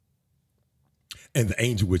And the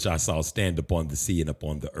angel which I saw stand upon the sea and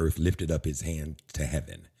upon the earth lifted up his hand to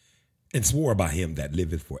heaven and swore by him that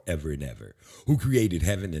liveth forever and ever, who created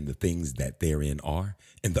heaven and the things that therein are,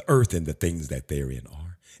 and the earth and the things that therein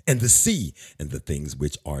are, and the sea and the things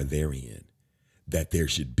which are therein, that there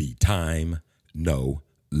should be time no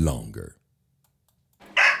longer.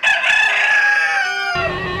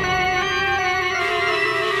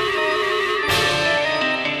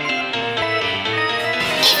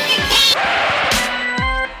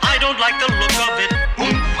 I don't like the look of it.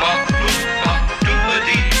 Oompa, loompa,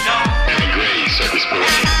 doobity-da. And a gray circus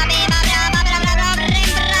parade.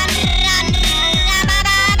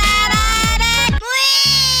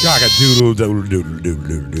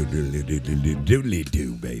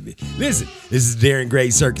 Doodle-doodle-doodle-doodle-doodle-doodle-doodle-doo, baby. Listen, this is Darren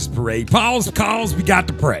Gray's Circus Parade. Pause, calls, we got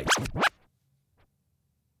to pray.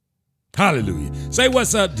 Hallelujah. Say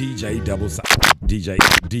what's up, DJ Double DJ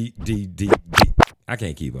D. I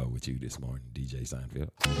can't keep up with you this morning, DJ Seinfeld.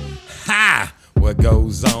 Ha! What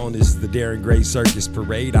goes on? This is the Darren Gray Circus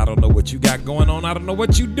Parade. I don't know what you got going on. I don't know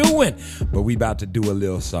what you doing. But we about to do a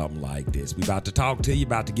little something like this. We about to talk to you,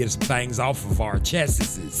 about to get some things off of our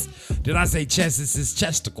chesticles. Did I say chesticles?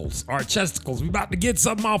 Chesticles. Our chesticles. We about to get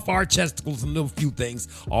something off our chesticles and a few things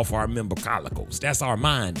off our membricals. That's our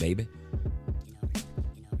mind, baby.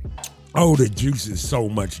 Oh, the juice is so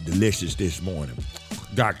much delicious this morning.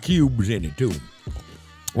 Got cubes in it, too.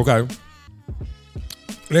 Okay,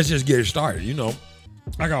 let's just get it started. You know,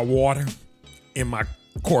 I got water in my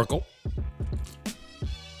corkle.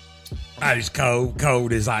 Ice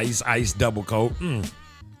cold as ice double coat.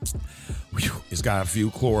 It's got a few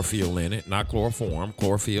chlorophyll in it, not chloroform.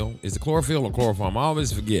 Chlorophyll. Is it chlorophyll or chloroform? I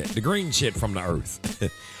always forget. The green shit from the earth.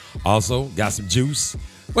 Also, got some juice.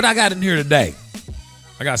 What I got in here today?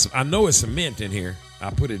 I know it's some mint in here. I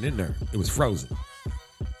put it in there. It was frozen.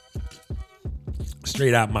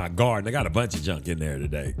 Straight out my garden. I got a bunch of junk in there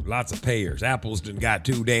today. Lots of pears. Apples done got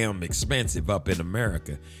too damn expensive up in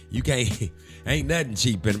America. You can't, ain't nothing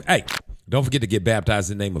cheap in. Hey, don't forget to get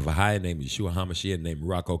baptized in the name of Ahai, in the name of Yeshua HaMashiach, in the name of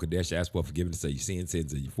Ruach HaKodesh. Ask for forgiveness of your sins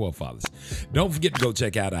of your forefathers. Don't forget to go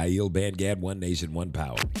check out Aiel Band Gad, One Nation, One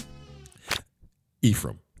Power.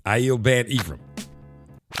 Ephraim. Aiel Band Ephraim.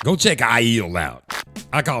 Go check Aiel out.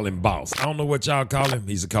 I call him boss. I don't know what y'all call him.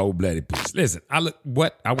 He's a cold-blooded piece. Listen, I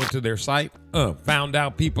went to their site, found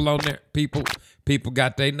out people on there. People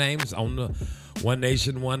got their names on the One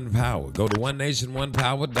Nation, One Power. Go to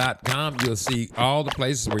onenationonepower.com. You'll see all the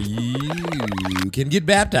places where you can get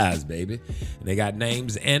baptized, baby. And they got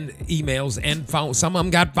names and emails and phone. Some of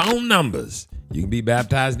them got phone numbers. You can be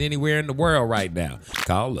baptized anywhere in the world right now.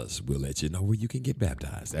 Call us. We'll let you know where you can get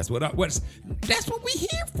baptized. That's what we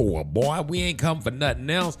here for, boy. We ain't come for nothing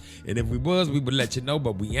else. And if we was, we would let you know,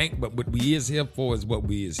 but we ain't. But what we is here for is what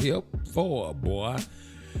we is here for, boy.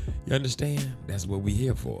 You understand? That's what we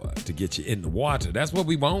here for, to get you in the water. That's what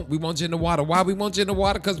we want. We want you in the water. Why we want you in the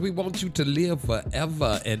water? Because we want you to live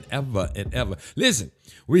forever and ever and ever. Listen,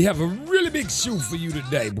 we have a really big shoe for you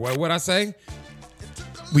today, boy. What I say?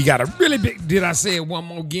 We got a really big, did I say it one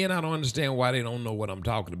more again? I don't understand why they don't know what I'm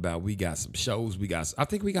talking about. We got some shows. I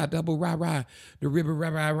think we got double rah, the river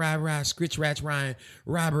rah, scritch, ratch, Ryan,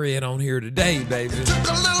 robbery on here today, baby.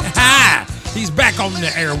 Ha! He's back on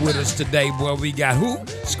the air with us today, boy. We got who?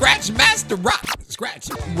 Scratch Master Rock.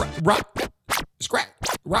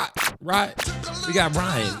 Right. We got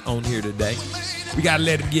Ryan on here today. We got to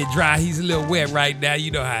let him get dry. He's a little wet right now.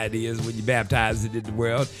 You know how it is when you baptize it in the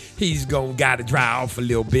world. He's going to got to dry off a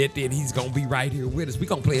little bit. Then he's going to be right here with us. We're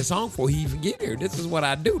going to play a song before he even get here. This is what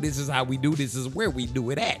I do. This is how we do. This is where we do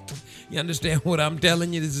it at. You understand what I'm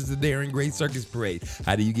telling you? This is the Darren Gray Circus Parade.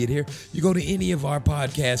 How do you get here? You go to any of our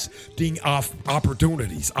podcasting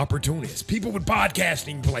opportunities. People with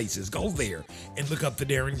podcasting places. Go there and look up the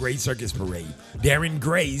Darren Gray Circus Parade. Darren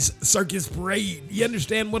Gray's Circus Parade. You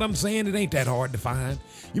understand what I'm saying? It ain't that hard to find.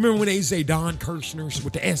 You remember when they say Don Kirshner's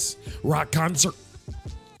with the S rock concert?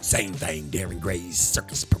 Same thing, Darren Gray's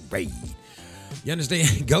Circus Parade. You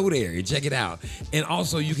understand? Go there and check it out. And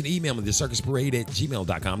also, you can email me,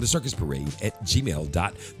 thecircusparade@gmail.com,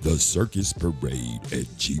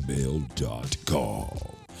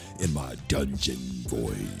 thecircusparade@gmail.com, in my dungeon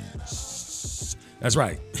voice. That's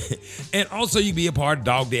right. And also, you can be a part of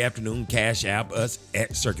Dog Day Afternoon, Cash App us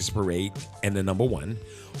at Circus Parade and the number 1.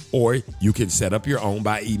 Or you can set up your own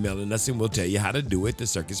by emailing us, and we'll tell you how to do it,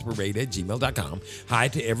 thecircusparade@gmail.com. Hi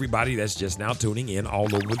to everybody that's just now tuning in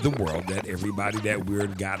all over the world, that everybody that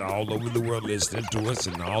we've got all over the world listening to us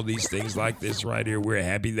and all these things like this right here. We're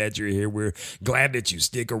happy that you're here. We're glad that you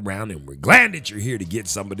stick around, and we're glad that you're here to get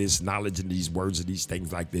some of this knowledge and these words and these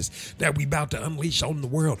things like this that we about to unleash on the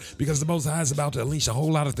world, because the Most High is about to unleash a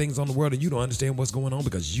whole lot of things on the world, and you don't understand what's going on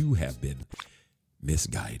because you have been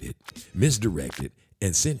misguided, misdirected,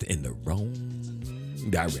 and sent in the wrong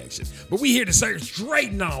direction. But we here to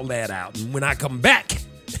straighten all that out. And when I come back,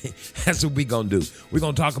 that's what we gonna do. We're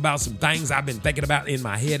gonna talk about some things I've been thinking about in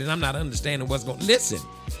my head, and I'm not understanding what's going. Listen,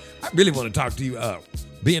 I really want to talk to you,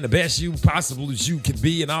 being the best you possible as you can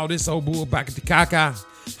be, and all this old bull back at the caca.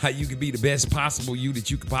 How you can be the best possible you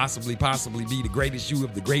that you could possibly be, the greatest you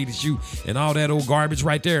of the greatest you, and all that old garbage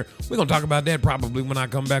right there. We're going to talk about that probably when I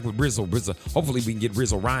come back with Brizzle. Hopefully we can get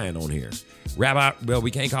Brizzle Ryan on here.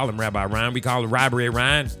 We can't call him Rabbi Ryan. We call him Robbery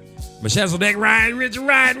Ryan. Meshazeldeck Ryan, Richard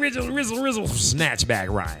Ryan, Rizzle, Snatchback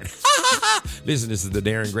Ryan. Listen, this is the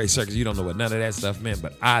Darren Gray Circus. You don't know what none of that stuff meant,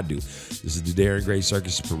 but I do. This is the Darren Gray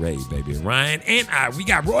Circus Parade, baby. Ryan and we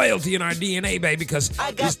got royalty in our DNA, baby, because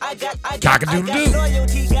I got cock-a-doodle-doo.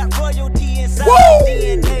 loyalty, got royalty inside Woo! my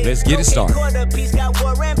DNA. Let's get it started. Quarter piece, got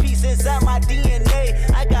war and peace inside my DNA.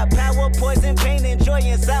 I got power, poison, pain, and joy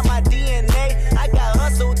inside my DNA. I got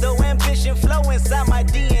hustle, though, ambition, flow inside my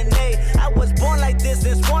DNA. I was born like this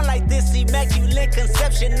and sworn like this, immaculate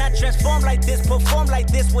conception. I transform like this, perform like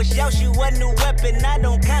this, wish out you a new weapon. I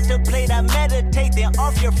don't contemplate, I meditate, then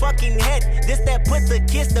off your fucking head. This that put the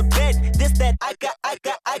kids to bed. This that I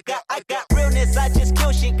got realness. I just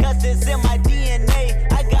kill shit cause it's in my DNA.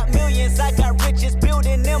 I got millions, I got riches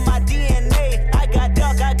building in my DNA. I got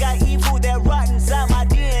dark, I got evil that rot inside my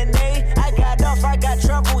DNA. I got off, I got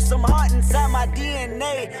trouble, some heart inside my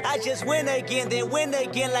DNA. I just win again, then win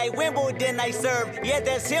again like Wimbledon I serve. Yeah,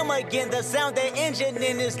 that's him again, the sound that engine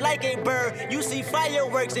in is like a bird. You see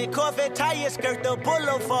fireworks and Corvette tires skirt the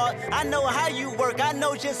boulevard. I know how you work, I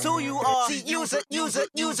know just who you are. See, use a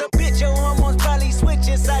bitch, your hormones probably switch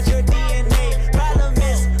inside your DNA. Problem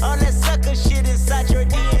is, all that sucker shit inside your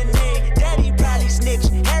DNA. Daddy probably snitch,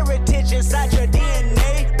 heritage inside your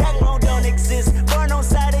DNA. Backbone don't exist, born on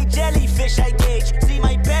side a jellyfish I gauge. See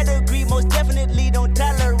my pedigree, most definitely don't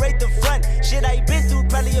tolerate the front. Shit I been through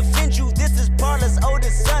probably offend you, this is Paula's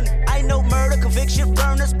oldest son. I know murder, conviction,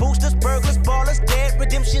 burners, boosters, burglars, ballers, dead,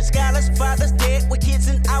 redemption, scholars, fathers dead with kids,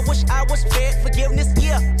 and I wish I was fed. Forgiveness,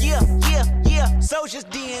 yeah. Soldier's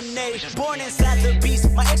DNA, born inside the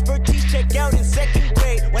beast. My expertise checked out in second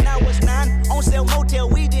grade. When I was 9, on sale motel,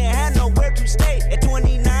 we didn't have nowhere to stay. At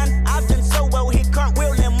 29, I've done so well, hit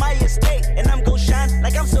cartwheel in my estate. And I'm gon' shine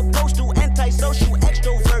like I'm supposed to, antisocial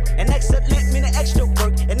extrovert. And excellent meaning extra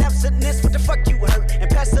work. And absentness, what the fuck you hurt? And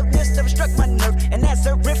passiveness never struck my nerve. And that's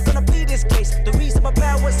a riff gonna be this case. The reason my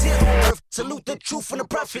power's here on earth. Salute the truth from the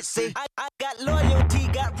prophets say. I got loyalty,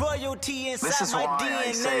 got royalty inside This is my why DNA.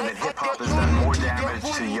 I say that hip-hop has done more damage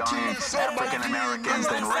to young African Americans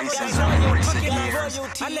than racism in recent years.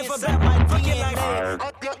 I live about my fucking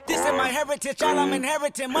life. This is my heritage, all I'm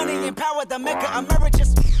inheriting. Money and power, the Mecca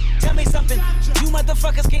emeritus. Tell me something, you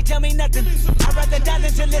motherfuckers can't tell me nothing. I'd rather die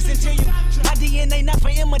than to listen to you. My DNA not for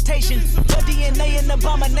imitation, your DNA an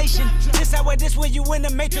abomination. This how it is when you in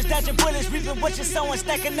the matrix, dodging bullets, reaping what you're sowing,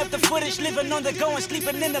 stacking up the footage, living on the go and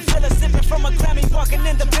sleeping in the villa, sipping from a Grammy, walking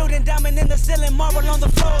in the building, diamond in the ceiling, marble on the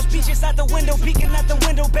floors, beaches out the window, peeking out the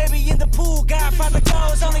window, baby in the pool, Godfather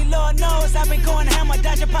goes, only Lord knows. I've been going hammer,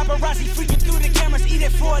 dodging paparazzi, freaking through the cameras, eat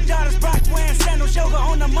it 4 daughters, Brock wearing sandals, yoga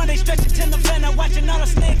on a Monday, stretching to November, watching all the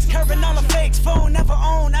snakes, curving all the fakes, phone never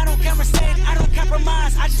own, I don't conversate, I don't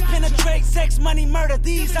compromise, I just penetrate, sex, money, murder,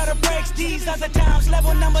 these are the breaks, these are the times,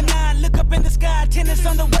 level number 9, look up in the sky, tennis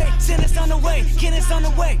on the way, sinners on the way, kidness on the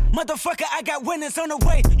way, motherfucker, I got winners on the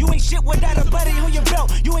way, you ain't shit without a buddy on your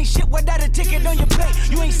belt, you ain't shit without a ticket on your plate,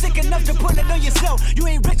 you ain't sick enough to put it on yourself, you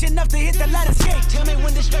ain't rich enough to hit the ladder skate, tell me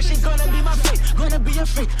when destruction gonna be my fate, gonna be a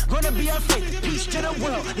fate, gonna be a fate, peace to the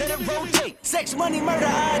world, let it rotate, sex, money, murder,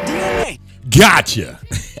 our DNA. Gotcha.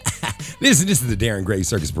 Listen, this is the Darren Gray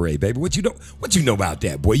Circus Parade, baby. What you know about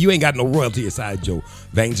that, boy? You ain't got no royalty inside your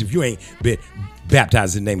veins. If you ain't been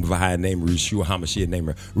baptized in the name of a higher name, Yeshua HaMashiach, name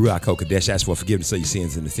of Ruach HaKodesh, ask for forgiveness of your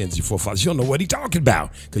sins and the sins of your forefathers. You don't know what he talking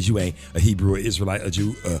about because you ain't a Hebrew, an Israelite, a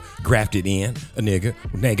Jew, grafted in, a nigga,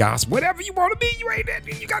 nagos, whatever you want to be. You ain't that.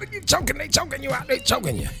 You got to get choking. They choking you out. They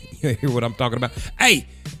choking you. You hear what I'm talking about? Hey,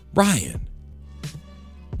 Ryan.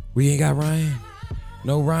 We ain't got Ryan?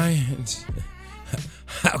 No Ryans?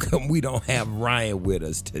 How come we don't have Ryan with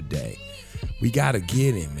us today? We got to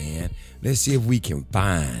get him, man. Let's see if we can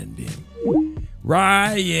find him.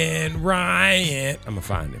 Ryan. I'm gonna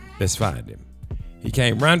find him. Let's find him. He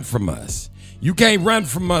can't run from us. You can't run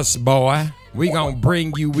from us, boy. We gonna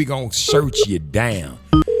bring you. We gonna search you down.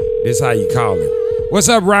 This how you call him. What's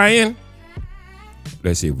up, Ryan?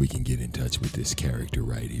 Let's see if we can get in touch with this character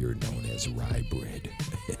right here known as Rye Bread.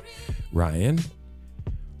 Ryan,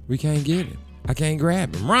 we can't get him. I can't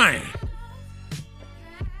grab him.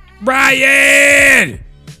 Ryan!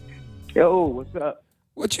 Yo, what's up?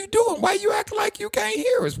 What you doing? Why you acting like you can't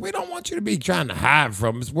hear us? We don't want you to be trying to hide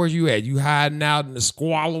from us. Where you at? You hiding out in the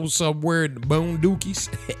squallow somewhere in the boondookies?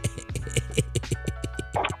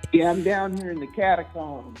 Yeah, I'm down here in the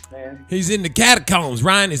catacombs, man. He's in the catacombs.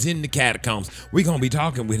 Ryan is in the catacombs. We're going to be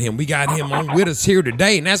talking with him. We got him on with us here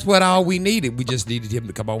today, and that's what all we needed. We just needed him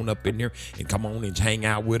to come on up in there and come on and hang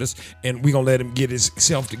out with us, and we're going to let him get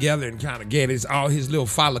himself together and kind of get all his little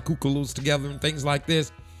follicles together and things like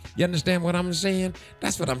this. You understand what I'm saying?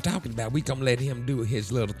 That's what I'm talking about. We gonna let him do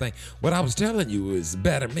his little thing. What I was telling you is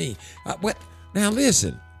better me. What? Now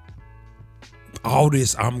listen. All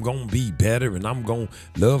this, I'm gonna be better and I'm gonna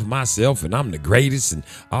love myself and I'm the greatest and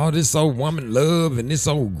all this old woman love and this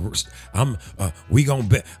old, come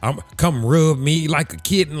rub me like a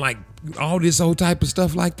kitten, like all this old type of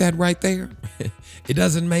stuff like that right there. It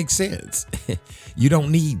doesn't make sense. You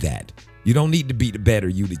don't need that. You don't need to be the better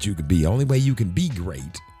you that you could be. Only way you can be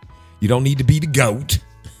great. You don't need to be the GOAT.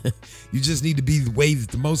 You just need to be the way that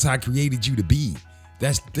the Most High created you to be.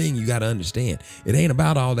 That's the thing you got to understand. It ain't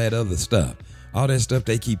about all that other stuff. All that stuff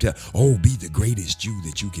they keep telling, be the greatest you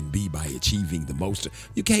that you can be by achieving the most.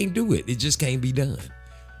 You can't do it. It just can't be done.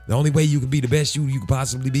 The only way you can be the best you can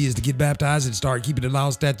possibly be is to get baptized and start keeping the law,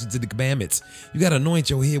 statutes, and the commandments. You got to anoint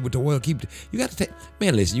your head with the oil. You got to take,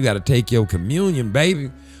 man, listen, you got to take your communion, baby.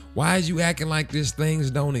 Why is you acting like these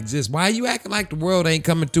things don't exist? Why are you acting like the world ain't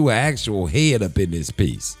coming to an actual head up in this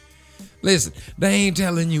piece? Listen, they ain't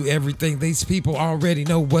telling you everything. These people already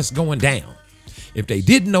know what's going down. If they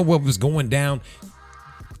didn't know what was going down,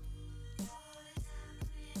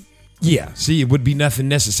 yeah, see, it would be nothing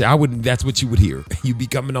necessary. That's what you would hear. You'd be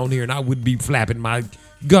coming on here and I would be flapping my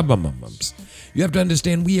gum-mums. You have to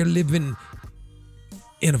understand we are living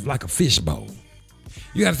in like a fishbowl.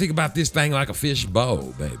 You got to think about this thing like a fish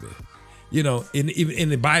bowl, baby. You know, in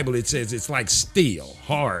the Bible, it says it's like steel,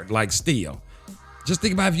 hard like steel. Just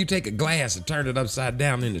think about if you take a glass and turn it upside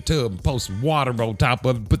down in the tub and pour some water on top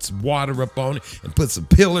of it, put some water up on it, and put some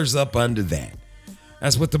pillars up under that.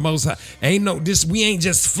 That's what the Most High, we ain't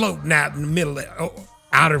just floating out in the middle of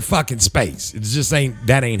outer fucking space. It just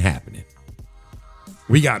ain't happening.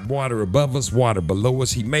 We got water above us, water below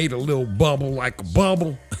us. He made a little bubble like a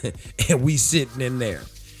bubble, and we sitting in there.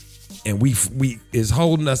 And we is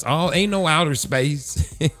holding us all. Ain't no outer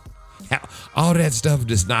space. All that stuff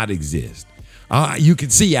does not exist. You can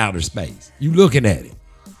see outer space. You looking at it.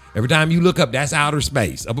 Every time you look up, that's outer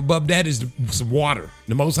space. Up above that is some water.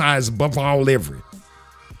 The Most High is above all every.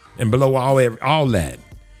 And below all that.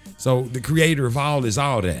 So the creator of all is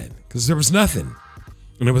all that. Because there was nothing.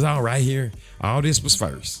 And it was all right here. All this was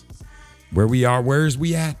first. Where we are, where's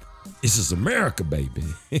we at? This is America, baby.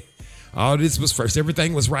 All this was first.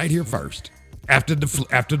 Everything was right here first. After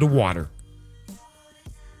the water.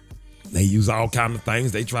 They use all kind of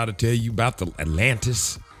things. They try to tell you about the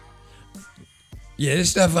Atlantis. Yeah,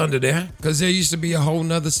 there's stuff under there. Because there used to be a whole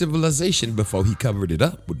nother civilization before he covered it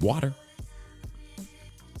up with water.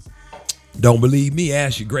 Don't believe me?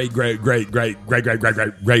 Ask your great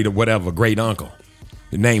or whatever great uncle.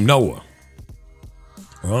 Named Noah.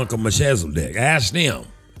 Or Uncle Melchizedek. Ask them.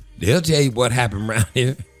 They'll tell you what happened around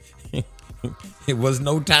here. It was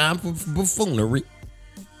no time for buffoonery.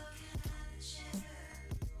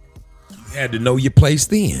 You had to know your place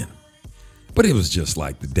then. But it was just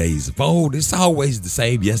like the days of old. It's always the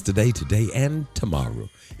same yesterday, today, and tomorrow.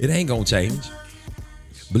 It ain't gonna change.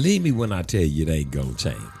 Believe me when I tell you it ain't gonna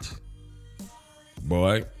change.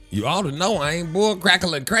 Boy, you ought to know I ain't bull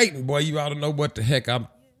crackling Creighton, boy. You ought to know what the heck I'm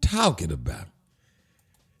talking about.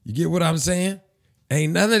 You get what I'm saying?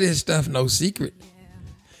 Ain't none of this stuff no secret.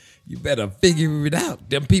 You better figure it out.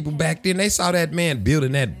 Them people back then, they saw that man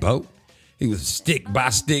building that boat. He was stick by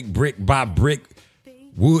stick, brick by brick.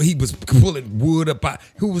 Wood. He was pulling wood up.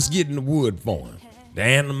 Who was getting the wood for him? The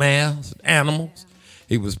animals.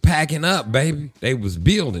 He was packing up, baby. They was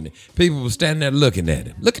building it. People was standing there looking at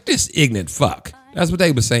him. Look at this ignorant fuck. That's what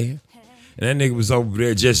they were saying. And that nigga was over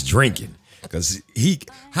there just drinking. Because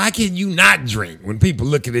how can you not drink when people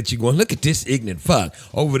looking at you going, look at this ignorant fuck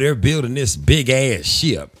over there building this big ass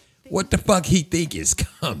ship. What the fuck he think is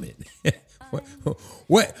coming?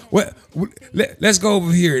 What? Let's go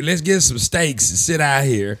over here. Let's get some steaks and sit out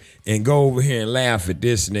here and go over here and laugh at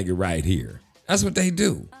this nigga right here. That's what they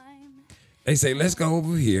do. They say, let's go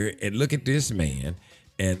over here and look at this man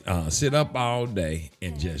and sit up all day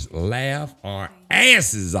and just laugh our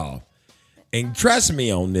asses off. And trust me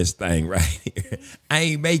on this thing right here. I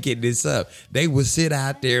ain't making this up. They would sit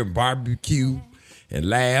out there and barbecue and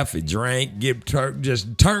laugh and drink, get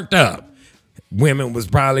just turned up. Women was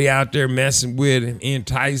probably out there messing with him,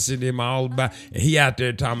 enticing him all about. And he out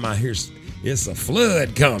there talking about, it's a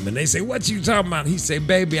flood coming. They say, what you talking about? He say,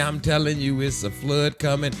 baby, I'm telling you it's a flood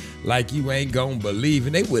coming like you ain't gonna believe.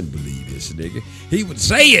 And they wouldn't believe this nigga. He would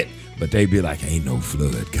say it, but they'd be like, ain't no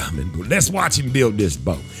flood coming. But let's watch him build this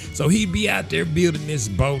boat. So he'd be out there building this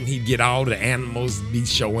boat, and he'd get all the animals be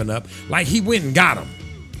showing up like he went and got them.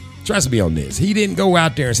 Trust me on this. He didn't go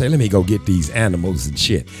out there and say, let me go get these animals and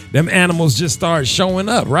shit. Them animals just started showing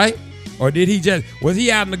up, right? Or did was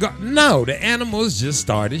he out in the garden? No, the animals just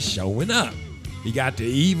started showing up. He got the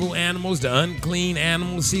evil animals, the unclean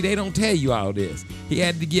animals. See, they don't tell you all this. He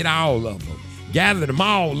had to get all of them. Gathered them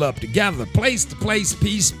all up together, place to place,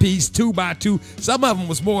 piece, 2 by 2. Some of them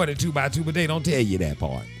was more than 2 by 2, but they don't tell you that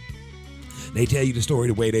part. They tell you the story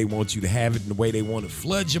the way they want you to have it and the way they want to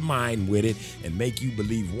flood your mind with it and make you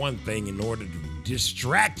believe one thing in order to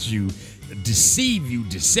distract you, deceive you,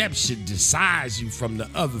 deception, disguise you from the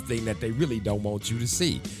other thing that they really don't want you to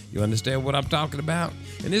see. You understand what I'm talking about?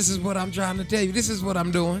 And this is what I'm trying to tell you. This is what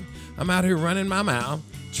I'm doing. I'm out here running my mouth,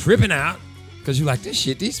 tripping out. Because you're like, this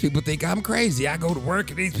shit, these people think I'm crazy. I go to work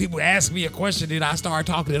and these people ask me a question and I start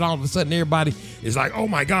talking and all of a sudden everybody is like, oh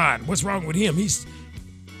my God, what's wrong with him?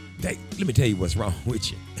 Let me tell you what's wrong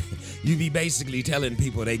with you. You be basically telling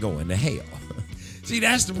people they going to hell. See,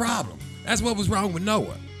 that's the problem. That's what was wrong with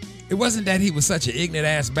Noah. It wasn't that he was such an ignorant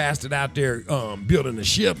ass bastard out there building a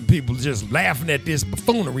ship and people just laughing at this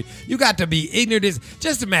buffoonery. You got to be ignorant.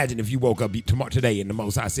 Just imagine if you woke up today and the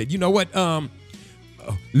Most High said, you know what,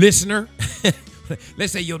 listener,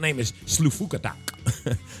 let's say your name is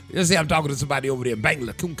Slufukatak. Let's say I'm talking to somebody over there in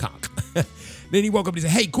Bangladesh. Then he woke up and he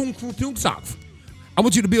said, hey, Kung Fu Tung I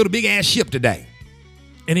want you to build a big ass ship today.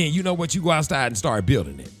 And then you know what, you go outside and start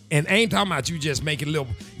building it. And I ain't talking about you just making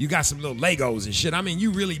you got some little Legos and shit. I mean,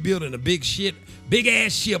 you really building a big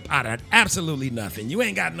ass ship out of absolutely nothing. You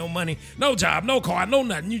ain't got no money, no job, no car, no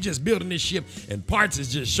nothing. You just building this ship and parts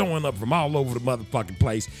is just showing up from all over the motherfucking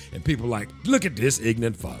place. And people like, look at this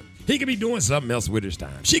ignorant fuck. He could be doing something else with his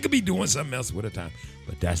time. She could be doing something else with her time.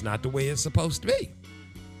 But that's not the way it's supposed to be.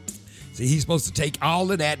 See, he's supposed to take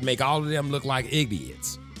all of that and make all of them look like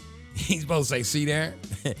idiots. He's supposed to say, see there?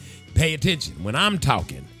 Pay attention when I'm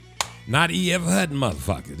talking. Not E.F. Hutton,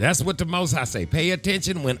 motherfucker. That's what the Most High say. Pay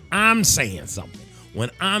attention when I'm saying something, when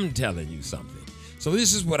I'm telling you something. So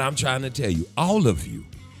this is what I'm trying to tell you. All of you,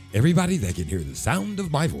 everybody that can hear the sound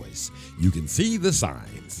of my voice, you can see the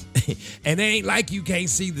signs. And it ain't like you can't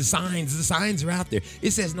see the signs. The signs are out there.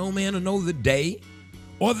 It says no man will know the day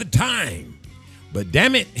or the time. But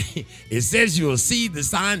damn it, it says you'll see the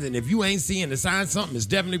signs, and if you ain't seeing the signs, something is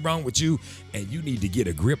definitely wrong with you, and you need to get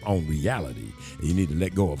a grip on reality. And you need to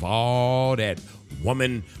let go of all that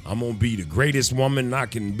woman, I'm going to be the greatest woman I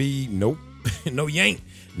can be. Nope. No, you ain't.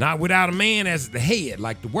 Not without a man as the head,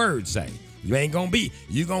 like the words say. You ain't going to be.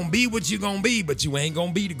 You're going to be what you're going to be, but you ain't going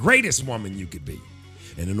to be the greatest woman you could be.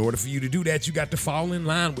 And in order for you to do that, you got to fall in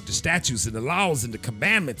line with the statutes and the laws and the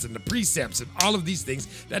commandments and the precepts and all of these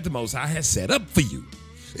things that the Most High has set up for you.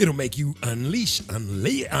 It'll make you unlevel,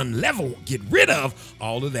 get rid of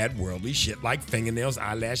all of that worldly shit like fingernails,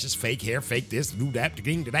 eyelashes, fake hair, fake this, do that,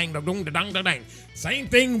 ding, dang, dong, dong, dang. Same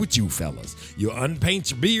thing with you fellas. You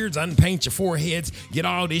unpaint your beards, unpaint your foreheads, get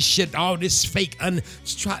all this shit, all this fake, and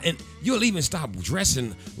you'll even stop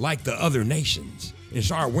dressing like the other nations. And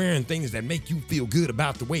start wearing things that make you feel good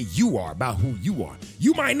about the way you are, about who you are.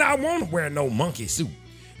 You might not want to wear no monkey suit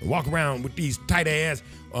and walk around with these tight ass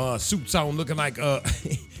suits on looking like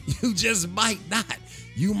you just might not.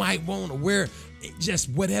 You might want to wear just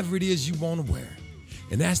whatever it is you want to wear.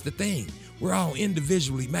 And that's the thing. We're all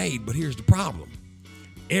individually made, but here's the problem.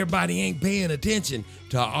 Everybody ain't paying attention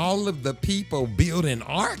to all of the people building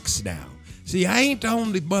arcs now. See, I ain't the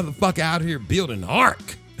only motherfucker out here building an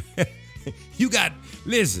ark.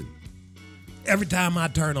 Listen, every time I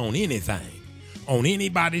turn on anything, on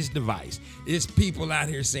anybody's device, it's people out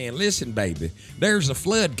here saying, listen, baby, there's a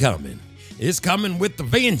flood coming. It's coming with the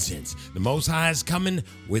vengeance. The Most High is coming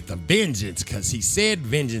with the vengeance because he said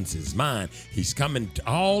vengeance is mine. He's coming to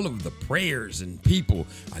all of the prayers and people.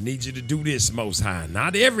 I need you to do this, Most High.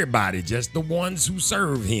 Not everybody, just the ones who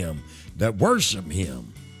serve him, that worship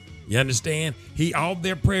him. You understand? All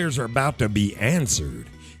their prayers are about to be answered.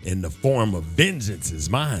 In the form of vengeance is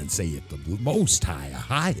mine, saith the Most High,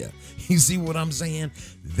 higher. You see what I'm saying?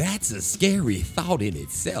 That's a scary thought in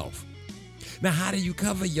itself. Now, how do you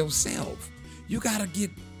cover yourself? You got to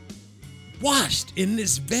get washed in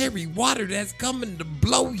this very water that's coming to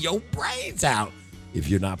blow your brains out if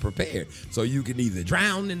you're not prepared. So you can either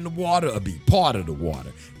drown in the water or be part of the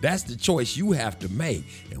water. That's the choice you have to make.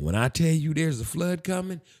 And when I tell you there's a flood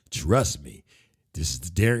coming, trust me, this is the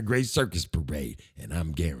Darren Gray Circus Parade, and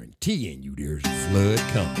I'm guaranteeing you there's a flood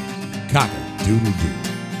coming. Cock-a-doodle-doo.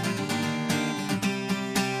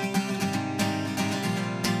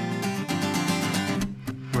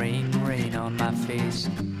 Rain, rain on my face.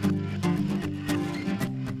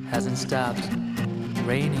 Hasn't stopped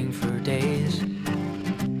raining for days.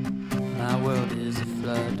 My world is a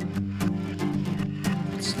flood.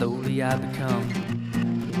 But slowly I become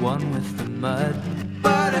the one with the mud.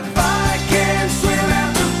 But if I can't swim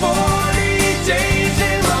after 40 days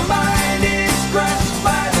and my mind is crushed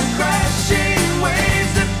by the crashing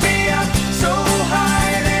waves that me up so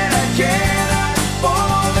high that I cannot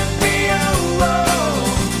fall, lift me up,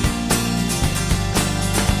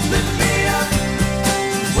 lift me up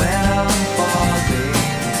when I'm falling,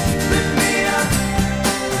 lift me up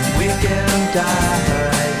when we can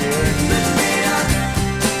die, lift me up,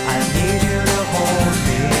 I need you to hold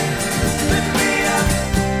me, lift me up,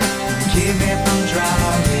 keep me from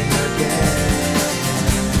drowning again.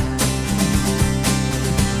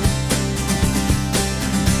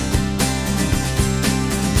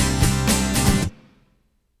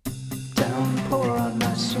 Downpour on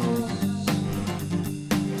my soul,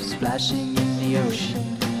 splashing in the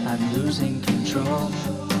ocean, I'm losing control.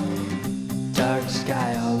 Dark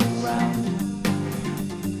sky all around,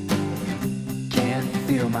 can't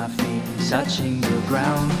feel my feet touching the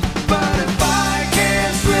ground. But if I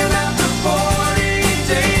can't swim after 40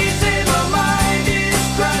 days and my mind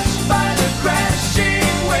is crushed by the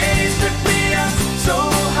crashing waves that me up so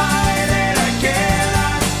high that I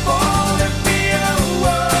cannot fall, lift me up,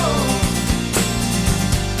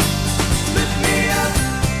 lift me up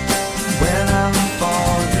when I'm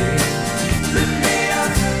falling, lift me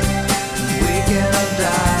up, we can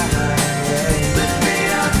die, lift me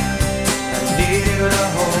up, I need you to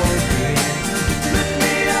hold me, lift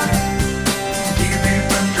me up, keep me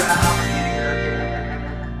from drowning again.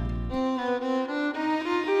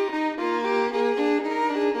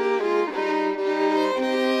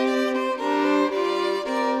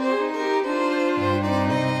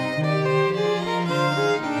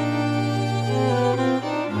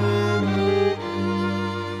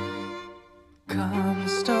 Come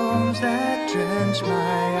storms that drench my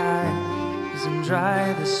eyes and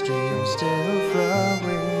dry the stream still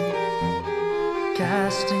flowing,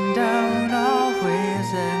 casting down all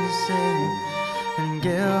ways and sin and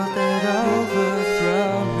guilt that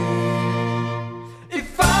overthrow me.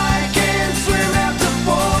 If I can't swim after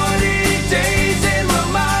 40 days and my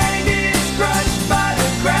mind is crushed by the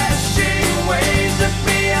crashing waves that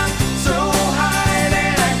me up so high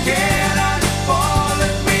that I cannot fall,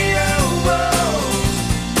 lift me up,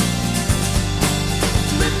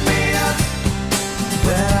 lift me up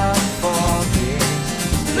when I'm falling,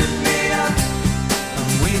 lift me up,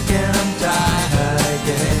 I'm weak and I'm tired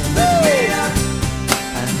again. Lift me up,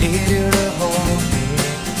 I need you to hold me,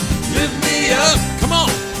 Lift me up. Come on.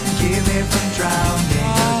 keep me from drowning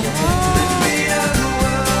again. Lift me up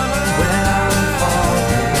when I'm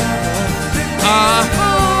falling, I'm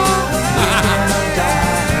tired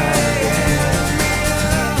again.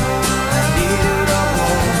 I need you to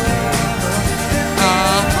hold me,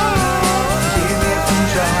 keep me from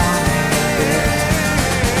drowning again.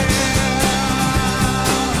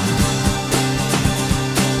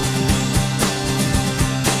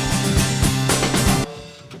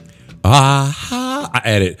 I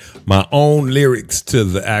added my own lyrics to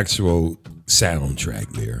the actual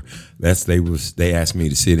soundtrack there. They asked me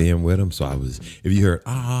to sit in with them, so I was. If you heard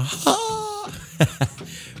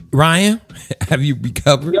Ryan, have you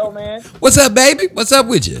recovered? Yo, man. What's up, baby? What's up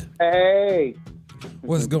with you? Hey.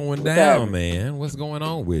 What's going What's down, happening? man? What's going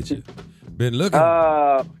on with you? Been looking.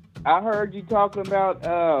 I heard you talking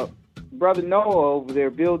about Brother Noah over there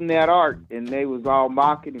building that ark, and they was all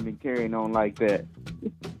mocking him and carrying on like that.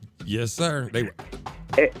 Yes, sir. They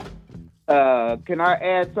Can I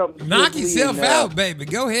add something? knock quickly? yourself And, out, baby.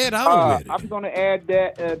 Go ahead on with it. I'm going to add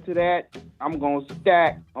that to that. I'm going to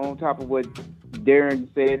stack on top of what Darren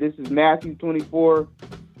said. This is Matthew 24,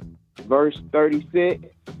 verse 36.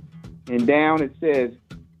 And down it says,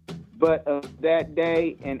 "But of that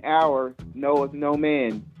day and hour knoweth no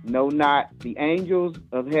man, no, not the angels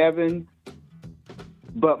of heaven,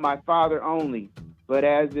 but my Father only. But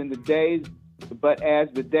as in the days But as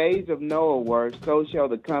the days of Noah were, so shall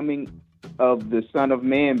the coming of the Son of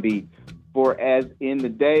Man be. For as in the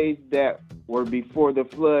days that were before the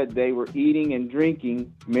flood, they were eating and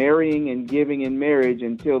drinking, marrying and giving in marriage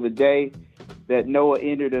until the day that Noah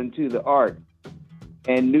entered into the ark,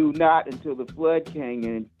 and knew not until the flood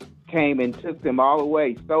came and took them all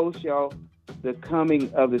away. So shall the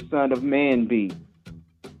coming of the Son of Man be.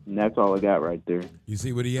 And that's all I got right there. You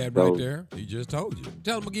see what he had right there? He just told you.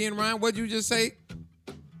 Tell him again, Ryan. What'd you just say?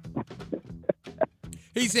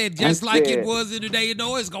 He said, just like it was in the day of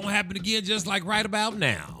Noah, it's going to happen again just like right about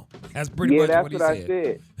now. That's pretty much what he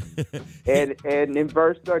said. I said. and in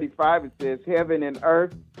verse 35, it says, heaven and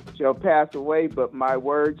earth shall pass away, but my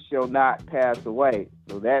words shall not pass away.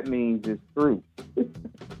 So that means it's true.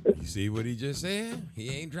 You see what he just said? He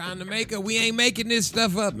ain't trying to make it. We ain't making this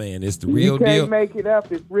stuff up, man. It's the real deal. You can't make it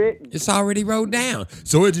up. It's written. It's already wrote down.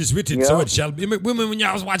 So it is written. Yep. So it shall be. Remember when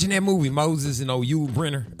y'all was watching that movie, Moses and old Yul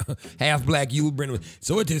Brynner, half black Yul Brynner.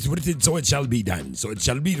 So it is written. So it shall be done. So it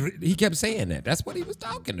shall be. He kept saying that. That's what he was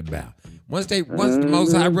talking about. Once the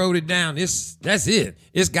Most High wrote it down, that's it.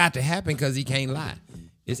 It's got to happen because he can't lie.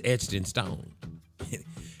 It's etched in stone.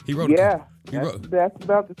 He wrote. Yeah. That's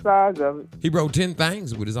about the size of it. He wrote 10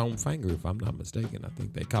 things with his own finger, if I'm not mistaken. I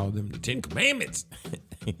think they call them the 10 Commandments.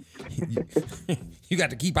 You got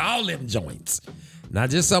to keep all them joints. Not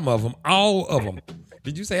just some of them, all of them.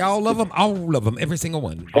 Did you say all of them? All of them, every single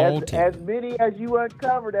one. All 10. As many as you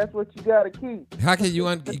uncover, that's what you got to keep. How can you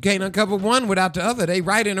can't uncover one without the other? They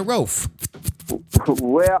right in a row.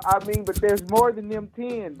 Well, I mean, but there's more than them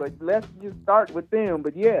 10, but let's just start with them.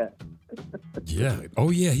 But yeah. Yeah. Oh,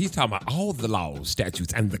 yeah. He's talking about all the laws,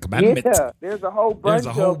 statutes, and the commandments. Yeah, there's a whole bunch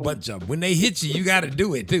of them. When they hit you, you got to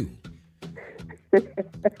do it, too.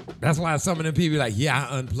 That's why some of them people be like, yeah,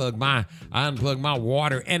 I unplug my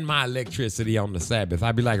water and my electricity on the Sabbath.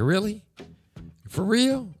 I'd be like, really? For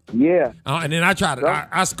real? Yeah. And then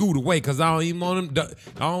I scoot away because I don't even want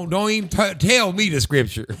them. Don't even tell me the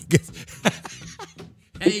scripture.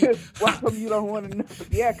 Hey, why come you don't want to know?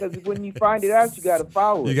 Yeah, because when you find it out, you got to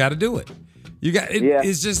follow it. You got to do it.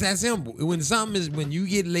 It's just that simple. When you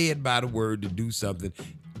get led by the word to do something,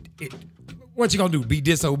 what you gonna do? Be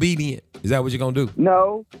disobedient? Is that what you're gonna do?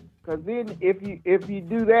 No, because then if you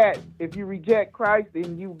do that, if you reject Christ,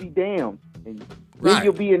 then you'll be damned, and then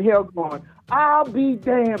you'll be in hell going, I'll be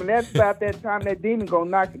damned. And that's about that time that demon gonna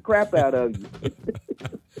knock the crap out of you.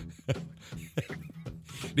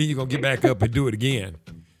 Then you're gonna get back up and do it again.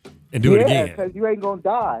 And do it again. Yeah, because you ain't going to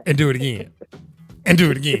die. And do it again. And do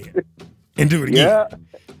it again. And do it again. Yeah.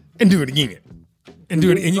 And do it again. And do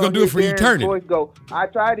it. And you're going to do it for eternity. Boys go, I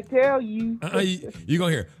tried to tell you. You're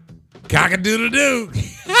going to hear, cock-a-doodle-doo.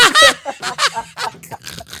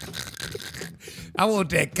 I want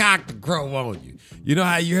that cock to crow on you. You know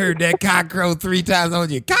how you heard that cock crow 3 times on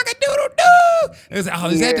you? Cock-a-doodle-doo. Is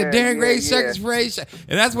that the Darren Gray Circus Parade?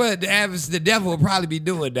 And that's what the devil will probably be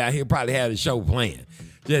doing down here. Probably have the show playing.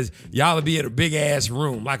 Just y'all will be in a big ass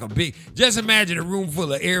room, just imagine a room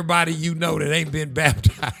full of everybody you know that ain't been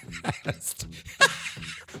baptized.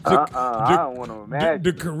 I don't want to imagine.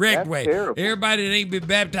 The correct way. Terrible. Everybody that ain't been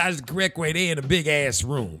baptized the correct way, they in a big ass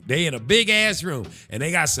room. And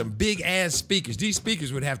they got some big ass speakers. These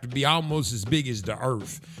speakers would have to be almost as big as the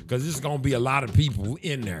earth because there's going to be a lot of people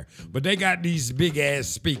in there. But they got these big ass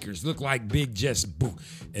speakers, look like big just boo.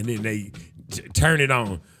 And then they turn it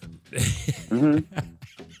on. Mm-hmm.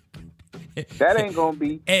 That ain't gonna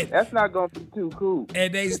be. That's not gonna be too cool.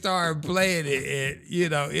 And they start playing it.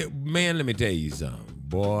 And, man, let me tell you something,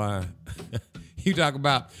 boy. You talk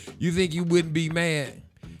about. You think you wouldn't be mad?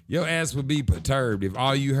 Your ass would be perturbed if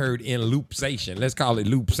all you heard in loopsation, let's call it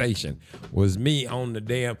loopsation, was me on the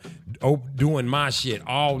damn doing my shit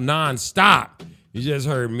all nonstop. You just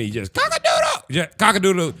heard me just cock-a-doodle. Just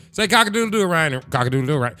cock-a-doodle. Say cock-a-doodle-doo, Ryan.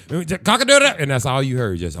 Cock-a-doodle-doo, right? Cock-a-doodle. And that's all you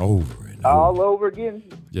heard, just over and over. All over again?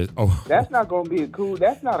 Just That's not going to be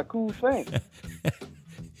that's not a cool thing.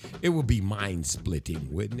 It would be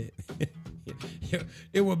mind-splitting, wouldn't it?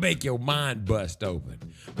 It will make your mind bust open.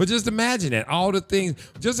 But just imagine that. All the things.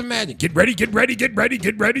 Just imagine. Get ready, get ready, get ready,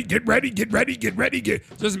 get ready, get ready, get ready, get ready,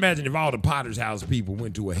 Just imagine if all the Potter's House people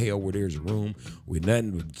went to a hell where there's a room with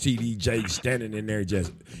nothing with TDJ standing in there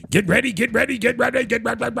just get ready, get ready, get ready, get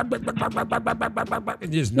ready,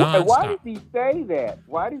 and just nonstop. Why did he say that?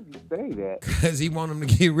 Why did he say that? Because he wanted them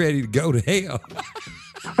to get ready to go to hell.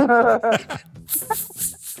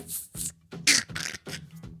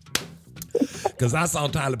 Because I saw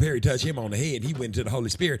Tyler Perry touch him on the head. He went to the Holy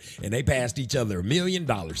Spirit, and they passed each other $1 million.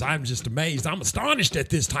 I'm just amazed. I'm astonished at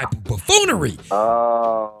this type of buffoonery.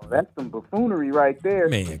 Oh, that's some buffoonery right there.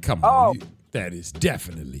 Man, come on. That is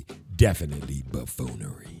definitely definitely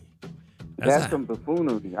buffoonery. That's some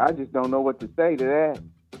buffoonery. I just don't know what to say to that.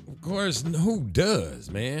 Of course, who does,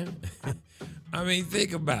 man? I mean,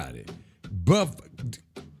 think about it.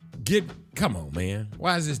 Come on, man.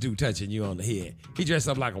 Why is this dude touching you on the head? He dressed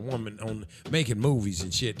up like a woman on making movies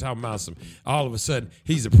and shit, talking about all of a sudden,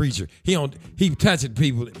 he's a preacher. He touching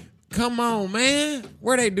people. Come on, man.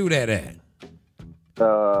 Where they do that at?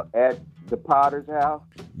 At the Potter's house.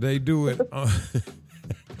 They do it on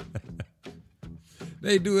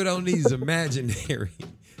they do it on these imaginary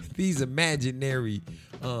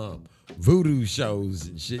voodoo shows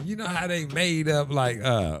and shit. You know how they made up like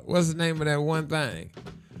what's the name of that one thing?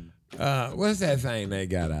 What's that thing they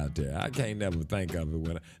got out there? I can't never think of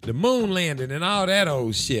it. The moon landing and all that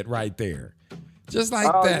old shit right there. Just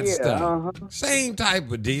like that stuff. Uh-huh. Same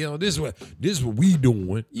type of deal. This is what we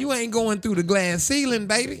doing. You ain't going through the glass ceiling,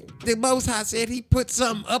 baby. The Most High said he put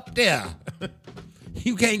something up there.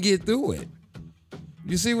 You can't get through it.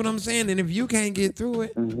 You see what I'm saying? And if you can't get through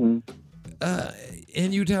it, and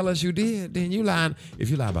you tell us you did, then you lying. If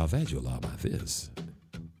you lie about that, you'll lie about this.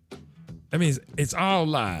 I mean, it's all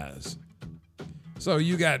lies. So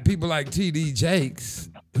you got people like T.D. Jakes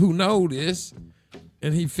who know this,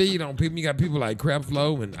 and he feed on people. You got people like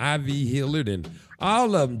Creflo and I.V. Hillard and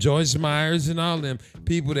all of them, Joyce Myers and all of them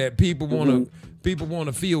people that people want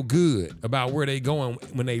to feel good about where they going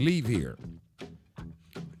when they leave here.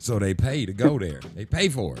 So they pay to go there. They pay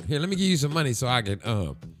for it. Here, let me give you some money so I can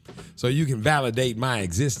so you can validate my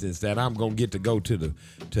existence that I'm gonna get to go to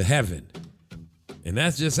heaven. And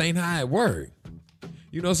that just ain't how it works.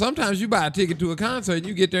 You know, sometimes you buy a ticket to a concert and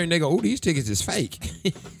you get there and they go, "Oh, these tickets is fake."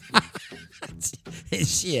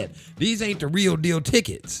 Shit, these ain't the real deal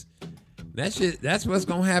tickets. That's what's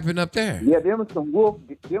gonna happen up there. Yeah, them some wolf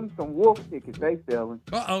tickets they selling.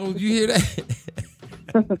 Uh-oh, you hear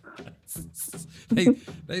that?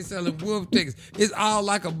 they selling wolf tickets. It's all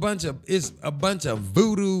like a bunch of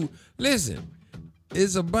voodoo. Listen,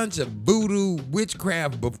 it's a bunch of voodoo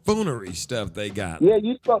witchcraft buffoonery stuff they got. Yeah,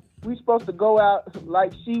 we supposed to go out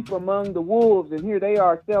like sheep among the wolves, and here they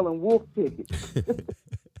are selling wolf tickets.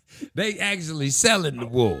 They actually selling the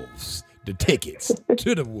wolves the tickets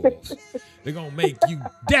to the wolves. They're gonna make you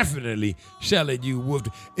definitely selling you wolf.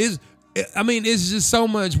 It's just so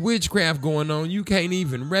much witchcraft going on, you can't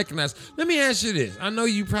even recognize. Let me ask you this. I know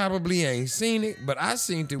you probably ain't seen it, but I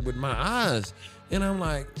seen it with my eyes. And I'm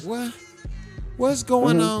like, what's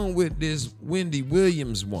going on with this Wendy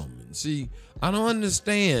Williams woman? See, I don't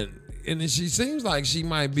understand. And she seems like she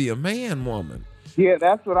might be a man woman. Yeah,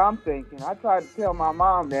 that's what I'm thinking. I tried to tell my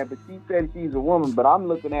mom that, but she said she's a woman, but I'm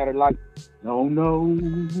looking at her like, no.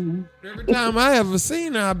 Every time I ever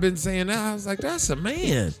seen her, I've been saying that. I was like, that's a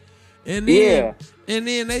man. And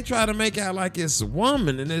then they try to make out like it's a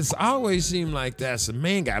woman, and it's always seemed like that's a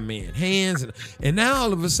man, got man hands, and now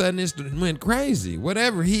all of a sudden it went crazy.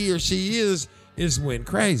 Whatever he or she is, it's went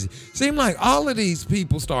crazy. Seem like all of these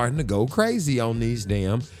people starting to go crazy on these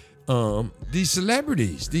damn these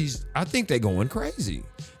celebrities. I think they're going crazy.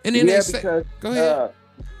 And then because go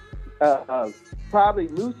ahead. Probably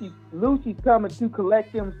Lucy's coming to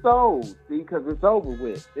collect them souls, see, because it's over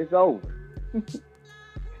with. It's over.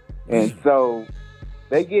 And so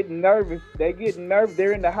they getting nervous. They're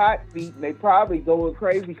in the hot seat, and they probably going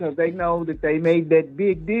crazy because they know that they made that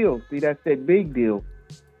big deal. See, that's that big deal.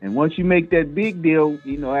 And once you make that big deal,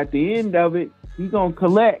 you know, at the end of it, you're going to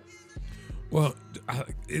collect. Well,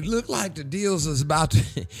 it looked like the deals is about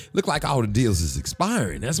to look like all the deals is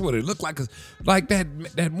expiring. That's what it looked like. 'Cause like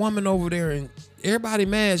that woman over there, and everybody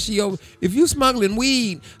mad. If you smuggling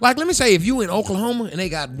weed, like let me say, if you in Oklahoma and they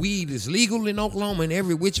got weed that's legal in Oklahoma in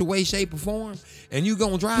every which way, shape, or form, and you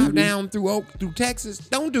gonna drive down through Texas,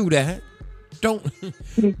 don't do that. Don't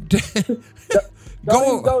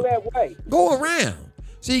go that way. Go around.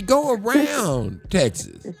 See, go around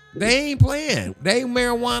Texas. They ain't playing. They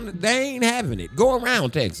marijuana. They ain't having it. Go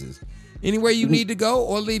around Texas. Anywhere you need to go,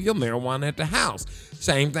 or leave your marijuana at the house.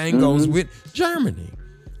 Same thing goes with Germany.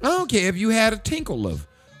 I don't care if you had a tinkle of,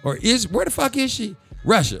 where the fuck is she?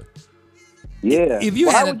 Russia. Yeah. If you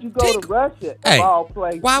why would you go to Russia of all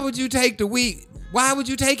places? Why would you take the weed? Why would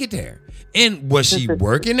you take it there? And was she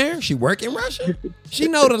working there? She work in Russia? She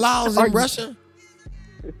know the laws in Russia?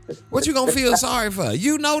 What you gonna feel sorry for?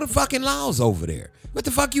 You know the fucking laws over there. What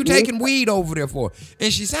the fuck you taking weed over there for?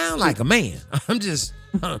 And she sound like a man.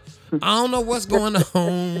 I don't know what's going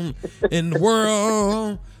on in the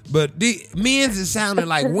world, but the men's is sounding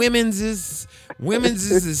like women's is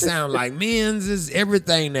sound like men's is.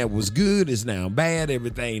 Everything that was good is now bad.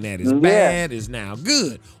 Everything that is bad is now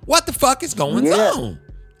good. What the fuck is going on?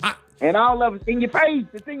 And all of it's in your face.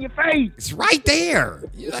 It's in your face. It's right there.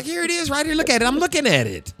 You're like, here it is, right here. Look at it. I'm looking at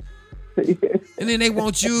it. And then they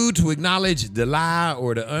want you to acknowledge the lie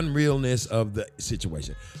or the unrealness of the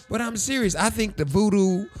situation. But I'm serious. I think the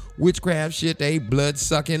voodoo witchcraft shit, they blood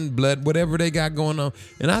sucking, blood, whatever they got going on.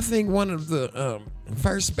 And I think one of the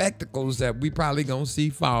first spectacles that we probably gonna see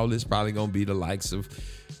fall is probably gonna be the likes of,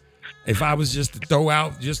 if I was just to throw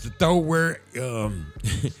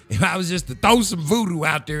some voodoo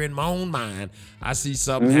out there in my own mind, I see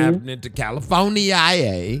something happening to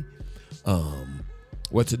California.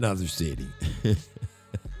 What's another city?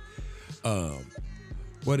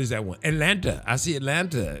 What is that one? Atlanta. I see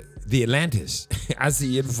Atlanta. The Atlantis. I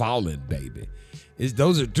see it falling, baby.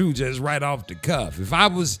 Those are two just right off the cuff. If I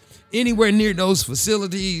was anywhere near those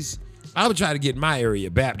facilities, I would try to get my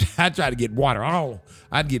area baptized. I'd try to get water.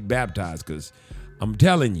 I'd get baptized, because I'm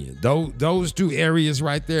telling you, those two areas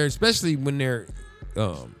right there, especially when they're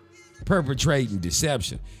perpetrating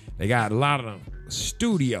deception, they got a lot of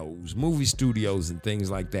studios, movie studios and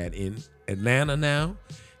things like that in Atlanta now,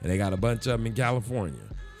 and they got a bunch of them in California.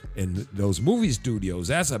 And those movie studios,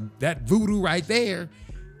 that voodoo right there,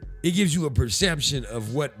 it gives you a perception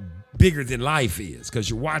of what bigger than life is, because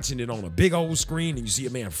you're watching it on a big old screen and you see a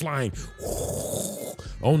man flying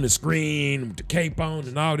on the screen with the cape on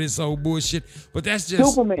and all this old bullshit. But that's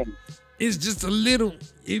just Superman. It's just a little,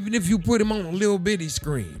 even if you put him on a little bitty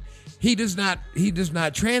screen, he does not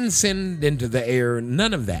transcend into the air.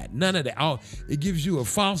 None of that. It gives you a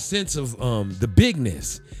false sense of the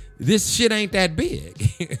bigness. This shit ain't that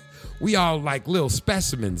big. We all like little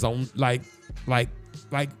specimens on like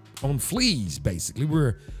on fleas, basically.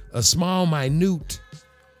 We're a small, minute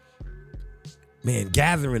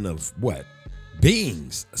gathering of what?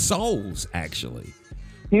 Beings, souls, actually.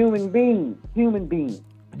 Human beings.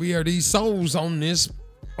 We are these souls on this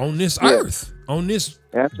earth, on this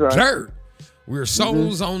That's right. dirt. We're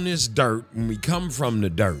souls on this dirt when we come from the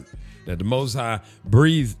dirt, that the Most High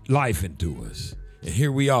breathed life into us. And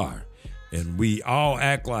here we are. And we all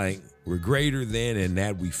act like we're greater than and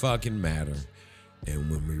that we fucking matter. And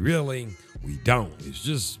when we don't. It's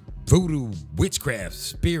just voodoo witchcraft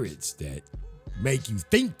spirits that make you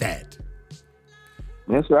think that.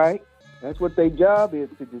 That's right. That's what their job is,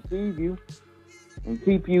 to deceive you and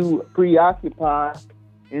keep you preoccupied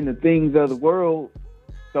in the things of the world,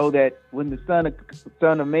 so that when the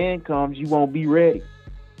Son of Man comes, you won't be ready.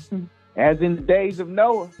 As in the days of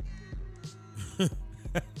Noah.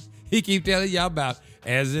 He keep telling y'all about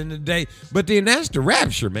as in the day. But then that's the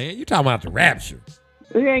rapture, man. You talking about the rapture.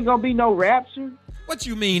 There ain't gonna be no rapture. What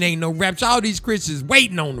you mean ain't no rapture? All these Christians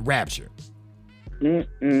waiting on the rapture.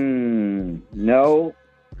 No.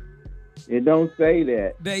 It don't say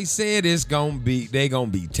that. They said they gonna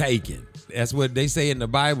be taken. That's what they say in the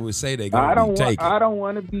Bible. It say they gonna be taken. I don't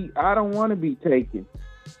want to be taken.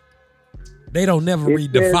 They don't never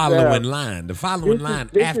read the following line. The following line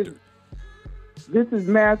after. This is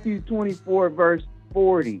Matthew 24, verse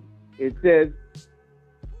 40. It says,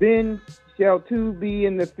 "Then shall two be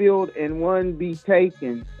in the field, and one be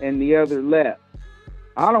taken, and the other left."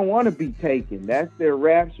 I don't want to be taken. That's their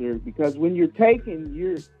rapture, because when you're taken,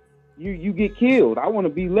 you get killed. I want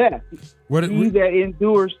to be left. He that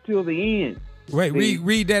endures till the end. Wait,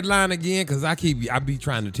 read that line again, because I be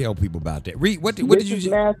trying to tell people about that. Read what did you?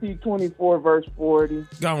 Matthew 24, verse 40.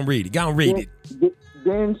 Go on, read it.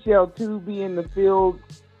 Then shall two be in the field,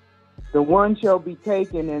 the one shall be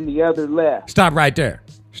taken and the other left. Stop right there.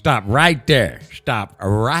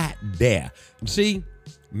 See,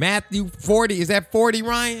 Matthew 40, is that 40,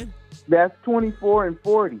 Ryan? That's 24 and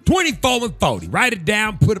 40. 24 and 40. Write it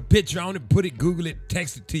down, put a picture on it, Google it,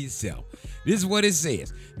 text it to yourself. This is what it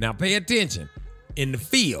says. Now pay attention. In the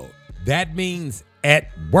field, that means at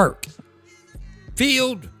work.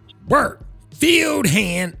 Field, work. Field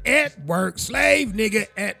hand at work, slave nigga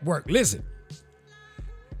at work. Listen,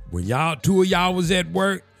 when two of y'all was at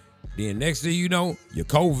work, then next thing you know, your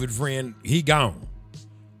COVID friend, he gone.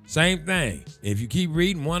 Same thing. If you keep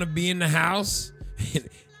reading, one will be in the house,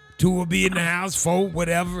 two will be in the house, four,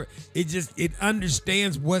 whatever. It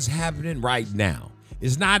understands what's happening right now.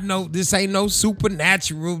 It's not this ain't no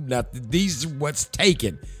supernatural nothing. These are what's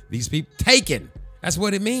taken. These people taken. That's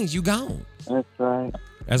what it means. You gone. That's right.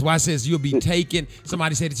 That's why it says you'll be taken.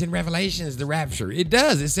 Somebody said it's in Revelations, the rapture. It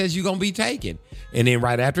does. It says you're going to be taken. And then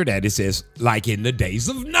right after that, it says, like in the days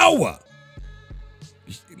of Noah.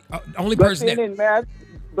 But then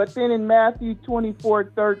in Matthew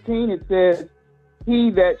 24:13, it says,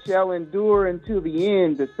 "He that shall endure until the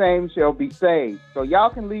end, the same shall be saved." So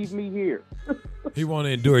y'all can leave me here. He want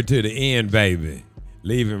to endure to the end, baby.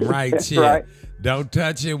 Leave him right here. Right. Don't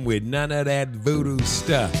touch him with none of that voodoo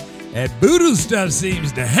stuff. That voodoo stuff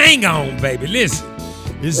seems to hang on, baby. Listen,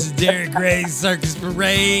 this is Derek Gray's Circus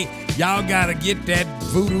Parade. Y'all gotta get that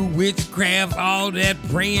voodoo witchcraft, all that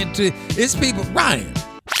praying to. It's people. Ryan,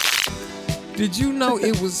 did you know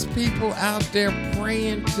it was people out there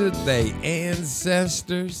praying to their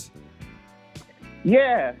ancestors?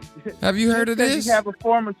 Yeah. Have you heard of this? You have a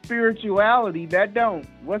form of spirituality.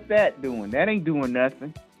 What's that doing? That ain't doing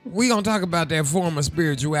nothing. We gonna talk about that form of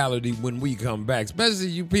spirituality when we come back. Especially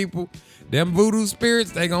you people, them voodoo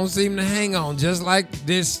spirits, they gonna seem to hang on. Just like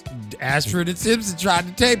this Ashford and Simpson tried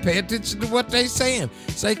to tell you. Pay attention to what they saying.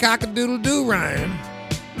 Say cock-a-doodle-doo, Ryan.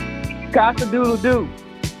 Cock-a-doodle-doo.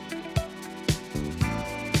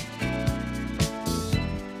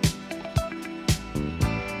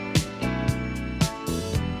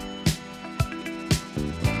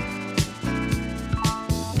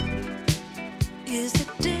 Is it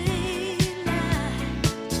daylight?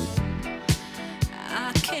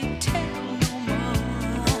 I can't tell no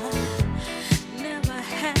more. Never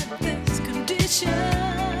had this condition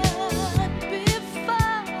before.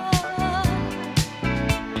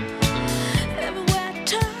 Everywhere I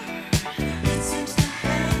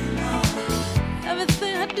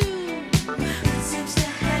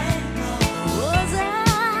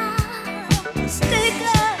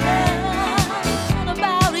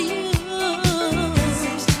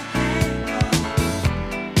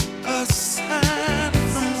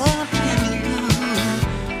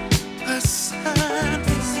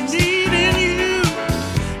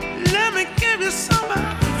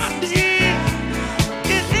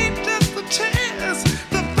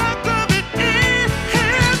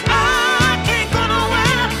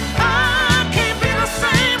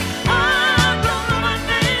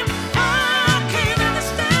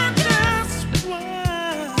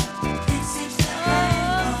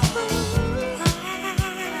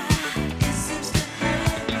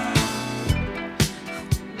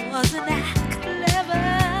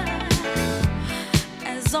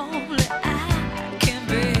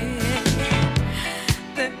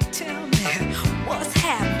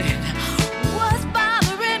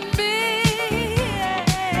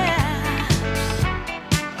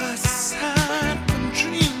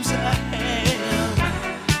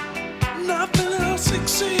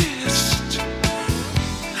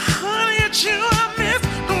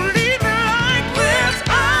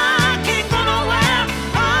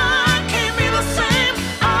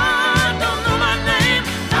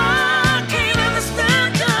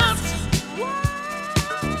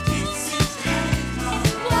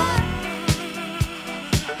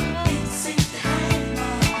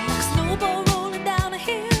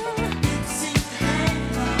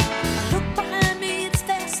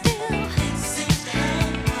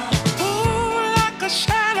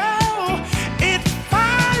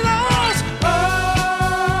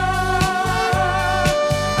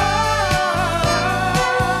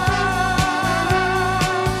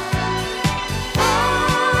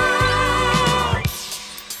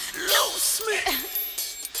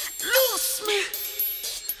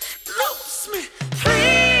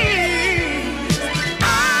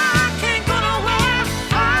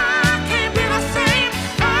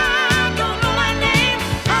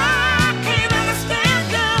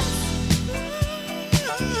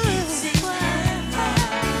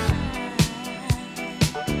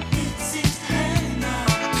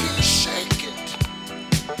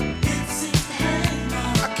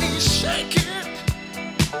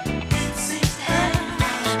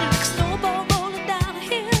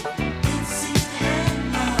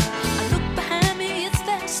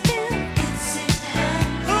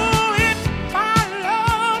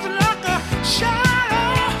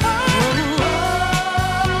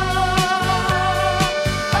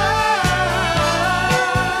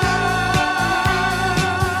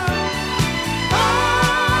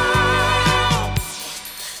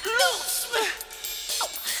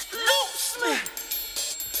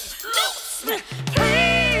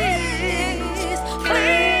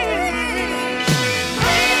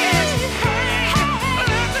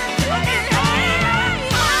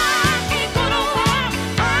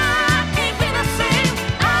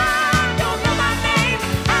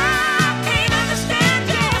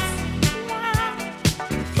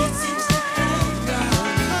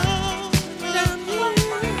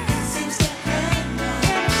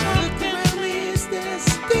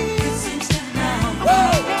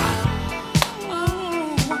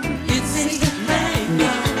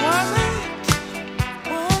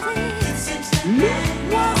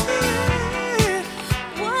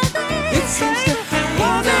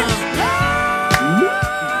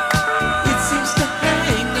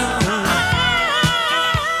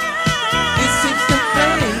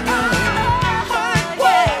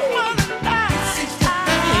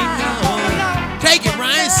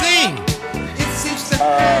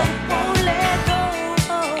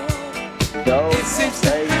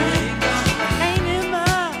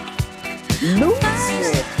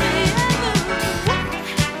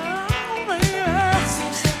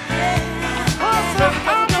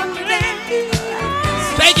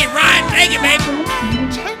Shake it, baby.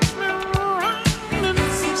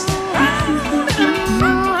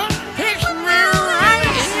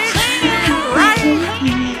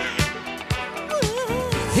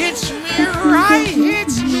 Hits me right.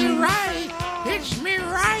 Hits me right. Hits me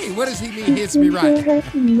right. What does he mean, hits me right?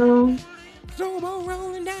 Snowball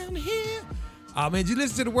rolling down here. Oh, man, did you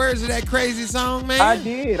listen to the words of that crazy song, man? I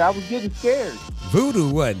did. I was getting scared.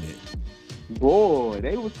 Voodoo, wasn't it? Boy,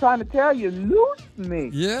 they was trying to tell you, loose me.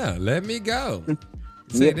 Yeah, let me go.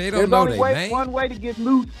 See, Yeah, they don't know their name. One way to get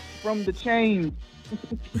loose from the chain.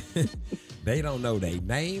 They don't know their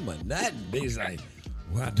name or nothing. They's like,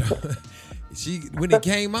 well, I don't. When it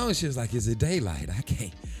came on, she was like, "Is it daylight? I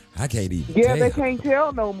can't even Yeah, tell. they can't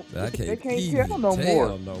tell no more. I They can't can't even tell no tell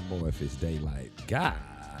more. no more if it's daylight. God,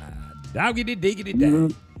 doggity diggity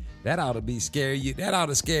day. That ought to scare you. That ought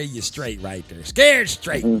to scare you straight right there. Scared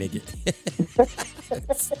straight, nigga.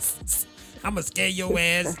 I'ma scare your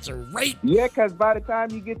ass straight. Yeah, because by the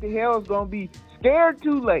time you get to hell, it's going to be scared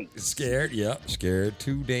too late. Scared, yep. Scared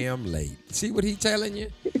too damn late. See what he telling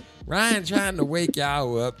you? Ryan trying to wake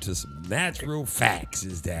y'all up to some natural facts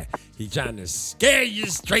is that he trying to scare you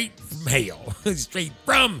straight from hell. Straight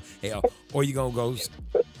from hell. Or you gonna go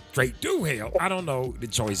straight to hell. I don't know. The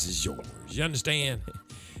choice is yours. You understand?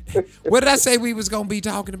 What did I say we was gonna be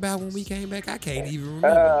talking about when we came back? I can't even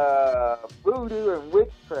remember. Voodoo and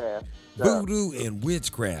witchcraft. stuff. Voodoo and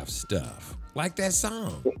witchcraft stuff. Like that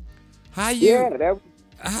song. How you? Yeah, that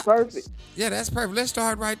was perfect. Yeah, that's perfect. Let's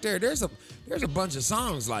start right there. There's a bunch of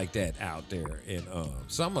songs like that out there, and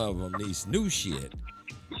some of them these new shit.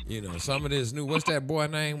 You know, some of this new. What's that boy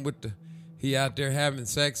name with the? He out there having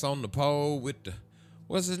sex on the pole with the.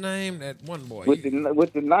 What's his name? That one boy. With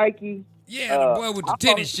the Nike. Yeah, the boy with the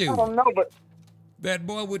tennis shoe. I don't know, but that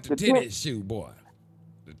boy with the tennis shoe, boy.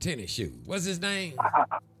 The tennis shoe. What's his name?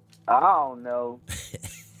 I don't know.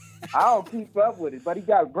 I don't keep up with it, but he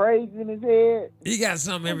got braids in his head. He got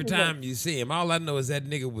something every time you see him. All I know is that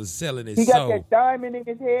nigga was selling his soul. He got soul. that diamond in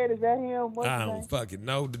his head. Is that him? What's I his don't name? fucking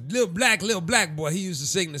know. The little black boy, he used to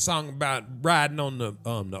sing the song about riding on the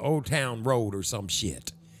Old Town Road or some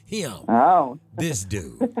shit. Him. Oh. This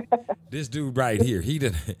dude right here.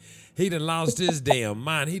 He done lost his damn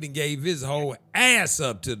mind. He done gave his whole ass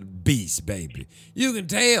up to the beast, baby. You can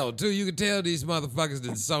tell, too. You can tell these motherfuckers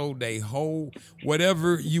that sold they whole,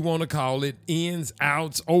 whatever you want to call it, ins,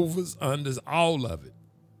 outs, overs, unders, all of it.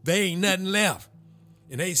 They ain't nothing left.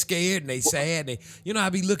 And they scared and they sad. And they, I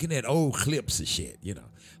be looking at old clips of shit,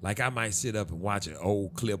 Like I might sit up and watch an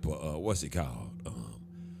old clip of, what's it called?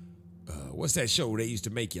 What's that show they used to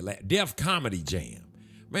make you laugh? Def Comedy Jam.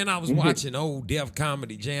 Man, I was watching old Def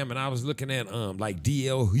Comedy Jam and I was looking at like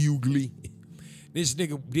D.L. Hughley. This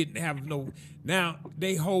nigga didn't have no. Now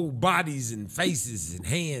they whole bodies and faces and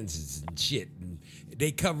hands and shit, and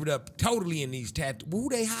they covered up totally in these tattoos. Who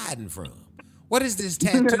they hiding from? What is this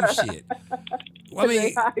tattoo shit? I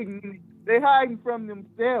mean, they hiding from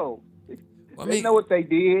themselves. They know what they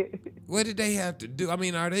did. What did they have to do? I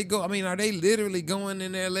mean, are they literally going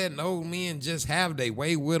in there letting old men just have their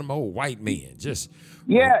way with them, old white men? Just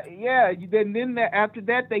yeah. Then after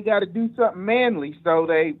that, they got to do something manly, so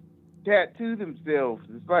they tattoo themselves.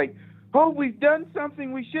 It's like, oh, we've done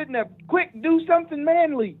something we shouldn't have. Quick, do something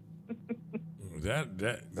manly.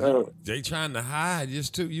 They trying to hide.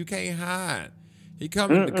 You can't hide. He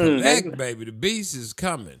coming to collect, baby. The beast is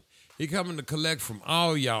coming. He coming to collect from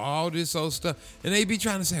all y'all, all this old stuff. And they be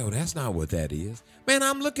trying to say, oh, that's not what that is. Man,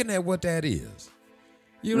 I'm looking at what that is.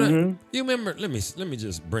 You remember, let me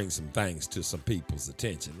just bring some things to some people's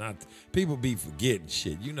attention. People be forgetting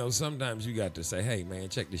shit. Sometimes you got to say, hey, man,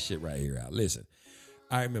 check this shit right here out. Listen,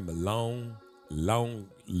 I remember long,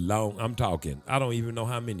 I'm talking, I don't even know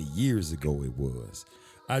how many years ago it was.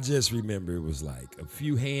 I just remember it was like a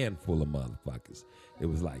few handful of motherfuckers. It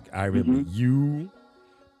was like, I remember you,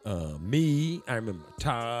 me, I remember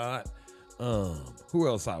Todd, who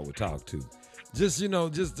else I would talk to? Just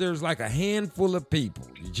there's like a handful of people,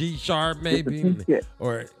 G Sharp maybe,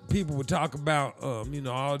 or people would talk about,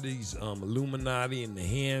 all these Illuminati and the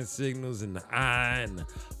hand signals and the eye and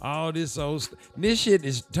all this old stuff. This shit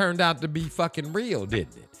is turned out to be fucking real,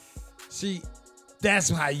 didn't it? See, that's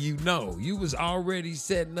how you was already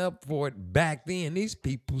setting up for it back then. These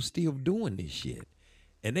people still doing this shit.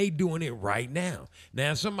 And they doing it right now.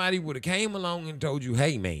 Now, if somebody would have came along and told you,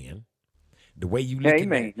 hey, man, the way you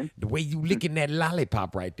licking that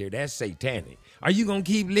lollipop right there, that's satanic. Are you going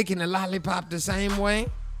to keep licking the lollipop the same way?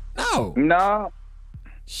 No. No.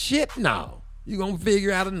 Shit, no. You going to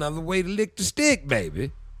figure out another way to lick the stick,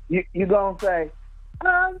 baby. You going to say,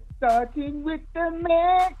 I'm starting with the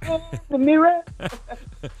man in the mirror.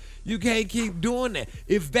 You can't keep doing that.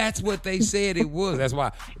 If that's what they said it was, that's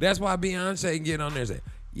why Beyonce can get on there and say,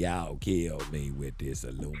 y'all killed me with this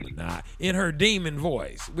Illuminati in her demon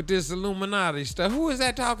voice, with this Illuminati stuff. Who is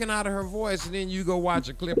that talking out of her voice? And then you go watch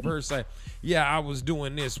a clip of her say, yeah, I was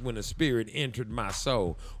doing this when a spirit entered my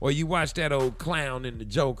soul. Or you watch that old clown in the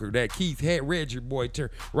Joker, that Keith Ledger boy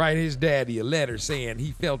write his daddy a letter saying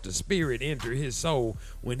he felt a spirit enter his soul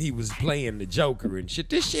when he was playing the Joker and shit.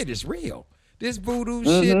 This shit is real. This voodoo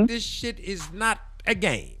shit, this shit is not a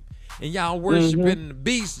game. And y'all worshiping the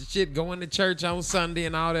beast and shit, going to church on Sunday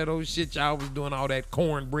and all that old shit. Y'all was doing all that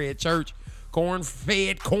cornbread church,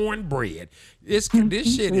 corn-fed cornbread. This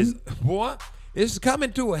shit is, boy, it's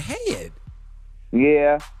coming to a head.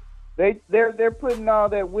 Yeah, they're putting all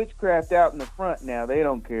that witchcraft out in the front now. They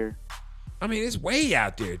don't care. I mean, it's way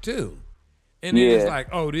out there too. And then it's like,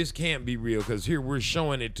 oh, this can't be real because here we're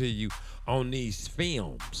showing it to you on these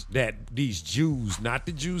films that these Jews, not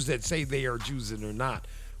the Jews that say they are Jews and they're not,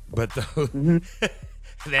 but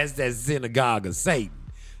that's that synagogue of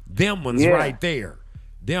Satan. Them ones right there.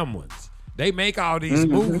 Them ones. They make all these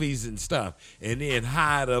movies and stuff and then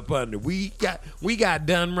hide up under. We got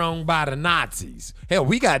done wrong by the Nazis. Hell,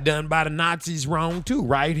 we got done by the Nazis wrong too,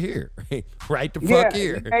 right here. Right the fuck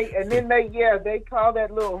here. And then they call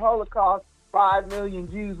that little Holocaust 5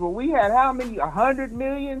 million Jews. Well, we had how many? 100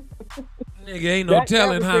 million? Nigga, ain't no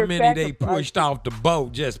telling how many they pushed off the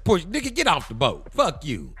boat. Just push. Nigga, get off the boat. Fuck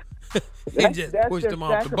you. And just pushed them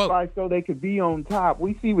off the boat. So they could be on top.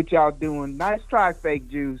 We see what y'all doing. Nice try, fake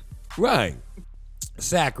Jews. Right.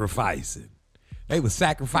 Sacrificing. They were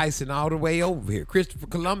sacrificing all the way over here. Christopher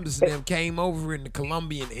Columbus and them came over in the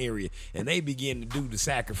Colombian area, and they began to do the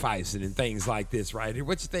sacrificing and things like this right here.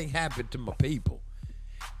 What you think happened to my people?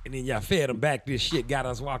 And then y'all fed them back this shit, got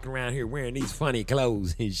us walking around here wearing these funny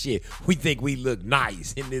clothes and shit. We think we look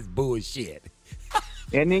nice in this bullshit.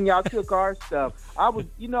 And then y'all took our stuff. I was,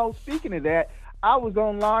 speaking of that, I was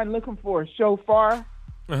online looking for a shofar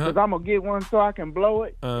because I'm going to get one so I can blow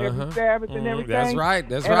it every Sabbath and everything. That's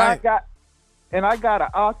right. I got an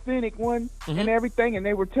authentic one and everything, and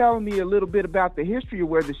they were telling me a little bit about the history of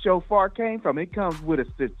where the shofar came from. It comes with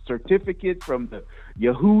a certificate from the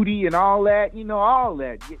Yehudi and all that, all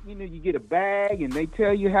that. You get a bag, and they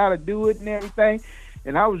tell you how to do it and everything.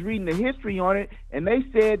 And I was reading the history on it, and they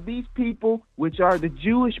said these people, which are the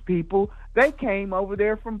Jewish people, they came over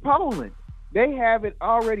there from Poland. They have it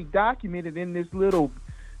already documented in this little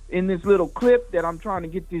clip that I'm trying to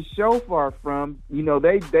get this shofar from.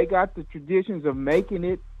 They got the traditions of making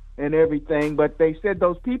it and everything, but they said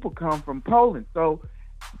those people come from Poland. So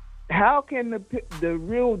how can the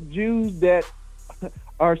real Jews that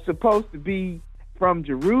are supposed to be from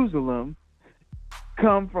Jerusalem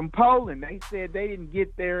come from Poland? They said they didn't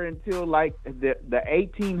get there until like the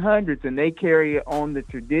 1800s, and they carry on the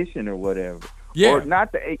tradition or whatever. Yeah. Or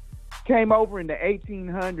not came over in the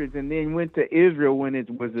 1800s and then went to Israel when it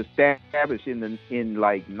was established in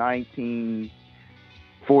like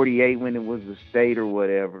 1948 when it was a state or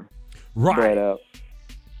whatever. Right. But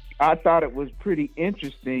I thought it was pretty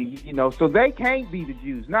interesting, so they can't be the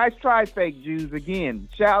Jews. Nice try, fake Jews. Again,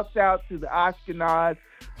 shouts out to the Ashkenaz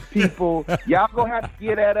people. Y'all gonna have to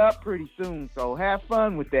get that up pretty soon, so have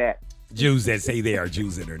fun with that. Jews that say they are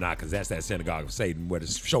Jews and they're not, because that's that synagogue of Satan. What a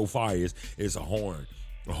shofar is a horn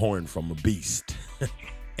from a beast.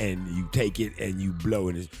 And you take it and you blow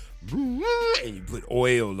it, and you put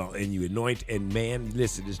oil on, and you anoint, and man,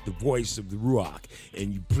 listen, it's the voice of the Ruach,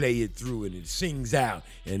 and you play it through, and it sings out,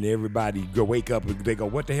 and everybody wake up and they go,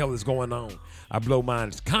 what the hell is going on? I blow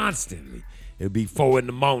mine constantly. It'll be 4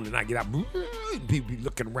 a.m. I get up, and people be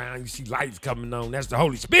looking around, you see lights coming on. That's the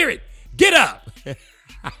Holy Spirit. Get up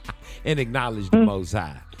and acknowledge the Most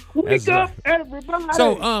High. Wake up, everybody.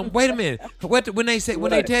 So, wait a minute. When they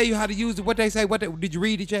tell you how to use it, what they say? Did you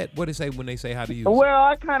read it yet? What they say when they say how to use it? Well,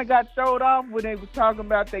 I kind of got thrown off when they was talking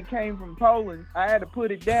about they came from Poland. I had to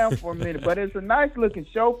put it down for a minute, but it's a nice looking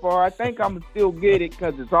shofar. I think I'm gonna still get it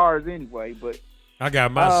because it's ours anyway. But I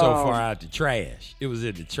got my shofar out the trash. It was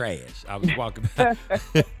in the trash. I was walking by.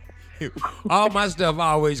 All my stuff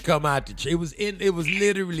always come out the trash. It was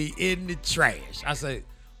literally in the trash. I said,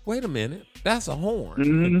 wait a minute, that's a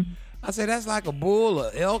horn. I said, that's like a bull or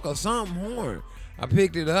elk or something horn. I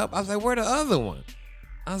picked it up. I was like, where the other one?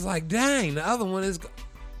 I was like, dang, the other one is.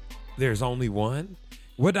 There's only one.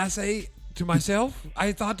 What did I say to myself?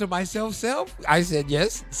 I thought to myself, self. I said,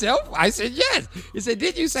 yes. Self? I said, yes. He said,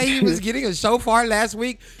 did you say he was getting a shofar last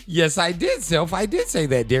week? Yes, I did, self. I did say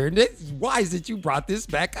that, Darren. Why is it you brought this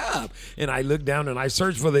back up? And I looked down and I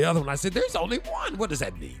searched for the other one. I said, there's only one. What does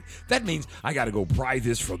that mean? That means I got to go pry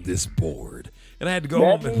this from this board And I had to go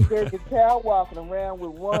That home means there's a cow walking around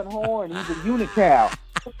with one horn. He's a unicow.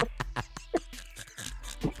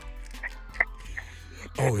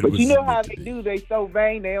 But you know how they do? They so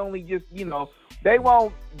vain, they only just, they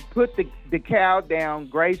won't put the cow down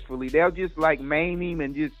gracefully. They'll just like maim him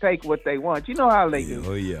and just take what they want. You know how they do.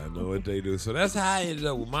 Oh, yeah, I know what they do. So that's how I ended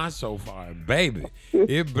up with my shofar. Baby,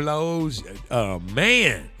 it blows,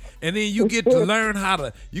 man. And then you get to learn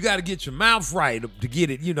you got to get your mouth right to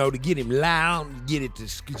get it, to get him loud and get it to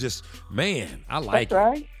just, man, I like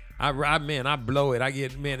That's it. right. I blow it.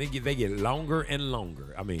 They get longer and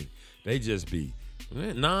longer. I mean, they just be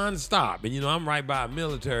non-stop. And, I'm right by a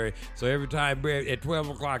military, so every time at 12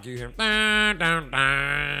 o'clock you hear,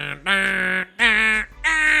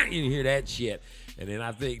 you hear that shit. And then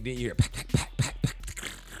I think, then you hear,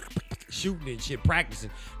 shooting and shit,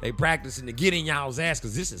 practicing. They practicing to get in y'all's ass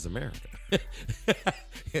because this is America.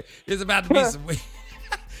 It's about to be some...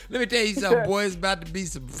 Let me tell you something, boy. It's about to be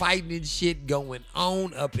some fighting and shit going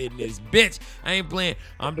on up in this bitch. I ain't playing.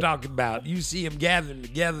 I'm talking about, you see them gathering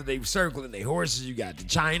together. They circling their horses. You got the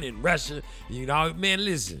China and Russia. Man,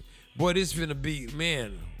 listen. Boy, this finna be,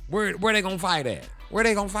 man, where they gonna fight at? Where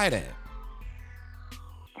they gonna fight at?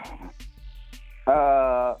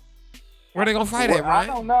 Where they gonna fight at, right?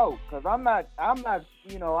 I don't know, because I'm not, I'm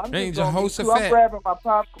Ain't just Jehoshaphat? I'm grabbing my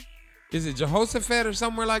popcorn. Is it Jehoshaphat or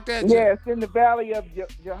somewhere like that? Yeah, it's in the valley of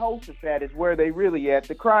Jehoshaphat is where they really at.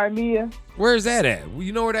 The Crimea. Where's that at?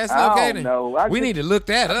 You know where that's I located? don't know. We need to look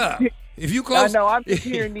that up. If you close, I know. I'm just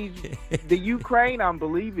hearing the Ukraine. I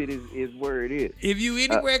believe it is where it is. If you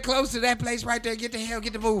anywhere close to that place right there, get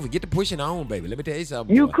the moving, get the pushing on, baby. Let me tell you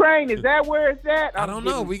something. Ukraine, is that where it's at? I don't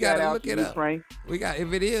know. We gotta look it up. Ukraine. We got,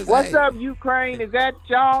 if it is. What's hey. up, Ukraine? Is that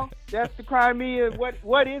y'all? That's the Crimea.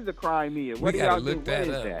 What is the Crimea? We What do gotta y'all look do? that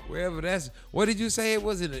What up. is that? Wherever that's. What did you say it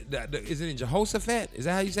was? Is it in Jehoshaphat? Is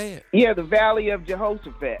that how you say it? Yeah, the valley of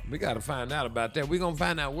Jehoshaphat. We gotta find out about that. We're gonna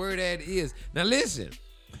find out where that is. Now listen.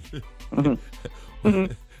 We're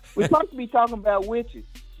supposed to be talking about witches.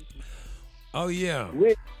 Oh yeah.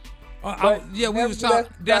 Yeah, we was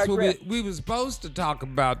talking. That's what we was supposed to talk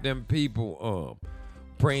about. Them people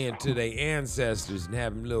praying to their ancestors and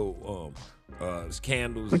having little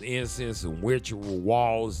candles and incense and ritual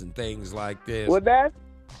walls and things like this. Well, that's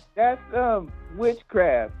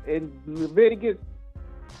witchcraft. And Leviticus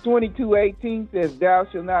 22:18 says, "Thou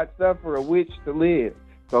shalt not suffer a witch to live."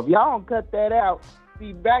 So if y'all don't cut that out,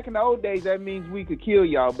 see, back in the old days, that means we could kill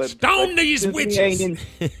y'all. But stone these witches.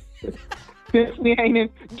 Since we ain't in,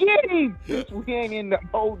 get him. Since we ain't in the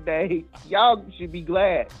old days, y'all should be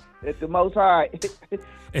glad that the Most High.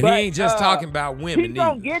 And he ain't just talking about women. He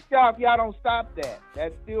gonna get y'all if y'all don't stop that.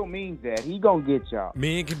 That still means that he gonna get y'all.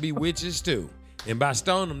 Men can be witches too. And by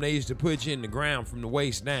stone them, they used to put you in the ground from the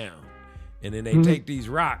waist down. And then they take these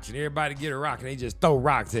rocks and everybody get a rock and they just throw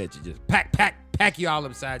rocks at you. Just pack you all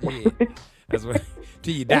upside your head. That's what,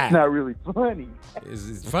 till you die. That's not really funny.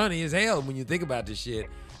 It's funny as hell when you think about this shit.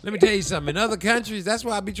 Let me tell you something. In other countries, that's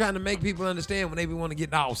why I be trying to make people understand when they be want to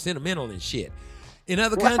get all sentimental and shit. In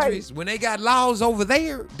other countries, when they got laws over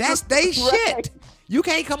there, that's they shit. You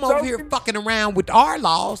can't come over here fucking around with our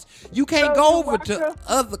laws. You can't go over to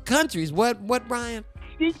other countries. What, Brian?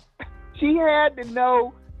 She had to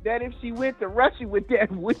know that if she went to Russia with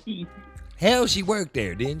that weed. Hell, she worked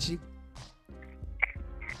there, didn't she?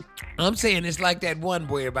 I'm saying it's like that one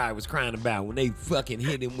boy everybody was crying about when they fucking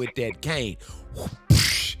hit him with that cane.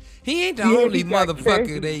 He ain't the only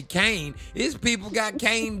motherfucker they caned. His people got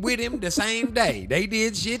caned with him the same day. They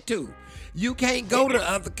did shit too. You can't go to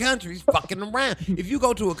other countries fucking around. If you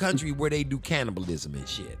go to a country where they do cannibalism and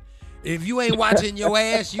shit, if you ain't watching your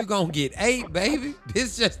ass, you gonna get ate, baby.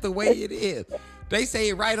 This just the way it is. They say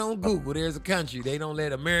it right on Google. There's a country. They don't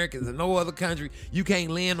let Americans in no other country. You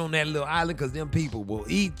can't land on that little island because them people will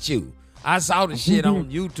eat you. I saw the shit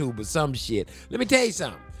on YouTube or some shit. Let me tell you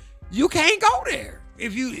something. You can't go there.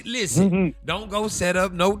 If you listen, don't go set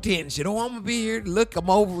up no tent and shit. Oh, I'm gonna be here. Look, I'm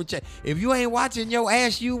over. If you ain't watching your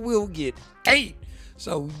ass, you will get ate.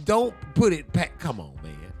 So don't put it back. Come on,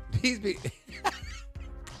 man. These people.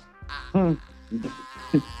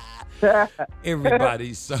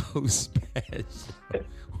 Everybody's so special.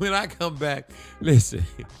 When I come back, listen.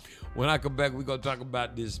 When I come back, we're gonna talk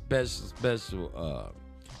about this special.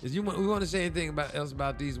 We want to say anything else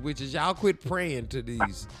about these witches? Y'all quit praying to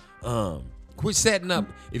these. Quit setting up.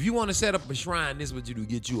 If you want to set up a shrine, this is what you do.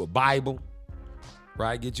 Get you a Bible,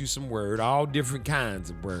 right? Get you some word, all different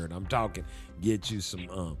kinds of word. I'm talking. Get you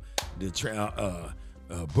some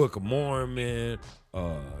Book of Mormon.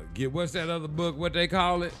 Get what's that other book? What they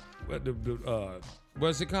call it? What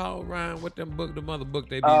What's it called, Ryan? What them book, the mother book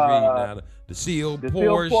they be reading now? The sealed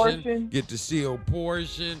portion. Get the sealed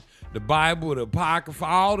portion. The Bible, the Apocrypha,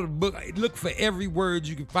 all the book. Look for every word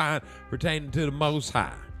you can find pertaining to the Most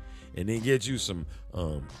High. And then get you some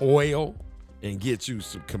oil and get you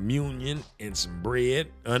some communion and some bread,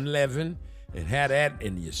 unleavened, and have that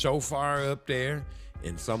in your shofar up there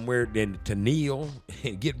and somewhere then to kneel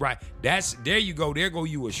and get right. There you go. There go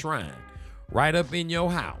you a shrine right up in your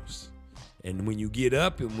house. And when you get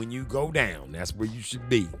up and when you go down, that's where you should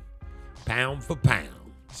be. Pound for pound.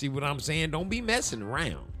 See what I'm saying? Don't be messing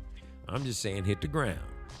around. I'm just saying hit the ground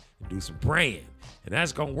and do some praying. And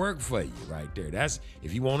that's going to work for you right there. That's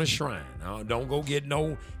if you want a shrine. Don't go get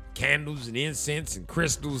no candles and incense and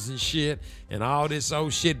crystals and shit and all this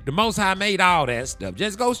old shit. The Most High made all that stuff.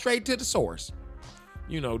 Just go straight to the source.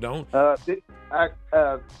 Don't. Yeah,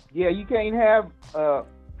 you can't have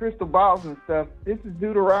crystal balls and stuff. This is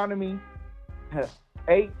Deuteronomy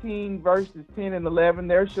 18 verses 10 and 11.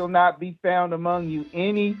 There shall not be found among you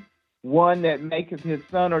any one that maketh his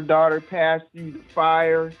son or daughter pass through the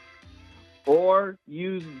fire, or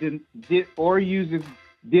uses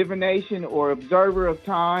divination or observer of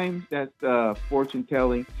times. That's fortune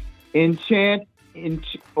telling,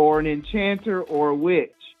 or an enchanter or a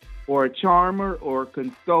witch, or a charmer or a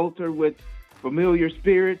consulter with familiar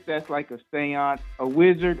spirits. That's like a seance, a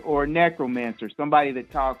wizard or a necromancer, somebody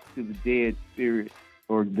that talks to the dead spirit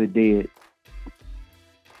or the dead.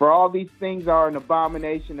 For all these things are an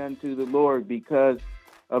abomination unto the Lord. Because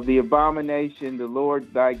of the abomination, the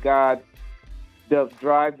Lord thy God doth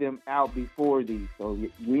drive them out before thee. So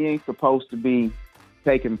we ain't supposed to be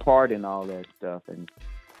taking part in all that stuff. And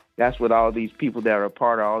that's what all these people that are a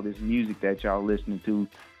part of all this music that y'all listening to,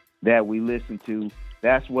 that we listen to,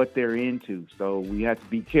 that's what they're into. So we have to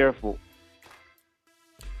be careful.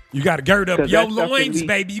 You got to gird up your loins,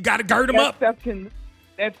 baby. You got to gird them up.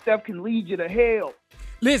 That stuff can lead you to hell.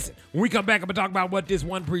 Listen, when we come back, I'm going to talk about what this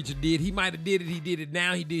one preacher did. He might have did it. He did it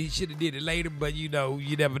now. He should have did it later. But, you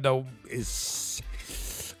never know.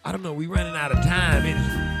 I don't know. We running out of time.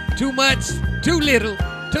 It's too much, too little,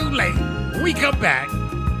 too late. When we come back,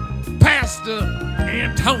 Pastor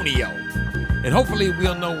Antonio. And hopefully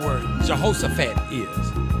we'll know where Jehoshaphat is.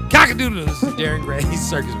 Cockadoodle, this is Darren Gray,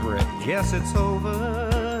 Circus Bread. Yes, it's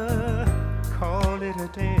over. Call it a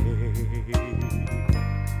day.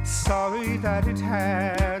 Sorry that it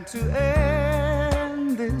had to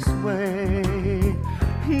end this way.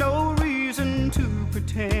 No reason to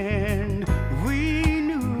pretend. We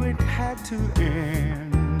knew it had to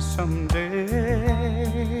end someday.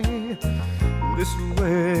 This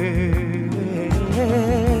way.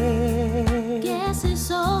 Guess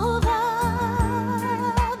it's over.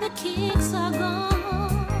 The kicks are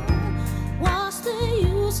gone. What's the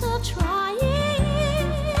use of trying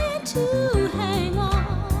to hang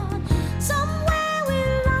on? Somewhere we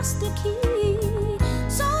lost the key.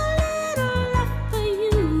 So little left for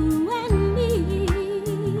you and me.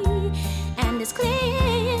 And it's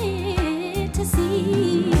clear to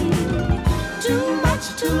see. Too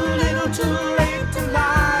much, too little, too late to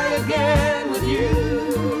lie again with you.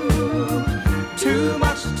 Too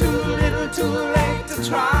much, too little, too late to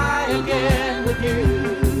try again with you.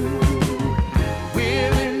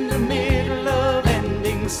 We're in the middle of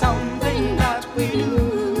ending something that we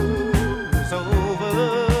knew was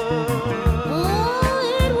over. Oh,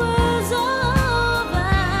 it was over.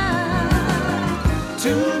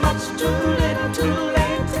 Too much, too little, too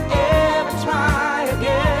late to ever try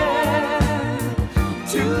again.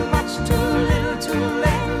 Too much, too little, too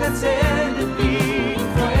late, let's end it being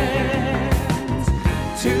friends.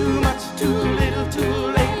 Too much, too little, too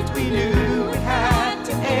late, we knew it had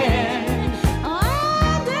to end.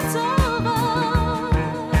 And it's over.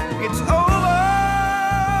 It's over.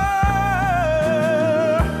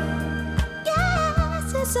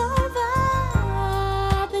 Yes, it's over.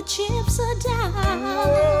 The chips are down.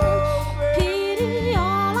 Pity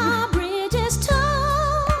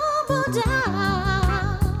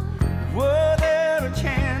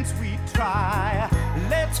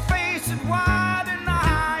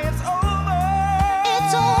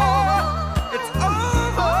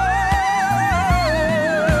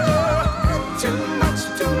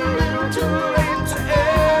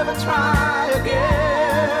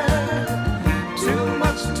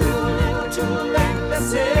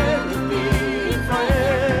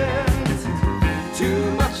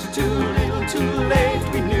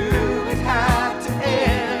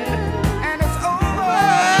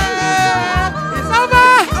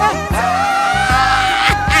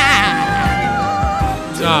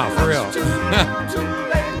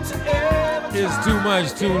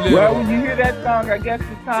much too little. Well, when you hear that song, I guess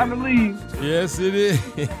it's time to leave. Yes, it is.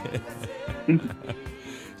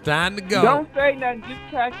 Time to go. Don't say nothing. Just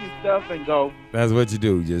pack your stuff and go. That's what you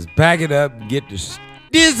do. Just pack it up, get the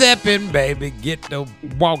zipping, baby. Get the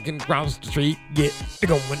walking across the street. Get to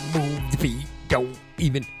go and move the feet. Don't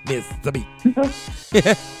even miss the beat.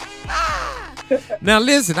 Now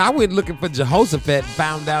listen, I went looking for Jehoshaphat and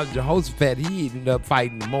found out Jehoshaphat, he ended up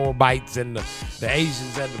fighting the Moabites and the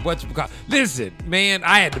Asians and the whatchamacallit. Listen, man,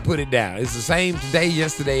 I had to put it down. It's the same today,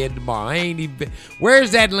 yesterday, and tomorrow. I ain't even.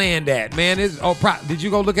 Where's that land at, man? Did you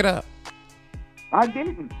go look it up? I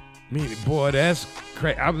didn't. Boy, that's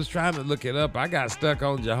crazy. I was trying to look it up. I got stuck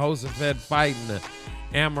on Jehoshaphat fighting the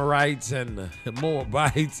Amorites and the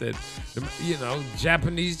Moabites and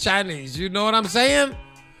Japanese, Chinese. You know what I'm saying?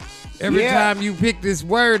 Every time you pick this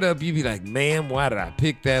word up, you be like, man, why did I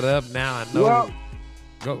pick that up? Now I know. Well,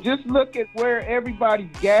 go. Just look at where everybody's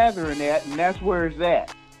gathering at, and that's where it's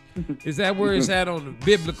at. Is that where it's at on the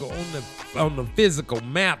biblical, on the physical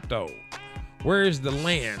map, though? Where is the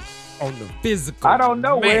land on the physical I don't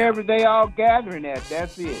know. map? Wherever they all gathering at,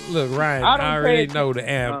 that's it. Look, Ryan, I already know the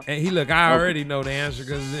answer. I already know the answer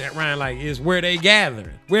because Ryan, like, it's where they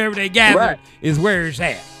gathering. Wherever they gathering is where it's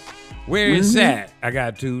at. Where it's at. I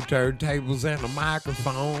got 2 turntables and a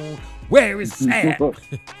microphone. Where it's at.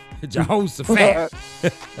 Jehoshaphat.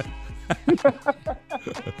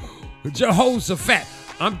 Jehoshaphat.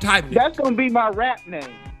 I'm typing. That's going to be my rap name.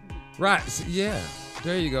 Right. So, yeah.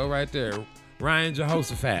 There you go, right there. Ryan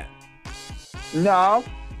Jehoshaphat. No.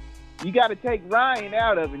 You got to take Ryan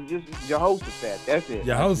out of it and just Jehoshaphat. That's it.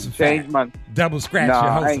 Jehoshaphat. Change my double scratch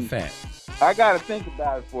Jehoshaphat. I got to think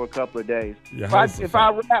about it for a couple of days. If I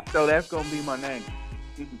rap, though, that's going to be my name.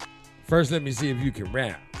 First, let me see if you can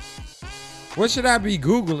rap. What should I be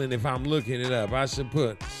Googling if I'm looking it up? I should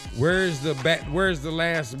put, where's the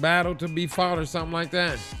last battle to be fought or something like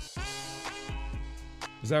that?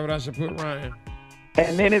 Is that what I should put, Ryan?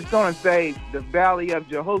 And then it's going to say the Valley of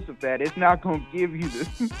Jehoshaphat. It's not going to give you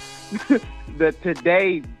the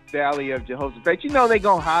today Valley of Jehoshaphat. You know they're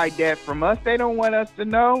going to hide that from us. They don't want us to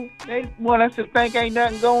know. They want us to think ain't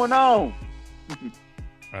nothing going on.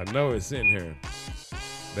 I know it's in here.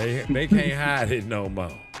 They can't hide it no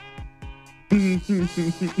more.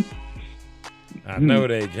 I know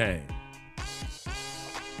they can't.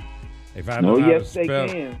 If I know how to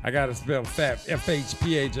spell, I got to spell fat,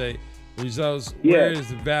 FHPHA. Results, where is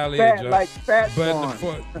the Valley of Jehoshaphat? Like fat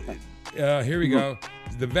here we go.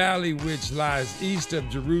 The valley which lies east of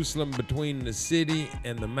Jerusalem between the city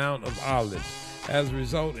and the Mount of Olives. As a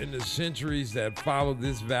result, in the centuries that followed,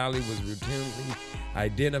 this valley was routinely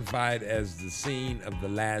identified as the scene of the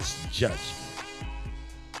Last Judgment.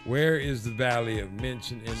 Where is the valley of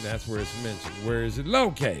mention? And that's where it's mentioned. Where is it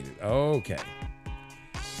located? Okay.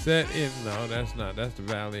 Set in, no, that's not. That's the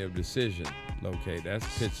Valley of Decision located. That's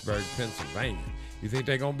Pittsburgh, Pennsylvania. You think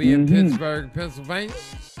they're going to be in Pittsburgh, Pennsylvania?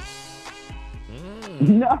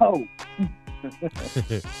 No.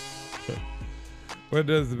 What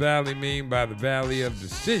does the valley mean by the Valley of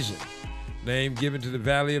Decision? Name given to the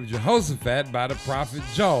Valley of Jehoshaphat by the prophet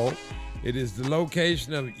Joel. It is the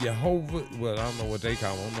location of Jehovah. Well, I don't know what they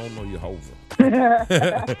call him. I don't know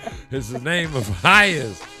Jehovah. It's the name of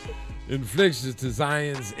highest inflictions to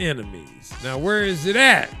Zion's enemies. Now, where is it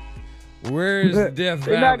at? Where is the Death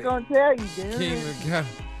Valley? They're not going to tell you, Dan. King of God.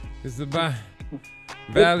 It's the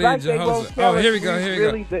Valley of Jehoshaphat. Oh, here we go.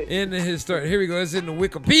 In the historic. Here we go. It's in the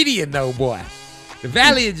Wikipedia, though, boy. The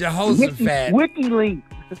Valley of Jehoshaphat. WikiLeaks.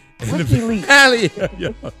 WikiLeaks. Valley of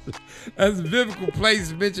Jehoshaphat. As a biblical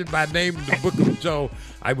place mentioned by name in the book of Joel,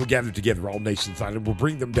 I will gather together all nations and will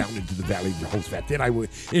bring them down into the Valley of Jehoshaphat. Then I will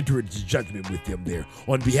enter into judgment with them there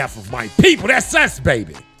on behalf of my people. That's us,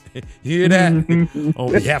 baby. You hear that?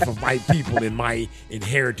 On behalf of my people and my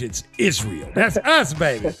inheritance, Israel. That's us,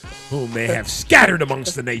 baby. Whom they have scattered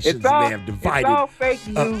amongst the nations and they have divided it's all fake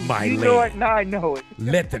news. up my you land. know it and I know it.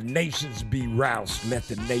 Let the nations be roused. Let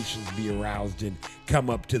the nations be aroused and come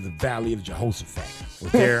up to the Valley of Jehoshaphat. For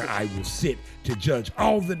there I will sit to judge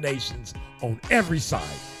all the nations on every side.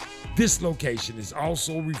 This location is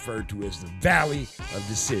also referred to as the Valley of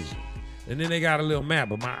Decision. And then they got a little map,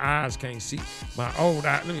 but my eyes can't see. My old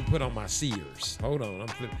eye, let me put on my seers. Hold on.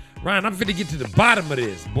 Ryan, I'm finna get to the bottom of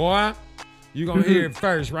this, boy. You're going to hear it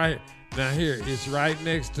first, right? Now here, it's right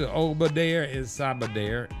next to Obadiah and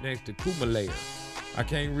Sabadair, next to Kumalair. I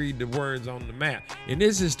can't read the words on the map. In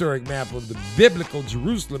this historic map of the biblical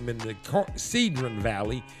Jerusalem in the Cedron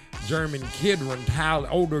Valley, German Kidron, Tal,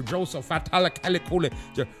 Older Joseph,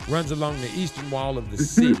 runs along the eastern wall of the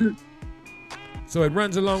city. So it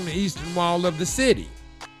runs along the eastern wall of the city.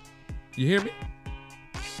 You hear me?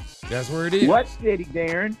 That's where it is. What city,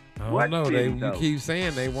 Darren? I don't What know. city, You though? keep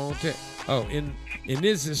saying they won't tell. Oh, in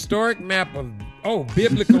this historic map of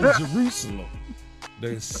biblical Jerusalem,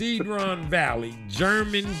 the Cedron Valley,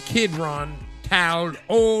 German Kidron, Tal,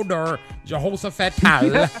 Oder, Jehoshaphat,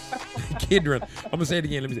 Tal, Kidron. I'm gonna say it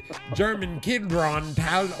again. Let me say, German Kidron,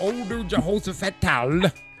 Tal, Oder, Jehoshaphat, Tal.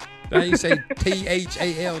 Now you say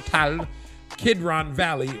Thal, Tal. Kidron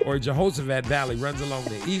Valley or Jehoshaphat Valley runs along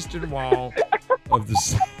the eastern wall of the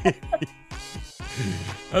city.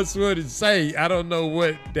 That's what it say. I don't know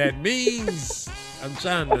what that means. I'm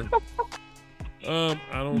trying to. I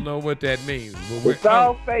don't know what that means. But It's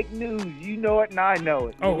all fake news. You know it, and I know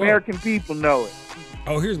it. The American people know it.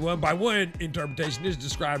 Here's one. By one interpretation, this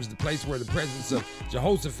describes the place where the presence of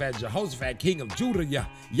Jehoshaphat, king of Judah,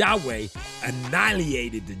 Yahweh,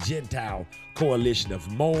 annihilated the Gentile coalition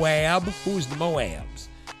of Moab. Who's the Moabs?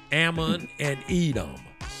 Ammon and Edom.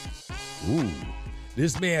 Ooh.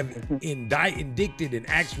 This may have indicted an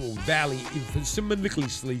actual valley,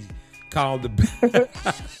 symbolically called the.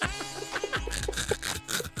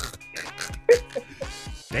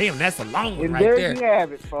 Damn, that's a long one And right there there. you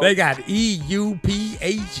have it, folks. They got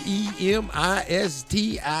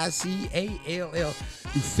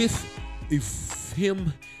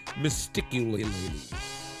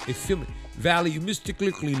EUPHEMISTICALL. Valley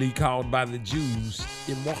mystically called by the Jews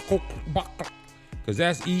because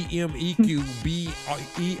that's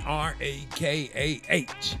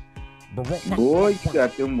EMEQBERAKAH. Boy, you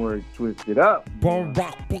got them words twisted up.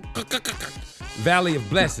 Valley of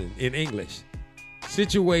Blessing in English.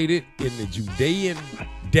 Situated in the Judean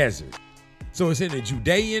desert. So it's in the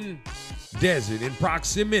Judean desert in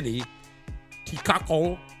proximity to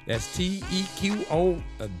Tekoa, that's Teqo,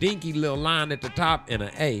 a dinky little line at the top and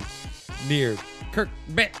an A, near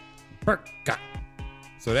Kirkbet Berka.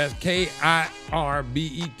 So that's KIRBETBER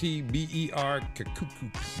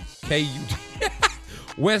KUT.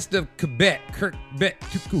 West of Quebec, Kirkbet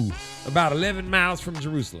Tuku, about 11 miles from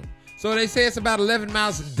Jerusalem. So they say it's about 11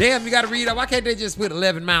 miles. Damn, you got to read up. Why can't they just put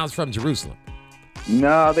 11 miles from Jerusalem?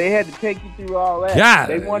 No, they had to take you through all that. God.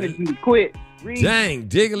 They wanted you to quit. Read. Dang,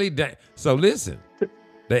 diggly dang. So listen,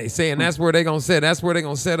 they saying that's where they're going to set. That's where they're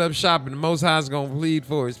going to set up shop, and the Most High is going to plead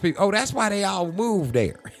for his people. Oh, that's why they all moved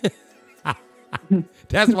there.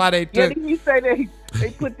 That's why they Yeah, took. didn't you say they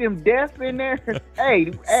put them deaths in there? hey,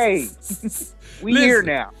 we Listen. here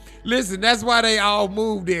now. Listen, that's why they all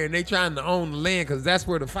moved there, and they trying to own the land because that's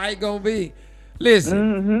where the fight gonna be.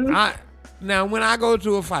 Listen, now when I go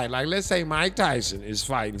to a fight, like let's say Mike Tyson is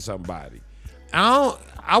fighting somebody,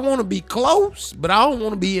 I want to be close, but I don't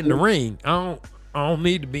want to be in the ring. I don't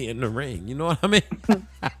need to be in the ring. You know what I mean?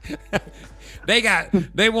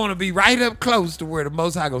 They want to be right up close to where the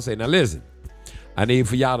Most High gonna say, now listen, I need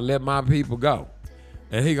for y'all to let my people go.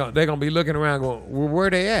 And they're gonna be looking around going, well, where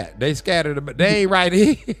they at? They scattered, they ain't right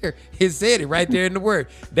here. It said it right there in the word.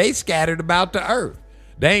 They scattered about the earth.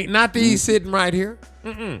 They ain't not these sitting right here.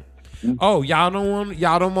 Oh, y'all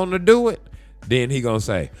don't want to do it? Then he gonna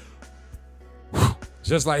say,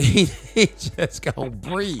 just like he just gonna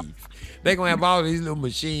breathe. They gonna have all these little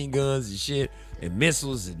machine guns and shit, and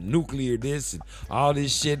missiles and nuclear this and all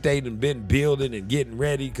this shit they done been building and getting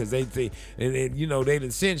ready because they think, and they done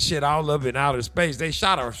sent shit all up in outer space. They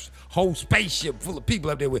shot a whole spaceship full of people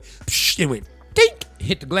up there with, it went dink,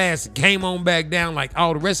 hit the glass and came on back down like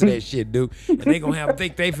all the rest of that shit do. And they gonna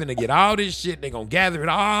think they finna get all this shit. They gonna gather it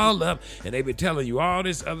all up, and they been telling you all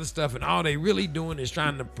this other stuff, and all they really doing is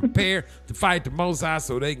trying to prepare to fight the Most High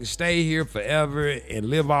so they can stay here forever and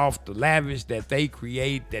live off the lavish that they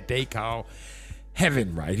create that they call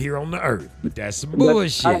heaven right here on the earth. But that's some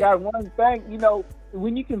bullshit. I got one thing,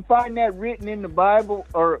 when you can find that written in the Bible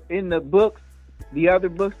or in the books, the other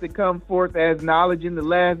books that come forth as knowledge in the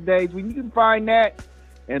last days, when you can find that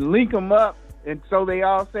and link them up and so they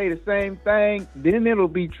all say the same thing, then it'll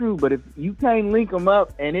be true. But if you can't link them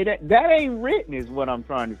up and that ain't written is what I'm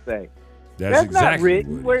trying to say. That's exactly not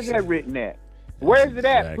written. Where's that written at? Where's it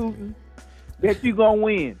at, Putin? That you gonna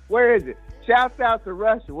win? Where is it? Shouts out to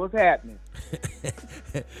Russia. What's happening?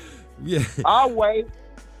 Yeah. I'll wait.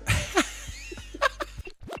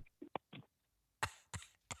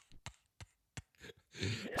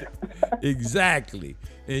 Exactly.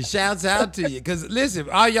 And shouts out to you. Because listen,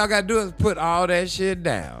 all y'all got to do is put all that shit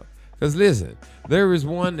down. Because listen, there is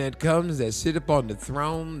one that comes that sit up on the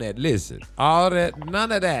throne that listen, all that,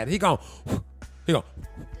 none of that. He ain't gonna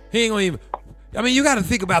even, I mean, you got to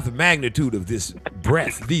think about the magnitude of this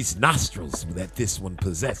breath, these nostrils that this one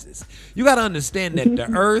possesses. You got to understand that the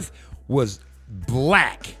earth was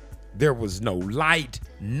black. There was no light,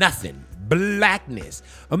 nothing. blackness.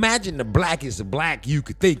 Imagine the blackest black you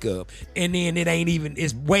could think of, and then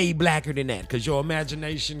it's way blacker than that because your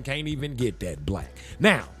imagination can't even get that black.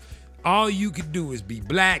 Now, all you could do is be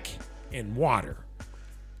black and water.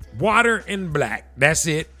 Water and black. That's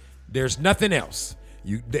it. There's nothing else.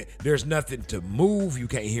 There's nothing to move. You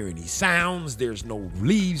can't hear any sounds. There's no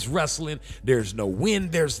leaves rustling. There's no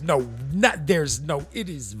wind. It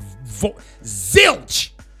is zilch.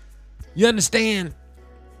 You understand?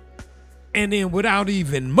 And then without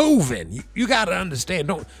even moving, you got to understand.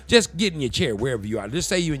 Don't just get in your chair wherever you are. Just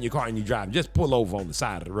say you're in your car and you're driving. Just pull over on the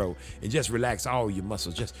side of the road and just relax all your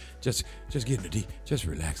muscles. Just get in the deep. Just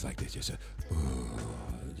relax like this. Just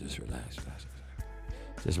relax.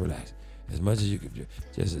 Just relax. As much as you can,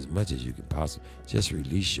 just as much as you can possibly. Just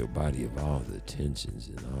release your body of all the tensions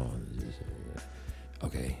and all.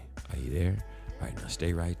 Okay, are you there? All right, now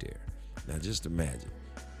stay right there. Now just imagine.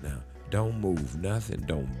 Now don't move nothing.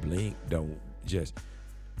 Don't blink. Don't just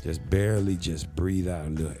barely just breathe out a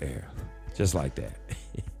little air, just like that.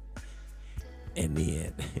 And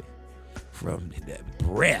then from that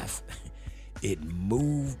breath, it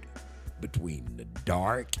moved between the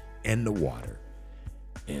dark and the water,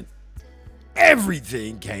 and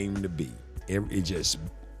everything came to be.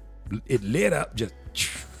 It lit up.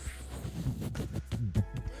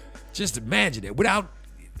 Just imagine it without.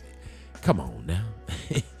 Come on now.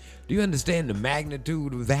 Do you understand the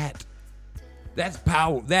magnitude of that? That's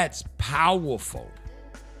power. That's powerful,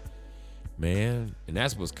 man. And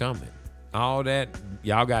that's what's coming. All that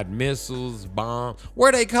y'all got missiles, bombs.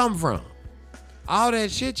 Where they come from? All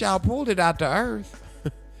that shit y'all pulled it out the earth.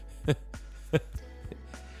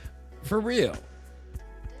 For real.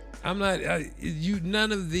 I'm not.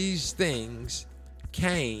 None of these things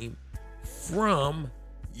came from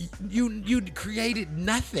you. You created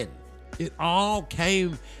nothing. It all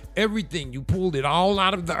came. Everything, you pulled it all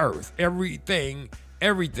out of the earth. Everything,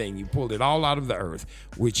 you pulled it all out of the earth,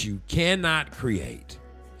 which you cannot create.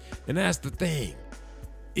 And that's the thing.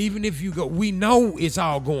 Even if you go, we know it's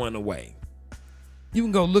all going away. You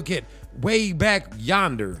can go look at way back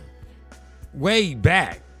yonder, way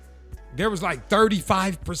back. There was like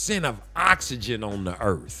 35% of oxygen on the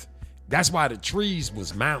earth. That's why the trees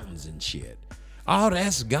was mountains and shit. All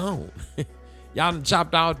that's gone. Y'all done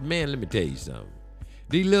chopped out, man, let me tell you something.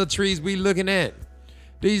 These little trees we looking at,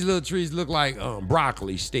 these little trees look like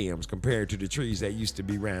broccoli stems compared to the trees that used to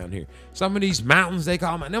be around here. Some of these mountains, they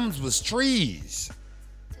call them was trees.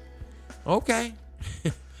 Okay.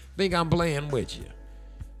 Think I'm playing with you.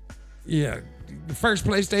 Yeah. The first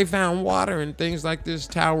place they found water and things like this,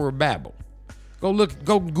 Tower of Babel. Go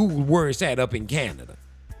Google where it's at up in Canada.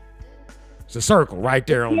 It's a circle right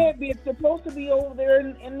there on. Yeah, it's supposed to be over there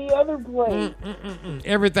in the other place.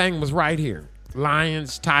 Everything was right here.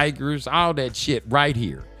 Lions, tigers, all that shit right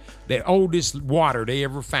here. The oldest water they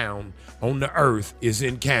ever found on the earth is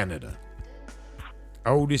in Canada.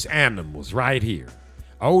 Oldest animals right here.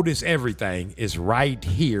 Oldest everything is right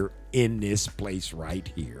here in this place right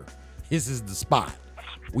here. This is the spot.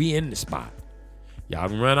 We in the spot. Y'all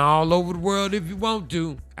can run all over the world if you want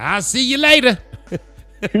to. I'll see you later.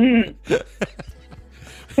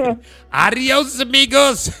 Adios,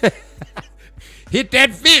 amigos. Hit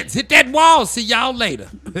that fence. Hit that wall. See y'all later.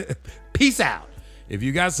 Peace out. If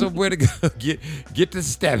you got somewhere to go, get to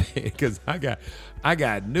stepping, because I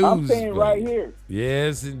got news. I'm saying right here.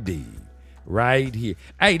 Yes, indeed. Right here.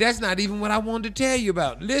 Hey, that's not even what I wanted to tell you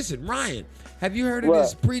about. Listen, Ryan, have you heard of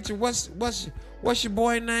this preacher? What's your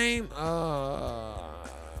boy name?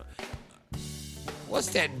 What's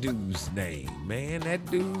that dude's name, man? That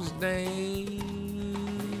dude's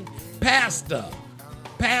name? Pastor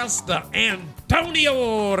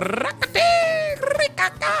Antonio Ricata.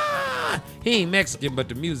 He ain't Mexican, but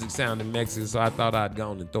the music sounded Mexican, so I thought I'd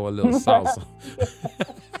go on and throw a little salsa.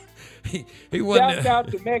 he wasn't. Shout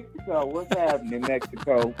out to Mexico. What's happening in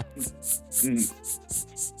Mexico?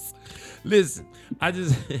 Listen,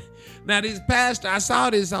 now this pastor, I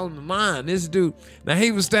saw this on the line. This dude, now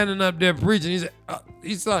he was standing up there preaching. He said,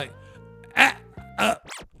 he's like,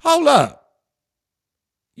 hold up.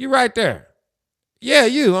 You right there. Yeah,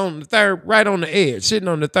 you on the third, right on the edge, sitting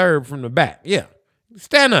on the third from the back. Yeah.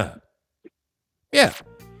 Stand up. Yeah.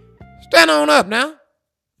 Stand on up now.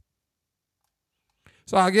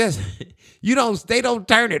 So I guess they don't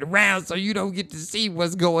turn it around so you don't get to see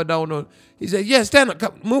what's going on. He said, yeah, stand up.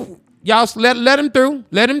 Come, move. Y'all let him through.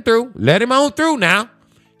 Let him through. Let him on through now.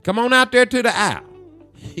 Come on out there to the aisle.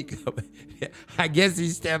 I guess he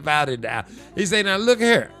stepped out in the aisle. He said, now look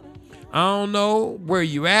here. I don't know where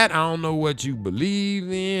you at. I don't know what you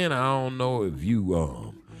believe in. I don't know if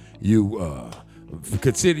you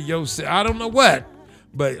consider yourself. I don't know what.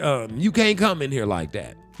 But you can't come in here like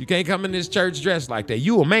that. You can't come in this church dressed like that.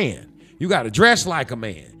 You a man. You got to dress like a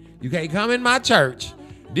man. You can't come in my church.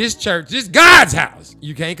 This church, this God's house.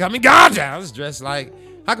 You can't come in God's house dressed like.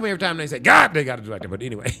 How come every time they say God, they got to do like that? But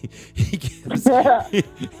anyway,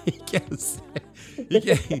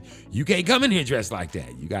 you can't come in here dressed like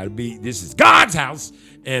that. You got to be. This is God's house,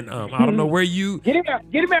 and I don't know where you Get him out.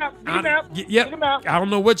 Get him out. Get him out. Yep. Get him out. I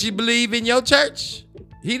don't know what you believe in your church.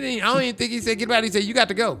 He didn't. I don't even think he said get out. He said you got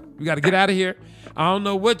to go. You got to get out of here. I don't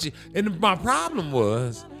know what you. And my problem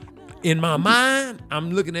was, in my mind,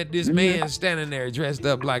 I'm looking at this man standing there dressed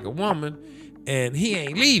up like a woman, and he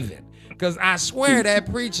ain't leaving. Because I swear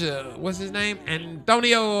that preacher, what's his name?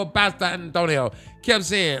 Pastor Antonio, kept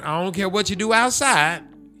saying, I don't care what you do outside.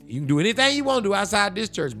 You can do anything you want to do outside this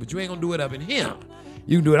church, but you ain't going to do it up in here.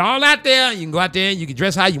 You can do it all out there. You can go out there and you can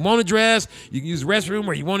dress how you want to dress. You can use the restroom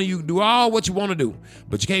where you want to. You can do all what you want to do,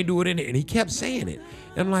 but you can't do it in here. And he kept saying it.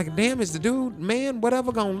 And I'm like, damn, is the dude, man,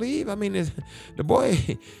 whatever, gonna leave? I mean, is the boy,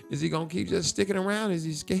 is he gonna keep just sticking around? Is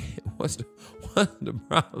he scared? What's the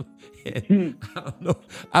problem? And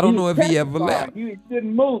I don't know if he ever left. He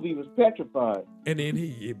didn't move. He was petrified. And then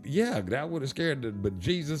that would have scared the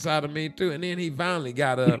Jesus out of me too. And then he finally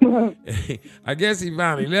got up. I guess he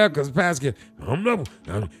finally left because Pastor,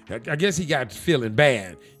 I guess he got feeling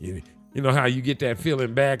bad. You know how you get that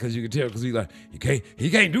feeling bad because you can tell because he's like, he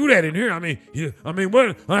can't do that in here. I mean,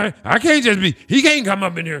 what? I can't just be, he can't come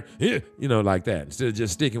up in here. You know, like that. Instead of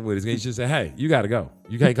just sticking with it, he should say, hey, you got to go.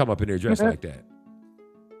 You can't come up in here dressed like that.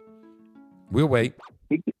 We'll wait.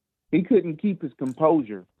 He couldn't keep his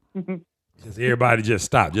composure. Just everybody just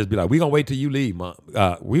stop. Just be like, we going to wait till you leave, Mom.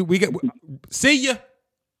 See ya.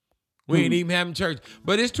 We ain't even having church.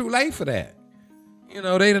 But it's too late for that. You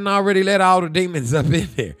know, they done already let all the demons up in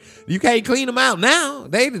there. You can't clean them out now.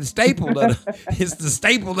 They the staple of it's the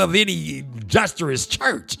staple of any justice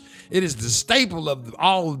church. It is the staple of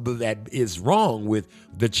all that is wrong with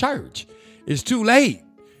the church. It's too late.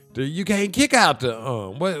 You can't kick out the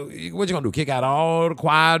what you gonna do? Kick out all the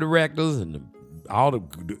choir directors and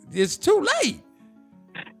it's too late.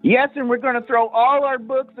 Yes, and we're gonna throw all our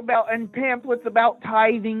books and pamphlets about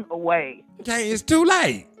tithing away. Okay, it's too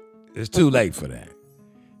late. It's too late for that.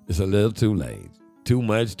 It's a little too late. Too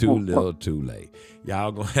much, too little, too late.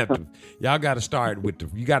 Y'all gonna have to. Y'all got to start with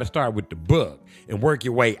you got to start with the book and work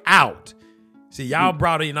your way out. See, y'all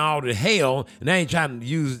brought in all the hell, and they ain't trying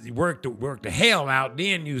to work the hell out.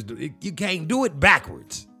 Then you can't do it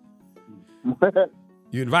backwards.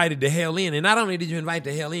 You invited the hell in, and not only did you invite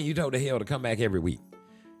the hell in, you told the hell to come back every week.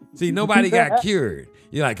 See, nobody got cured.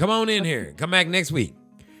 You're like, come on in here, come back next week.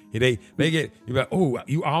 They get, you're like, oh,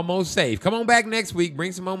 you almost saved. Come on back next week,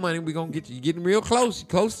 bring some more money. We're going to get you getting real close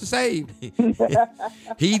to saved.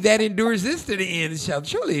 He that endures this to the end shall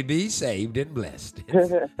truly be saved and blessed.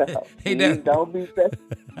 Don't be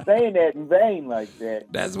saying that in vain like that.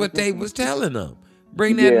 That's what they was telling them.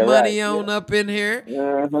 Bring that money on up in here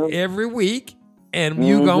every week, and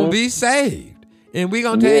you going to be saved. And we're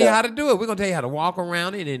going to tell you how to do it. We're going to tell you how to walk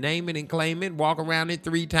around it and name it and claim it. Walk around it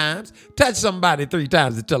 3 times. Touch somebody 3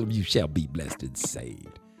 times and tell them you shall be blessed and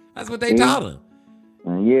saved. That's what they taught them.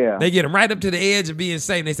 Yeah. They get them right up to the edge of being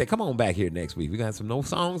saved. And they say, come on back here next week. We got some no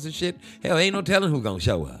songs and shit. Hell, ain't no telling who's going to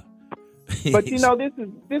show up. But,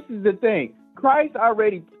 this is the thing. Christ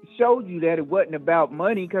already showed you that it wasn't about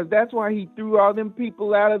money because that's why he threw all them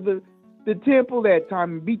people out of the temple that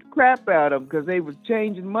time and beat the crap out of them because they was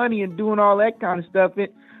changing money and doing all that kind of stuff.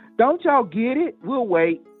 Don't y'all get it? We'll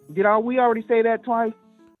wait. We already say that twice?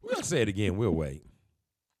 We'll say it again. We'll wait.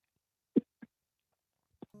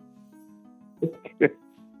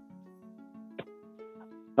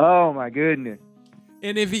 Oh, my goodness.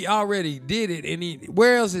 And if he already did it,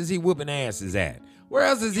 where else is he whooping asses at? Where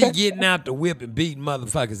else is he getting out the whip and beating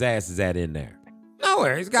motherfuckers' asses at in there?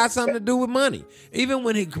 Nowhere. It's got something to do with money. Even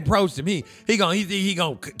when he approached him, I'm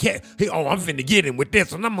finna get him with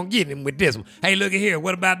this one. I'm gonna get him with this one. Hey, look at here.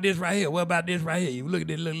 What about this right here? What about this right here? You look at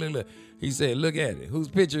this. Look. He said, look at it. Whose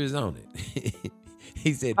picture is on it?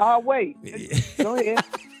 He said, wait. Go ahead.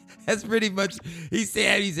 That's pretty much. He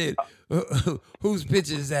said, whose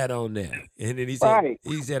picture is that on there? And then he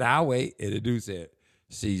said, I'll wait. And the dude said,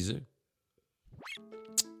 Caesar.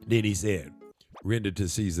 Then he said, render to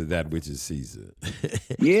Caesar that which is Caesar.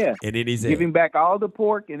 Yeah. And then he said, giving back all the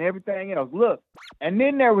pork and everything else. Look. And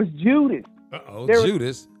then there was Judas.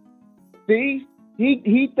 Judas. See?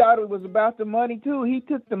 He thought it was about the money too. He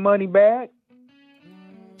took the money back.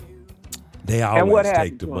 They always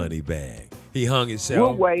take the money back. He hung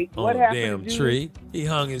himself on a damn tree. He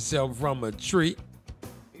hung himself from a tree.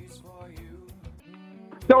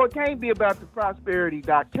 So it can't be about the prosperity,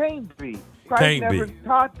 Doc. Can't be. Christ Can't never be.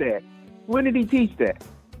 taught that. When did he teach that?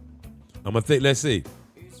 I'm gonna think. Let's see.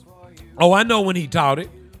 Oh, I know when he taught it.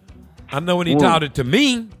 I know when he taught it to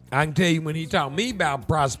me. I can tell you when he taught me about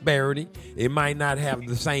prosperity. It might not have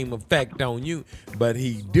the same effect on you, but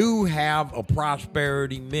he do have a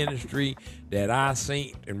prosperity ministry that I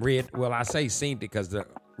seen and read. Well, I say seen it because the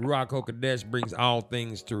Ruach HaKodesh brings all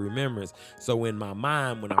things to remembrance. So in my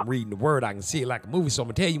mind, when I'm reading the word, I can see it like a movie. So I'm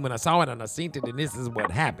gonna tell you when I saw it and I seen it, and this is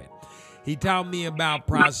what happened. He taught me about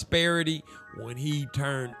prosperity when he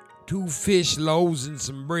turned 2 fish loaves and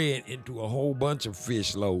some bread into a whole bunch of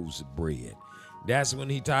fish loaves of bread. That's when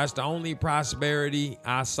he touched the only prosperity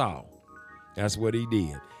I saw. That's what he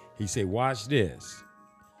did. He said, watch this.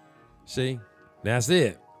 See, that's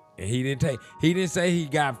it. And he didn't say he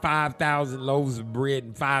got 5,000 loaves of bread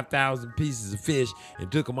and 5,000 pieces of fish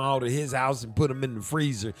and took them all to his house and put them in the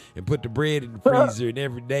freezer and put the bread in the freezer. And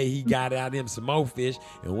every day he got out him some more fish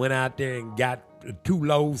and went out there and got 2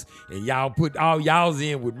 loaves, and y'all put all y'all's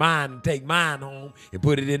in with mine and take mine home and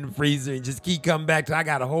put it in the freezer and just keep coming back till I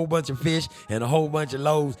got a whole bunch of fish and a whole bunch of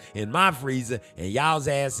loaves in my freezer and y'all's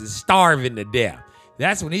ass is starving to death.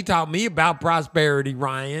 That's when he taught me about prosperity,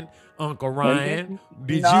 Ryan. Uncle Ryan,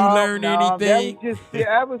 did you learn anything?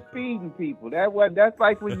 That was feeding people. That's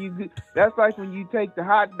like when you take the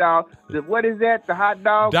hot dog. What is that? The hot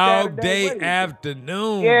dog? Dog Saturday? day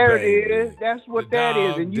afternoon. There baby. it is. That's what that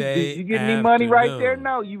is. And did you get any money right there?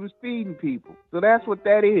 No, you was feeding people. So that's what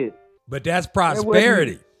that is. But that's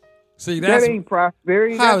prosperity. See, that ain't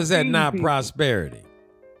prosperity. How is that not prosperity?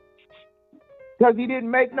 Because he didn't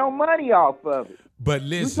make no money off of it. But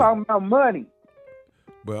listen, you talking about money.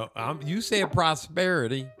 Well, you said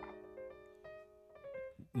prosperity.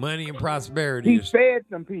 Money and prosperity. He fed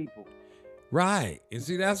some people. Right. And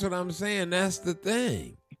see, that's what I'm saying. That's the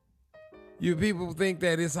thing. You people think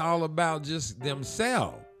that it's all about just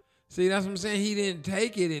themselves. See, that's what I'm saying. He didn't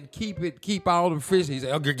take it and keep all the fish. He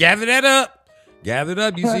said, okay, gather that up. Gather it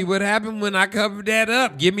up. You see what happened when I covered that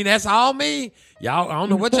up? Give me, that's all me. Y'all, I don't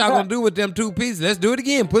know what y'all gonna do with them 2 pieces. Let's do it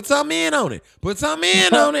again. Put something in on it. Put something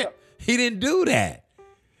in on it. He didn't do that.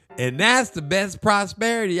 And that's the best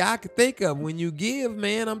prosperity I could think of. When you give,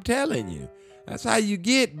 man, I'm telling you. That's how you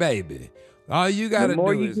get, baby. All you got to do is... The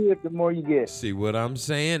more you give, the more you get. See what I'm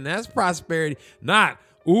saying? That's prosperity. Not,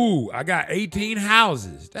 ooh, I got 18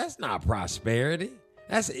 houses. That's not prosperity.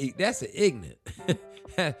 That's ignorant.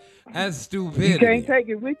 That's stupidity. You can't take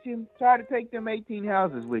it with you. Try to take them 18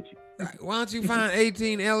 houses with you. Why don't you find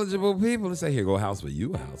 18 eligible people and say, here, go a house for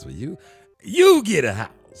you, a house for you. You get a house.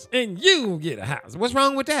 And you get a house. What's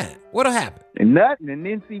wrong with that? What'll happen? And nothing. And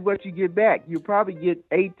then see what you get back. You'll probably get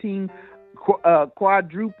 18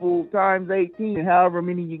 quadruple times 18, and however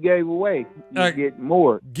many you gave away. You get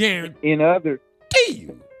more. Guarantee in other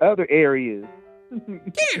areas.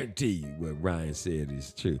 Guarantee you what Ryan said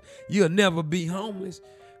is true. You'll never be homeless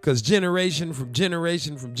because generation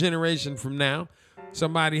from now,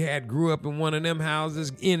 somebody grew up in one of them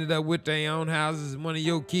houses, ended up with their own houses, and one of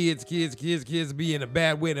your kids be in a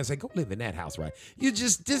bad way and say, go live in that house, right?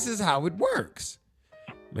 This is how it works.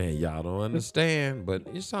 Man, y'all don't understand, but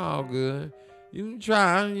it's all good. You can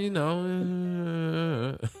try,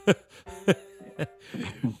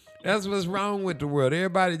 That's what's wrong with the world.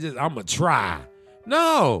 Everybody just, I'm going to try.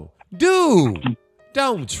 No, do.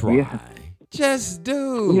 Don't try. Yeah. Just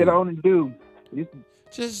do. Get on and do.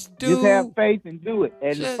 Just do. Just have faith and do it.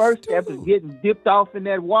 And the first step is getting dipped off in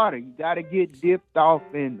that water. You got to get dipped off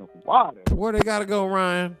in the water. Where they got to go,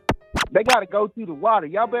 Ryan? They got to go to the water.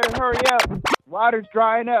 Y'all better hurry up. Water's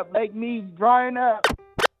drying up. Lake Mead's drying up.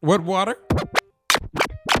 What water?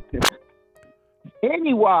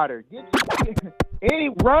 Any water.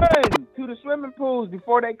 Run to the swimming pools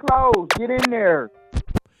before they close. Get in there.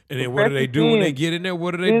 And then what do they do when they get in there?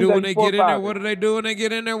 What do they do when they get in there? What do they do when they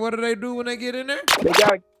get in there? What do they do when they get in there? They got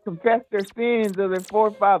to confess their sins of their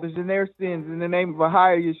forefathers and their sins in the name of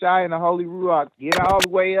Ahia, Yeshua, and the Holy Ruach. Get all the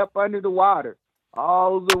way up under the water.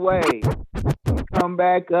 All the way. Come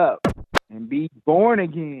back up and be born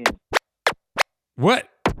again. What?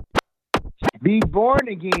 Be born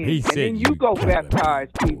again. He said and then you go baptize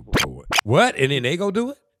people. What? And then they go do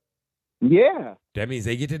it? Yeah. That means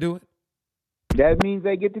they get to do it? That means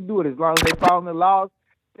they get to do it as long as they follow the laws,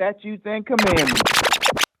 statutes, and commandments.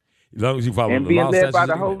 As long as you follow and the laws, being led by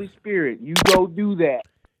the Holy Spirit, you go do that.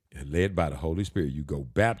 And led by the Holy Spirit, you go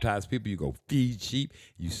baptize people, you go feed sheep,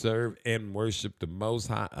 you serve and worship the Most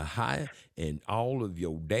High, and all of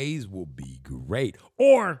your days will be great.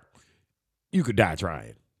 Or you could die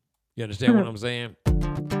trying. You understand what I'm saying?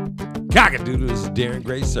 Cockadoodle, this is Darren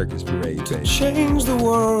Gray Circus Parade. To change the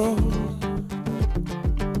world,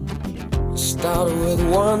 started with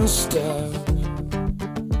one step.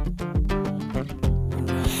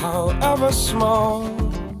 however small.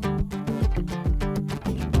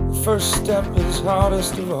 The first step is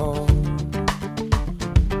hardest of all.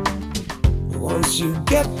 Once you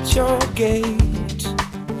get your gait,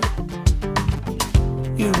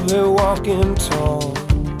 you'll be walking tall.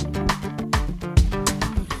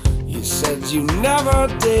 You said you never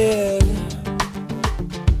did,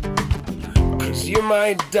 'cause you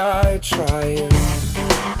might die trying.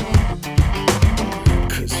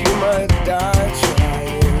 'Cause you might die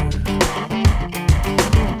trying.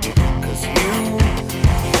 'Cause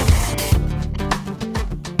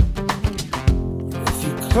if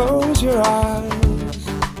you close your eyes,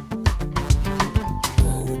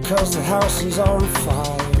 because the house is on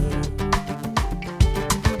fire,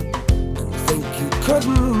 and think you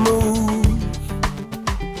couldn't move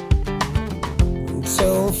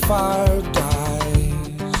until fire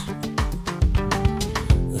dies.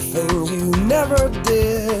 The things you never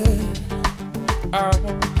did,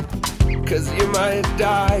 'cause you might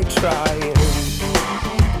die trying.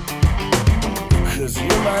 'Cause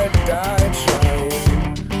you might die trying.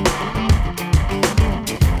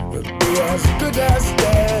 But be as good as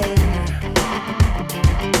dead,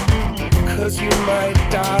 'cause you might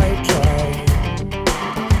die trying.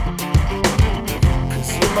 'Cause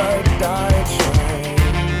you might die trying.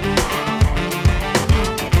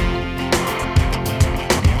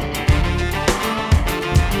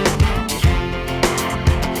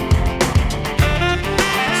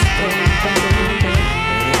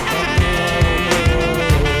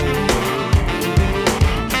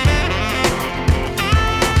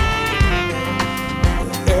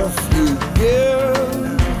 If you give,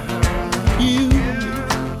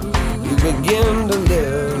 you begin to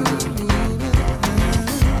live.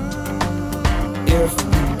 If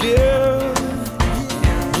you give,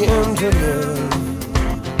 begin to live.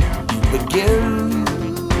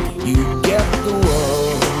 You get the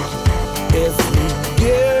world. If you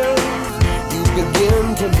give, you begin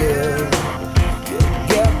to live. You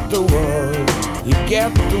get the world. You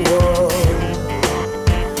get the world.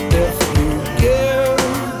 If you give,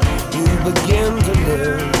 you begin to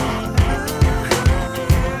live.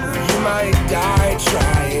 You might die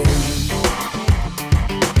trying.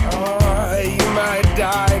 Oh, you might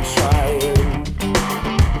die trying.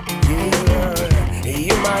 Yeah,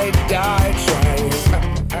 you might die trying.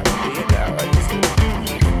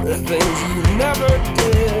 The things you never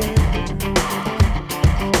did,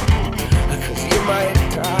 'cause you might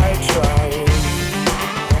die trying.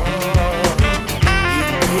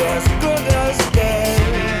 You'd be as good as dead.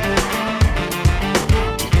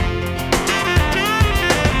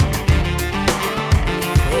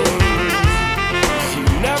 Things you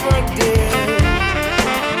never did.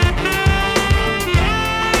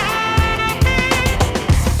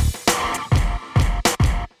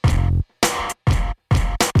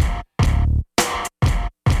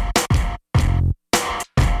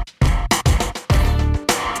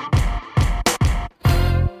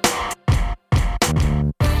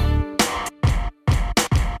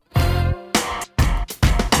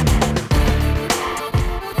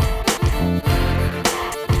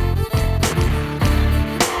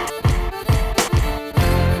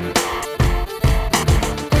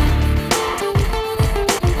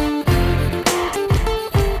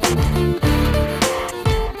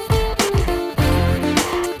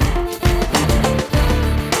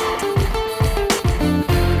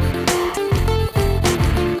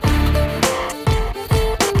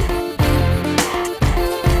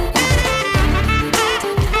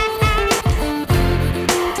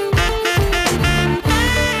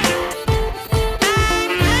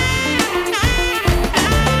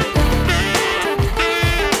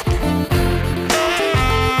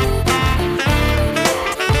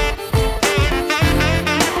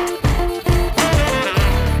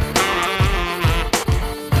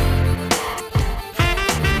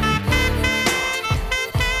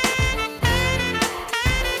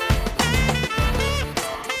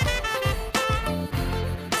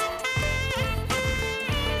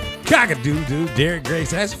 Cock-a-doo-doo, Derek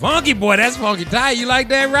Grace. That's funky, boy. That's funky tight. You like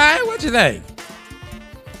that, Ryan? What you think?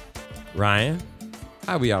 Ryan?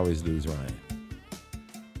 How we always lose Ryan?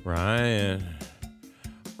 Ryan.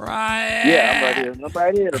 Yeah,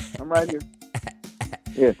 I'm right here.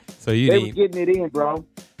 Yeah. So you They need, was getting it in, bro.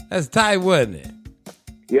 that's tight, wasn't it?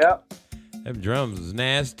 Yep. Them drums was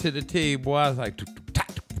nasty to the T, boy. I was like,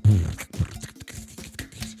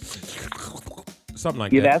 something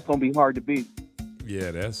like Yeah, that. that's gonna be hard to beat.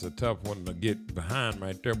 Yeah, that's a tough one to get behind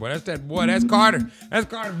right there, boy. That's that boy. That's Carter. That's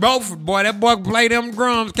Carter Beaufort, boy. That boy can play them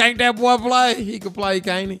drums. Can't that boy play? He can play,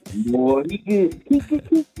 can't he? Boy, he good.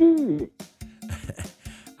 He good.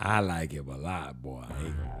 I like him a lot, boy.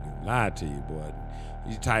 Lied to you, boy.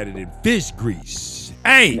 He's tighter than fish grease.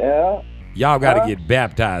 Hey! Yeah. Y'all got to get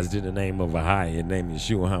baptized in the name of a high, in the name of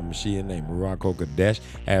Yeshua HaMashiach, in the name of Ruach HaKodesh.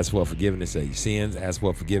 Ask for forgiveness of your sins. Ask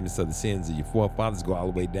for forgiveness of the sins of your forefathers. Go all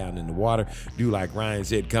the way down in the water. Do like Ryan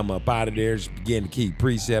said, come up out of there. Just begin to keep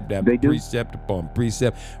precept after precept upon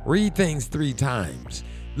precept. Read things 3 times.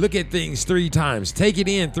 Look at things 3 times. Take it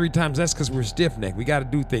in 3 times. That's because we're stiff-necked. We got to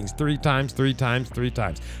do things 3 times, 3 times, 3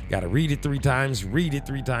 times. Got to read it 3 times, read it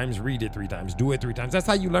 3 times, read it 3 times, do it 3 times. That's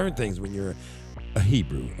how you learn things when you're a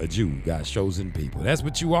Hebrew, a Jew, God's chosen people. That's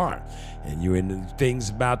what you are. And you're in the things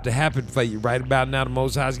about to happen for you right about now. The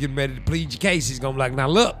Most High is getting ready to plead your case. He's going to be like, now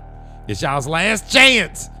look, it's y'all's last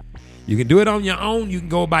chance. You can do it on your own. You can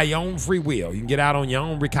go by your own free will. You can get out on your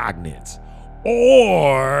own recognizance.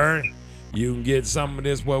 Or you can get some of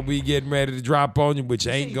this what we getting ready to drop on you, which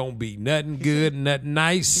ain't going to be nothing good, nothing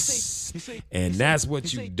nice. And that's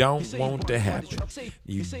what you don't want to happen.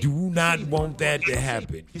 You do not want that to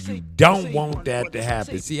happen. You don't want that to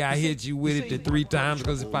happen. See, I hit you with it the 3 times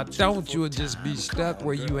because if I don't, you'll just be stuck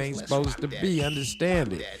where you ain't supposed to be.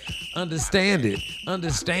 Understand it. Understand it.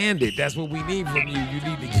 Understand it. That's what we need from you. You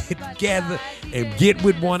need to get together and get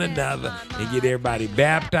with one another and get everybody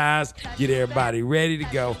baptized, get everybody ready to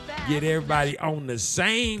go, get everybody on the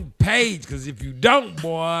same page. Because if you don't,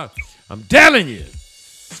 boy, I'm telling you,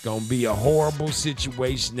 it's going to be a horrible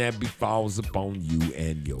situation that befalls upon you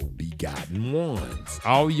and your begotten ones.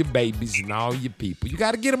 All your babies and all your people. You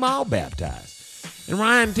got to get them all baptized. And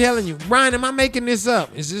Ryan telling you, Ryan, am I making this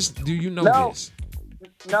up? Is this, do you know this?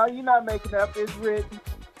 No, you're not making up. It's written.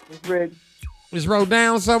 It's written. It's wrote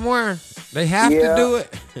down somewhere. They have to do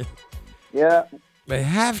it. Yeah. They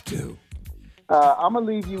have to. I'm going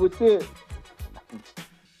to leave you with this.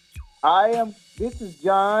 This is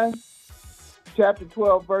John chapter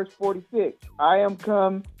 12, verse 46. I am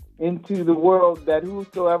come into the world that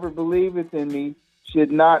whosoever believeth in me should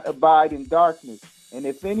not abide in darkness. And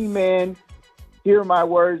if any man hear my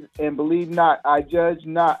words and believe not, I judge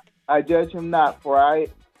him not, for I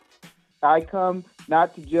come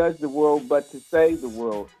not to judge the world, but to save the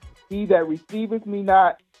world. He that receiveth me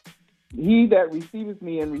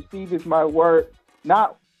and receiveth my word,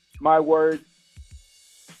 not my word,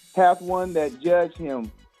 hath one that judge him.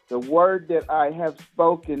 The word that I have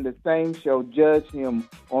spoken, the same shall judge him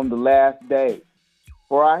on the last day.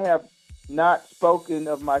 For I have not spoken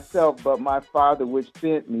of myself, but my Father which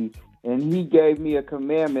sent me, and he gave me a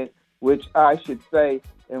commandment which I should say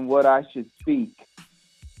and what I should speak.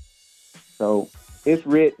 So it's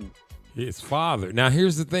written. His Father. Now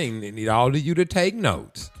here's the thing. They need all of you to take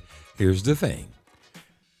notes. Here's the thing.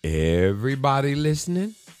 Everybody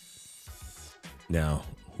listening? Now,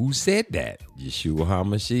 who said that? Yeshua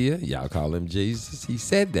HaMashiach. Y'all call him Jesus. He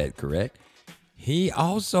said that, correct? He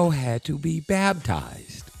also had to be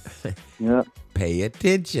baptized. Yeah. Pay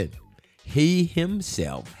attention. He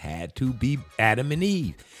himself had to be Adam and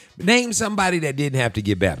Eve. Name somebody that didn't have to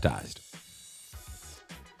get baptized.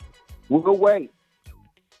 We'll wait.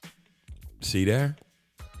 See there?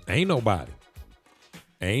 Ain't nobody.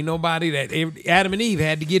 Ain't nobody that Adam and Eve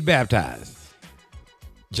had to get baptized.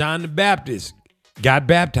 John the Baptist got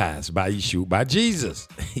baptized by Yeshua, by Jesus.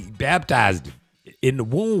 He baptized him in the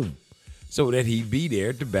womb so that he'd be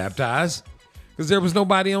there to baptize, because there was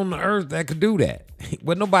nobody on the earth that could do that.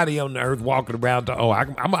 Well, nobody on the earth walking around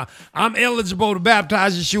I'm eligible to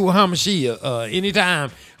baptize Yeshua HaMashiach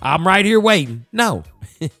anytime. I'm right here waiting. No,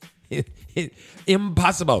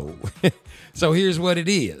 impossible. So here's what it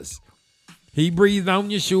is. He breathed on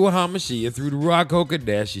Yeshua HaMashiach through the Ruach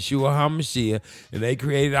HaKodesh, Yeshua HaMashiach, and they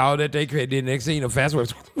created all that they created. Next thing you know, fast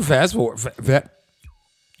forward.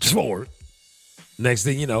 Next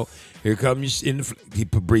thing you know, here comes he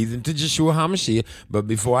breathed into Yeshua HaMashiach. But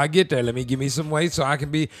before I get there, let me give me some weight so I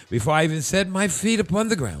can before I even set my feet upon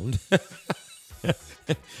the ground,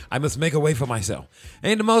 I must make a way for myself.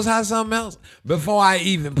 Ain't the Most High something else? Before I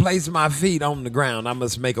even place my feet on the ground, I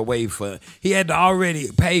must make a way for. He had to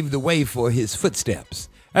already pave the way for his footsteps.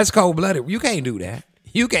 That's cold-blooded. You can't do that.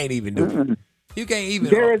 You can't even do it. You can't even.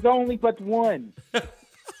 There is only but one.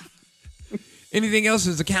 Anything else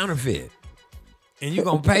is a counterfeit. And you're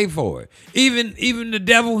going to pay for it. Even the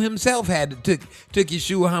devil himself had to took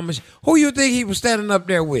Yeshua HaMashiach. Who you think he was standing up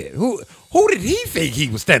there with? Who did he think he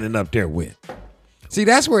was standing up there with? See,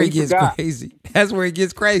 that's where he gets crazy. That's where he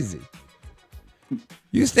gets crazy.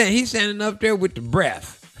 He's standing up there with the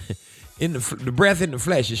breath. The breath in the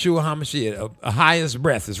flesh. Yeshua HaMashiach, a highest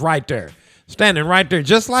breath is right there. Standing right there,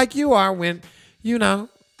 just like you are when, when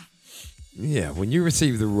you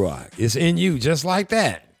receive the Ruach. It's in you just like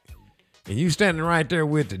that. And you standing right there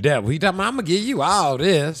with the devil. He talking about, I'm going to give you all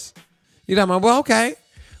this. You talking about, well, okay.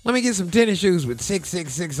 Let me get some tennis shoes with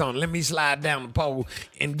 666 on. Let me slide down the pole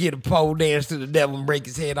and get a pole dance to the devil and break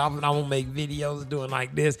his head off. And I want to make videos doing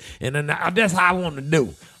like this. And then that's how I want to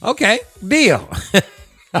do. Okay, deal.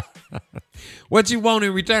 What you want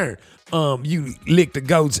in return? You lick the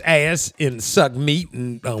goat's ass and suck meat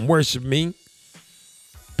and worship me.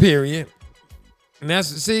 Period. And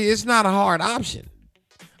it's not a hard option.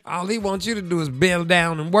 All he wants you to do is bend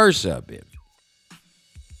down and worship him.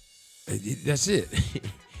 That's it.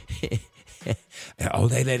 All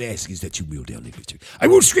they ask is that you kneel down in the I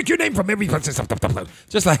will strike your name from every place.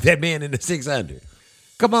 Just like that man in the 600.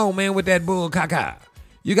 Come on, man, with that bull caca.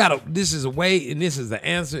 You gotta. This is a way, and this is the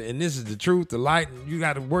answer, and this is the truth, the light. And you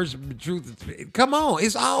gotta worship the truth. Come on,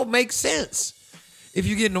 it's all makes sense. If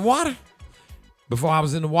you get in the water. Before I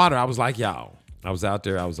was in the water, I was like y'all. I was out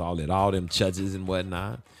there. I was all at all them churches and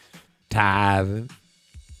whatnot, tithing.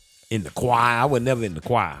 In the choir, I was never in the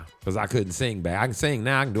choir because I couldn't sing back. I can sing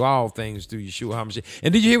now. I can do all things through Yeshua HaMashiach.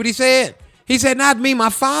 And did you hear what he said? He said, "Not me, my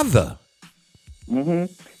Father."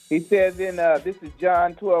 Mm-hmm. He says in this is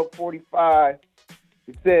John 12:45.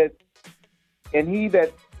 It says, "And he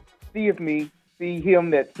that seeth me, see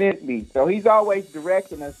him that sent me." So he's always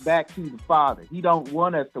directing us back to the Father. He don't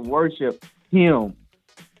want us to worship him.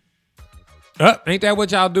 Ain't that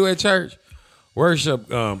what y'all do at church? Worship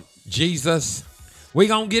Jesus. We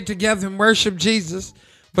gonna get together and worship Jesus.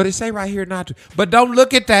 But it say right here not to. But don't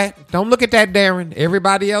look at that. Don't look at that, Darren.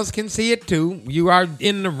 Everybody else can see it too. You are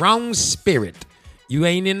in the wrong spirit. You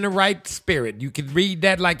ain't in the right spirit. You can read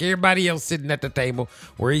that like everybody else sitting at the table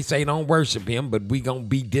where he say don't worship him, but we gonna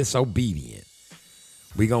be disobedient.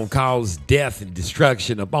 We gonna cause death and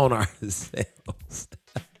destruction upon ourselves.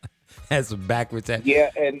 That's some backwards. Yeah,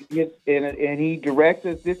 and he directs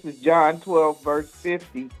us. This is John 12, verse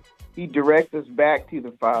 50. He directs us back to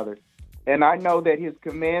the Father. And I know that his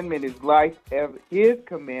commandment is life. His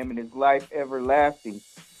commandment is life everlasting.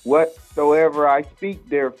 Whatsoever I speak,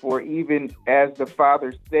 therefore, even as the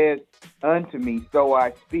Father said unto me, so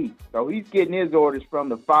I speak. So he's getting his orders from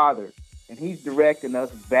the Father, and he's directing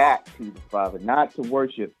us back to the Father, not to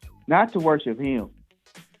worship him.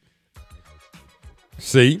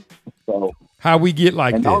 See? So how we get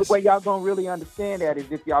like and this. The only way y'all gonna really understand that is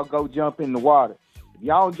if y'all go jump in the water. If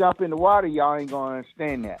y'all don't jump in the water, y'all ain't gonna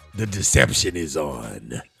understand that. The deception is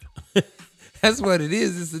on. That's what it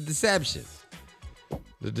is. It's a deception.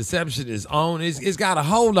 The deception is on. It's got a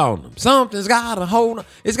hold on them. Something's got a hold on.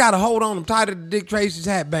 It's got a hold on them tighter than Dick Tracy's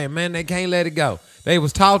hat band, man. They can't let it go. They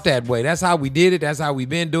was taught that way. That's how we did it. That's how we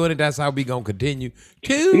been doing it. That's how we gonna continue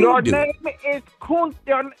to Your do name is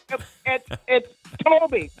Kunter. It's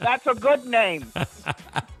Toby. That's a good name.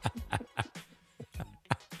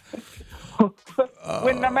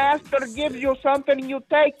 When the master gives you something, you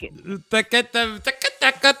take it.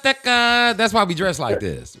 That's why we dress like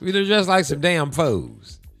this. We dress like some damn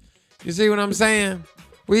foes. You see what I'm saying?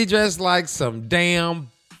 We dress like some damn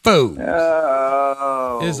foes.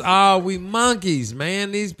 Oh. It's all we monkeys,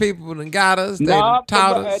 man. These people done got us. They done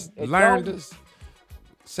taught us, learned us.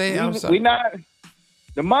 Say, I'm sorry. We not.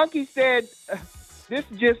 The monkey said, this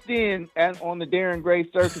just in, and on the Darren Gray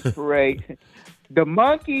Circus Parade, the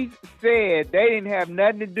monkeys said they didn't have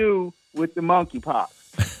nothing to do with the monkeypox.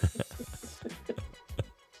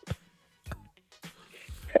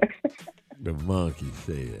 The monkey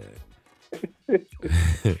said.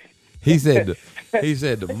 He said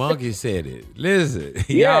the monkey said it. Listen,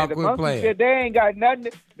 yeah, y'all the quit monkey playing. said they ain't got nothing.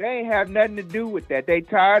 They ain't have nothing to do with that. They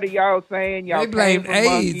tired of y'all saying y'all. They blame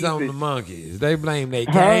AIDS on the monkeys. They blame they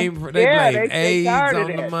game. They blame AIDS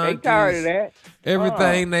on the monkeys. They tired of that.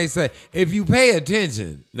 Everything they say. If you pay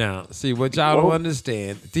attention, now see what y'all don't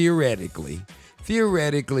understand. Theoretically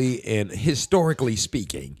and historically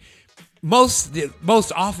speaking, most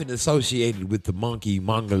often associated with the monkey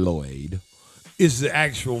mongoloid is the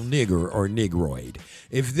actual nigger or negroid.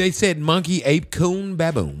 If they said monkey, ape, coon,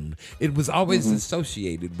 baboon, it was always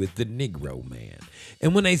associated with the Negro man.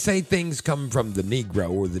 And when they say things come from the Negro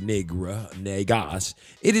or the Negra, negas,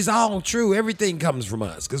 it is all true. Everything comes from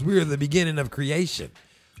us because we are the beginning of creation.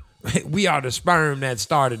 We are the sperm that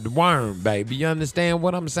started the worm, baby. You understand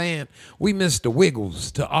what I'm saying? We missed the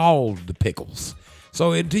wiggles to all the pickles.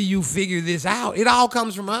 So until you figure this out, it all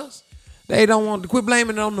comes from us. They don't want to quit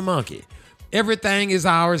blaming it on the monkey. Everything is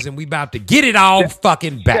ours, and we about to get it all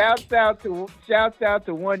fucking back. Shouts out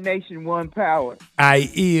to One Nation, One Power.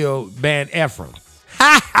 I.L. Van Ephraim.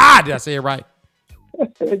 Ha ha! Did I say it right?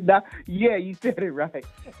 Yeah, you said it right.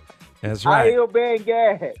 That's right. I.L. Van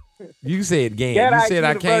Gad. You said Gad. You said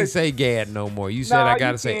I can't say Gad no more. You said I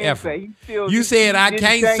gotta say Ephraim. You said I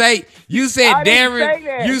can't say. You said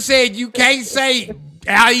Darren. You said you can't say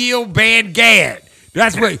I.L. Van Gad.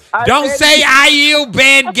 That's what. I Don't said say he- I yield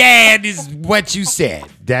Ben Gad is what you said.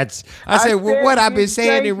 I said, well, said what he I've been didn't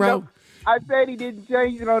saying it change wrong. I said he didn't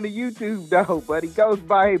change it on the YouTube though, but he goes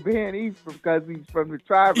by Ben Ephraim because he's from the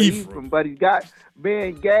tribe of Ephraim. Ephraim. But he's got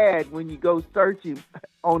Ben Gad when you go search him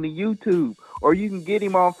on the YouTube, or you can get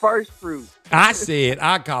him on First Fruit. I said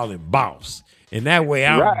I call him boss, and that way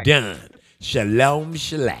I'm Right. done. Shalom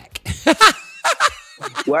shalak.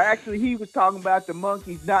 Well, actually, he was talking about the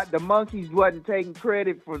monkeys. Not the monkeys wasn't taking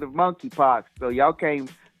credit for the monkeypox, so y'all can't.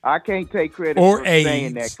 I can't take credit Or for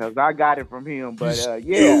saying AIDS. that because I got it from him. But yeah,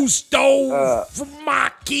 You stole from my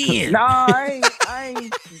kin. no, I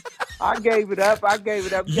ain't. I gave it up. You Gotta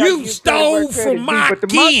give credit stole where from credit's due. my But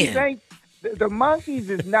the monkeys kin. ain't. The monkeys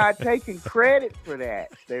is not taking credit for that.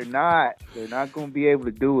 They're not. They're not going to be able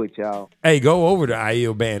to do it, y'all. Hey, go over to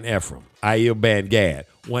Aiel Ban Ephraim, Aiel Ban Gad,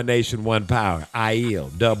 One Nation, One Power, Aiel,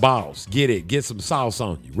 the boss. Get it. Get some sauce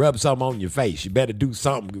on you. Rub something on your face. You better do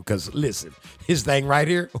something because, listen, his thing right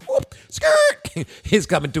here, whoop, skirt, it's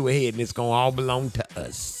coming to a head and it's going to all belong to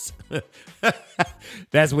us.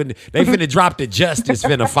 That's when they finna drop the justice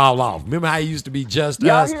finna fall off. Remember how it used to be just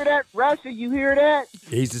Y'all us? hear that, Russia? You hear that?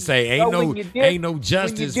 He used to say, So ain't when you diss- ain't no when you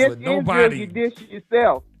justice diss for Israel, nobody. you diss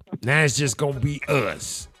yourself. Now it's just gonna be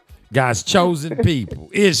us, God's chosen people,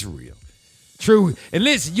 Israel. True. And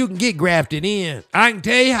listen, you can get grafted in. I can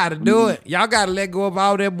tell you how to do it. Y'all gotta let go of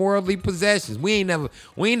all them worldly possessions. We ain't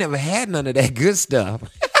never had none of that good stuff.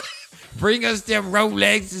 Bring us them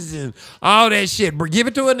Rolexes and all that shit. But give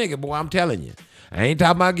it to a nigga, boy. I'm telling you. I ain't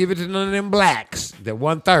talking about give it to none of them blacks, the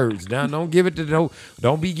 1/3s. Now, don't give it to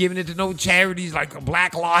don't be giving it to no charities like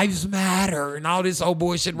Black Lives Matter and all this old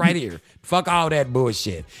bullshit right here. Fuck all that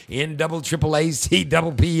bullshit. NAAAC,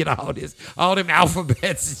 double P and all this, all them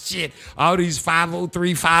alphabets and shit. All these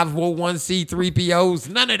 503, 501c, 3POs,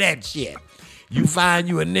 none of that shit. You find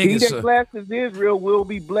you a He nigga. that blesses Israel will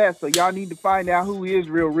be blessed. So y'all need to find out who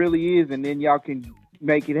Israel really is, and then y'all can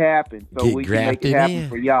make it happen. So Get we can make grafted it happen in.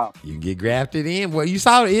 for y'all. You can get grafted in. Well, you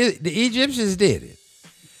saw the Egyptians did it.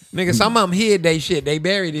 Nigga, some of them hid they shit. They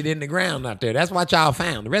buried it in the ground out there. That's what y'all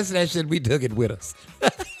found. The rest of that shit, we took it with us.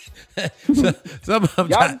 Some of them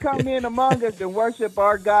Y'all can come in among us and worship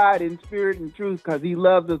our God in spirit and truth because he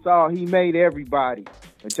loves us all. He made everybody.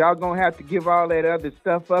 But y'all going to have to give all that other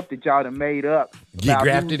stuff up that y'all done made up. Get about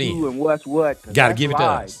grafted who's in. who and what's what. 'cause Gotta that's give it to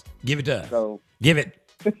lies. us. Give it to us. So Give it.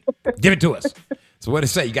 Give it to us. So what it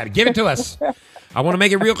say? You got to give it to us. I want to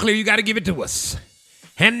make it real clear. You got to give it to us.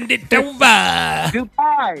 Hand it over.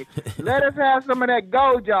 Dubai, let us have some of that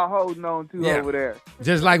gold y'all holding on to Yeah. over there.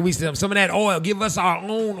 Just like we said, some of that oil. Give us our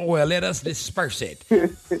own oil. Let us disperse it.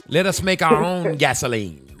 Let us make our own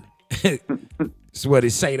gasoline. That's what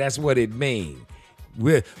it say. That's what it mean.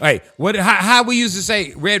 Hey, how we used to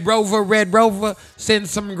say, Red Rover, send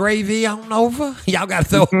some gravy on over. Y'all got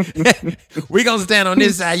to throw. We gonna stand on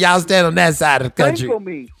this side. Y'all stand on that side of the country. Sprinkle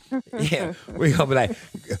me. Yeah, we gonna be like,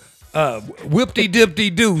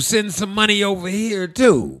 whipty-dipty-doo, send some money over here,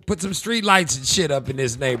 too. Put some street lights and shit up in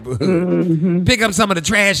this neighborhood. Pick up some of the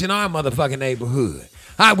trash in our motherfucking neighborhood.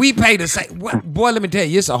 We pay the same. Boy, let me tell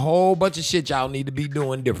you, it's a whole bunch of shit y'all need to be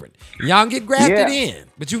doing different. Y'all can get grafted in,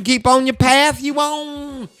 but you can keep on your path you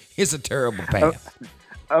on. It's a terrible path.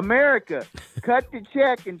 America, cut the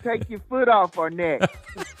check and take your foot off our neck.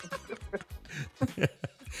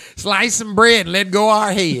 Slice some bread and let go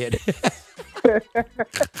our head.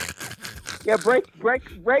 Yeah, break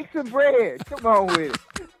some bread. Come on with it.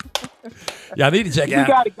 Y'all need to check You out.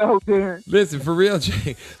 gotta go there. Listen, for real,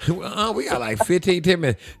 we got like 15, 10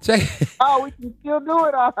 minutes. Oh, we can still do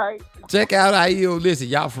it, all right. Check out IEO. Listen,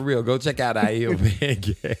 y'all for real, go check out IEO,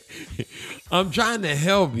 man. I'm trying to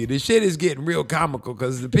help you. The shit is getting real comical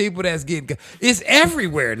because the people that's getting, it's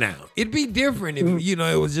everywhere now. It'd be different if,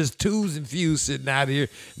 it was just twos and fews sitting out here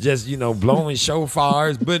just, blowing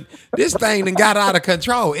shofars. But this thing done got out of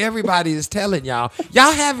control. Everybody is telling y'all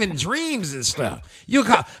having dreams and stuff.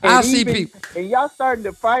 I'll see people. And y'all starting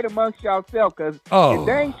to fight amongst yourselves because Oh. it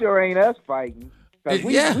dang sure ain't us fighting. 'Cause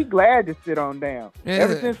Yeah. we glad to sit on down. Yeah.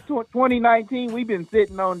 Ever since 2019, we've been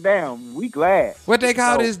sitting on down. We glad. What they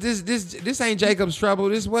call So- this ain't Jacob's trouble.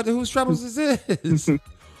 Whose troubles is this?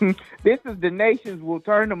 This is the nations will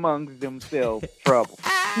turn amongst themselves trouble.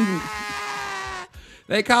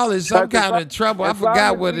 They call it some kind of trouble. I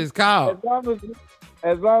forgot what it's called.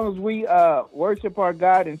 As long as we worship our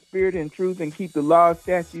God in spirit and truth and keep the laws,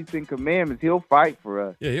 statutes, and commandments, he'll fight for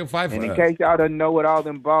us. Yeah, he'll fight for And in us. case y'all don't know what all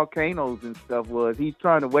them volcanoes and stuff was, he's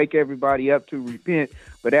trying to wake everybody up to repent.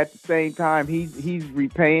 But at the same time, he's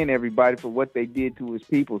repaying everybody for what they did to his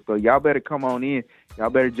people. So y'all better come on in. Y'all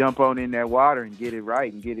better jump on in that water and get it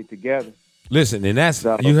right and get it together. Listen, and that's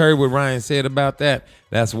So- you heard what Ryan said about that.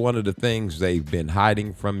 That's one of the things they've been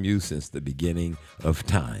hiding from you since the beginning of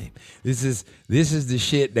time. This is the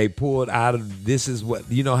shit they pulled out of. This is what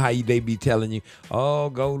how they be telling you. Oh,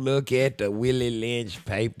 go look at the Willie Lynch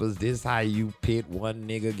papers. This how you pit one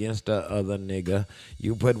nigga against the other nigga.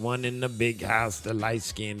 You put one in the big house, the light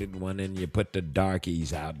skinned one, and you put the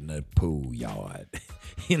darkies out in the pool yard.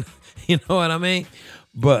 you know what I mean?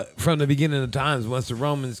 But from the beginning of times, once the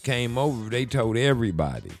Romans came over, they told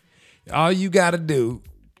everybody, all you got to do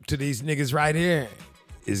to these niggas right here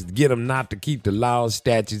is get them not to keep the laws,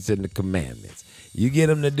 statutes, and the commandments. You get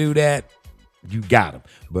them to do that, you got them.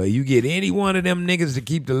 But you get any one of them niggas to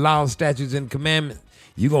keep the laws, statutes, and commandments,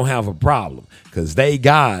 you going to have a problem because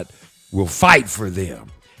God will fight for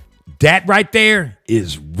them. That right there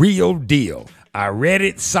is real deal. I read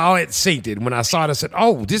it, saw it, synced it. When I saw it, I said,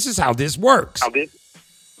 oh, this is how this works.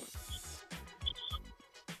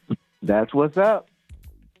 That's what's up.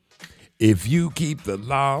 If you keep the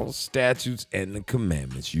laws, statutes, and the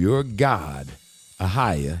commandments, your God,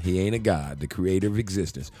 Ahia, he ain't a God, the creator of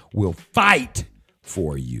existence, will fight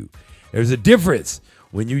for you. There's a difference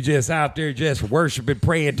when you just out there just worshiping,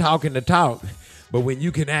 praying, talking the talk. But when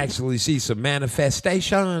you can actually see some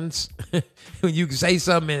manifestations, when you can say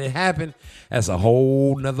something and it happen, that's a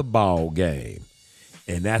whole nother ball game.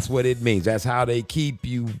 And that's what it means. That's how they keep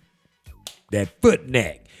you, that foot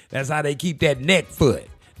neck. That's how they keep that neck foot.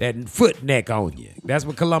 That foot neck on you. That's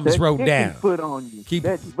what Columbus wrote down. Foot on you.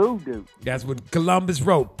 That's voodoo. That's what Columbus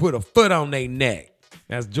wrote. Put a foot on their neck.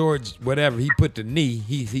 That's George. Whatever he put the knee.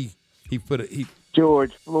 He put a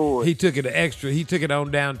George Floyd. He took it extra. He took it on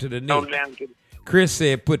down to the knee. Chris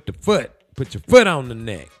said, "Put your foot on the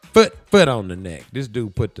neck. Foot on the neck." This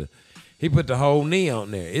dude put the whole knee on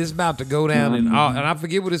there. It's about to go down and I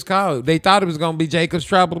forget what it's called. They thought it was gonna be Jacob's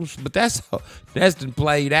Troubles, but that's been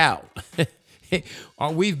played out.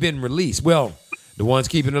 We've been released. Well, the ones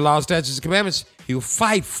keeping the law, statutes, and commandments, he'll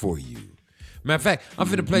fight for you. Matter of fact, I'm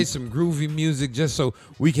finna play some groovy music just so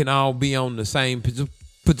we can all be on the same page.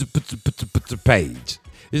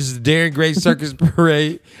 This is the Darren Gray Circus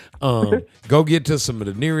Parade. Go get to some of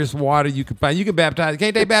the nearest water you can find. You can baptize.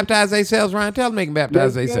 Can't they baptize themselves, Ryan? Tell them they can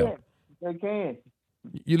baptize themselves. They can.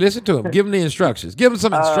 You listen to them. Give them the instructions. Give them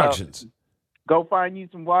some instructions. Go find you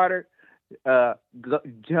some water.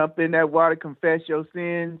 Jump in that water, confess your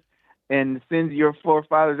sins, and the sins of your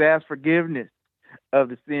forefathers. Ask forgiveness of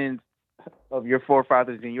the sins of your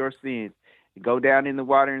forefathers and your sins. Go down in the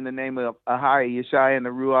water in the name of Ahia, Yeshua, and the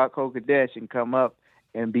Ruach HaKodesh, and come up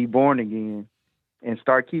and be born again, and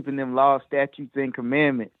start keeping them laws, statutes, and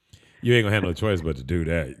commandments. You ain't gonna have no choice but to do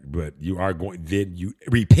that. But you are going. Then you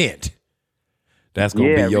repent. That's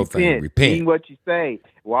gonna be your thing. Repent. Mean what you say.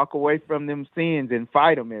 Walk away from them sins and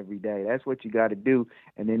fight them every day. That's what you got to do.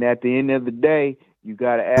 And then at the end of the day, you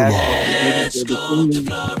got to ask for forgiveness of the sins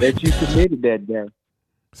that you committed that day.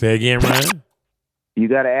 Say again, Ryan. You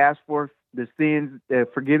got to ask for the sins,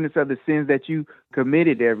 forgiveness of the sins that you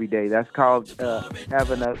committed every day. That's called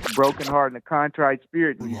having a broken heart and a contrite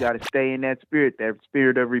spirit. You got to stay in that spirit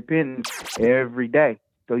of repentance every day,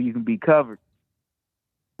 so you can be covered.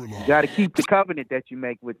 You got to keep the covenant that you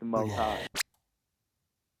make with the Most High.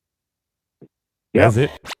 That's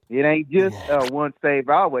it. It ain't just once saved,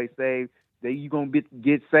 always saved. That you're going to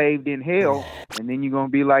get saved in hell, and then you're going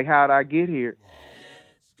to be like, how'd I get here?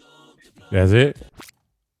 That's it.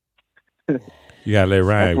 You gotta let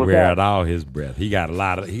Ryan wear out all his breath. He got a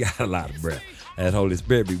lot of breath. That Holy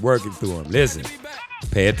Spirit be working through him. Listen,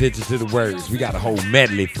 pay attention to the words. We got a whole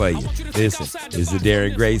medley for you. Listen, it's the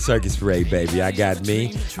Darren Gray Circus Parade, baby. I got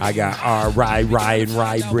me. I got our rye and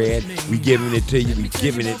rye bread. We giving it to you. We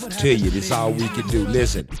giving it to you. That's all we can do.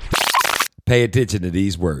 Listen, pay attention to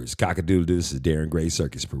these words. Cock-a-doodle-doo. This is Darren Gray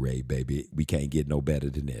Circus Parade, baby. We can't get no better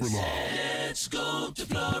than this. Let's go to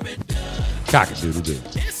Florida. Cock-a-doodle-doo.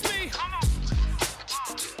 It's me.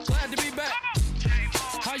 Glad to be back.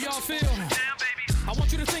 How y'all feel? I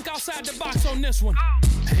want you to think outside the box on this one.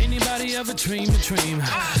 Anybody ever dream a dream?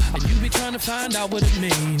 And you be trying to find out what it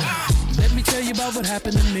means. Let me tell you about what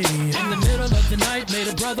happened to me. In the middle of the night, made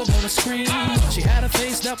a brother wanna scream. She had a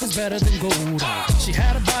face that was better than gold. She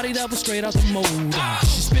had a body that was straight out the mold.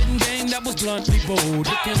 She spitting game that was bluntly bold.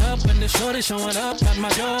 Looking up and the shorty showing up at my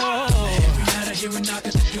door. Every night I hear a knock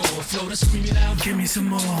at the door. Floater screaming out, give me some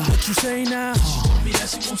more. What you say now? She told me that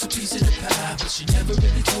she wants a piece of the pie, but she never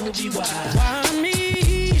really told me why. Why me?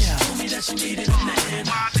 She told me that she needed a man.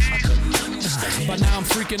 I couldn't understand. But now I'm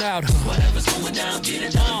freaking out. Whatever's going down, get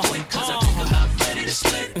it done quick, cause I think I'm about ready to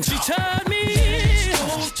split. And she told me,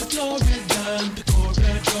 let's go to Florida, the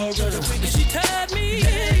Florida. She told me,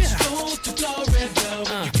 let's go to Florida.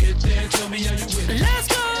 When you get there, tell me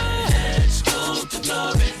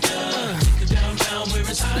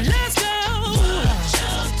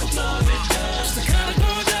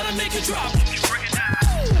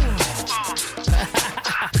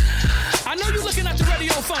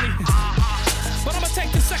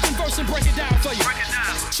and break it down for you.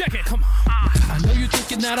 Check it, come on. I know you're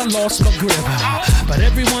thinking that I lost my grip, but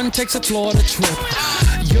everyone takes a Florida trip.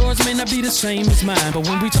 Yours may not be the same as mine, but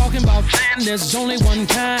when we talking about ThEND, there's only one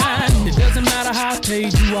kind. It doesn't matter how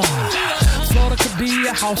paid you are. Florida could be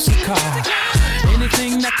a house or car.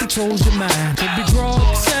 Anything that controls your mind. Could be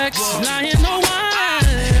drugs, sex, lying, no wine.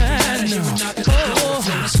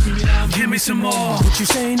 Give me some more. What you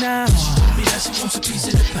say now? She told me that she wants a piece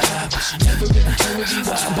of the pie, but she never really told me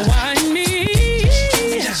why. But why me? She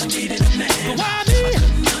told me that she needed a man, but why me? I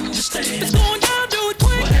couldn't understand. It's going down, do it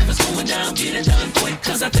quick. Whatever's going down, get it done quick.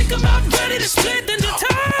 Cause I think I'm about ready to split, then you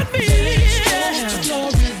tied me. Let's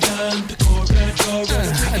go to Florida, the corridor.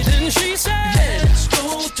 Then she said, let's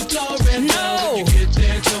go to Florida. No. When you get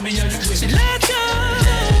there, tell me how you feel. She let's go.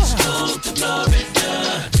 Let's go to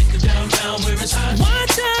Florida. Take her downtown where it's hot.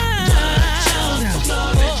 Watch out.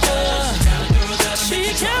 She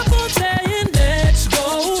kept on saying, let's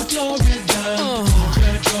go to Florida.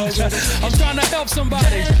 I'm trying to help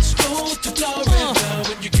somebody. Let's go to Florida.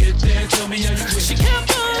 When you get there, tell me how you feel. She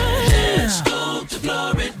kept on. Let's go to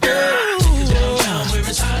Florida. Downtown where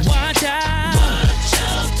it's hot. Watch out. Watch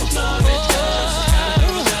out for Florida.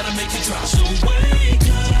 Girl, gotta make it drop. So wake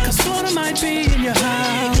up. Cause Florida might be in your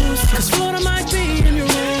house. Cause Florida might be in your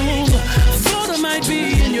room. Florida might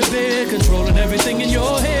be in your bed, controlling everything in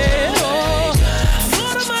your head. Oh,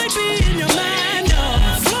 Florida might be in your mind. No,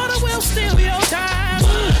 Florida will steal your time.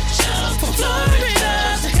 For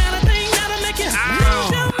Florida's the kind of thing that'll make you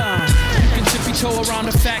lose your mind. You can tippy toe around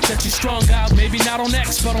the fact that you're strung out. Maybe not on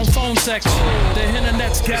X, but on phone sex. The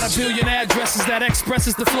internet's got a billion addresses that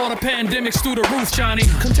expresses the Florida pandemics through the roof, Johnny.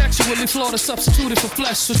 Contextually, Florida substituted for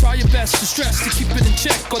flesh, so try your best to stress to keep it in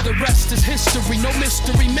check, or the rest is history. No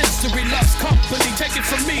mystery, misery loves company. Take it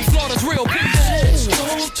from me, Florida's real peace. Let's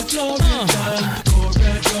go to Florida.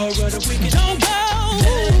 Don't go.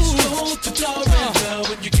 Let's go to Florida.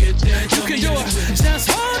 When you get there, you can do it. Just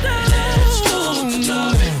hold on. Let's go to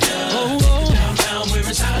Florida. Downtown where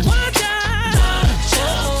it's hot. Watch out.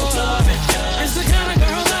 It's the kind of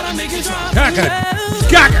girl that'll make you drop.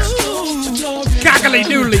 Cockily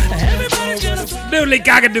doodly. Doodly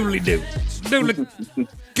cockadoodly doo. Doodly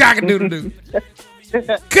cockadoodle doo.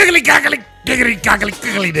 Cockily cockily giggity cockily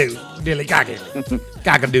cockily doo. Dilly cockily.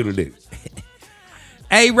 Cockadoodle doo.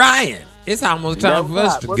 Hey Ryan, it's almost time for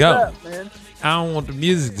us to go. Up, man? I don't want the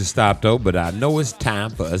music to stop though, but I know it's time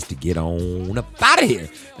for us to get on up out of here.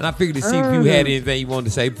 And I figured to see if you had anything you wanted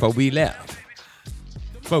to say before we left.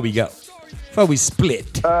 Before we go. Before we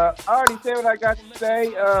split. I already said what I got to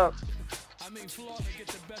say.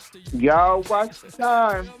 Y'all watch the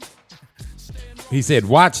time. He said,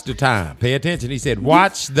 watch the time. Pay attention. He said,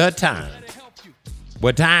 watch the time.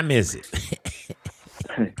 What time is it?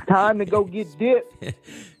 Time to go get dipped.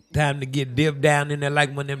 Time to get dipped down in there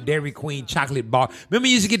like one of them Dairy Queen chocolate bars. Remember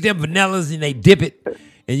you used to get them vanillas and they dip it?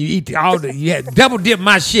 And you eat all the, yeah, double dip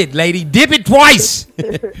my shit, lady. Dip it twice.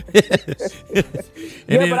 But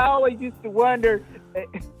I always used to wonder,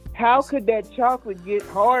 how could that chocolate get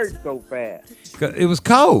hard so fast? It was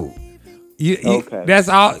cold. Okay. That's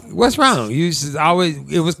all. What's wrong? You used to always,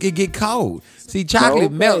 it get cold. See,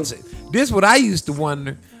 chocolate melts. This is what I used to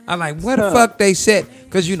wonder. I'm like, what the fuck they said?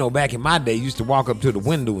 Because, you know, back in my day, you used to walk up to the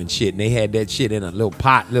window and shit, and they had that shit in a little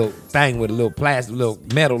pot, little thing with a little plastic, little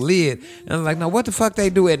metal lid. And I'm like, now, what the fuck they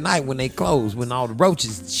do at night when they close, when all the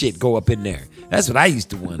roaches and shit go up in there? That's what I used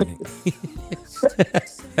to wonder.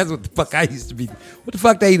 That's what the fuck I used to be. What the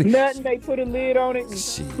fuck they do? Nothing. They put a lid on it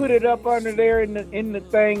and put it up under there in the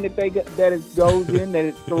thing that that it goes in, that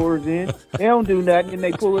it stores in. They don't do nothing, and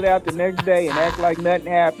they pull it out the next day and act like nothing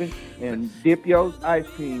happened and dip your ice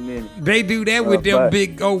cream in it. They do that with them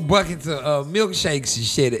big old buckets of milkshakes and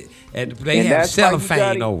shit. And they have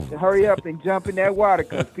cellophane over. Hurry up and jump in that water,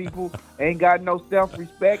 because people ain't got no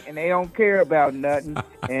self-respect and they don't care about nothing.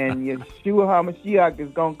 And Yeshua HaMashiach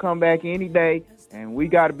is going to come back any day, and we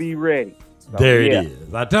got to be ready. So, there it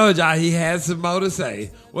is. I told y'all he had some more to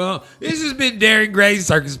say. Well, this has been Darren Gray's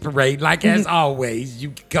Circus Parade. Like as always,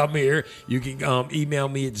 you can come here. You can email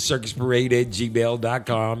me at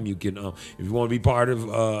circusparade@gmail.com. You can, if you want to be part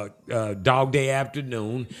of Dog Day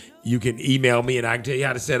Afternoon, you can email me and I can tell you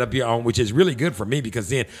how to set up your own, which is really good for me because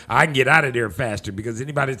then I can get out of there faster. Because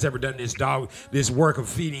anybody that's ever done this work of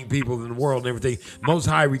feeding people in the world and everything, Most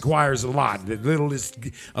High requires a lot.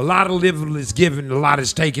 A lot of little is given, a lot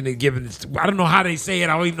is taken and given. I don't know how they say it.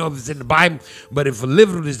 I don't even know if it's in the Bible. But if a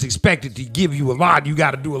little is expected to give you a lot, you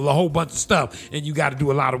got to do a whole bunch of stuff, and you got to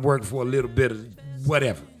do a lot of work for a little bit of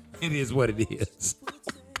whatever. It is what it is.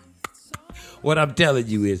 What I'm telling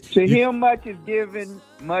you is, To him, much is given,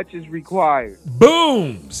 much is required.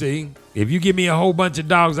 boom. See, if you give me a whole bunch of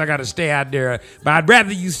dogs, I got to stay out there. But I'd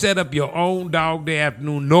rather you set up your own dog day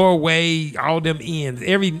afternoon. Norway, all them N's.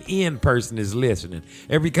 Every N person is listening.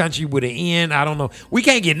 Every country with an N, I don't know. We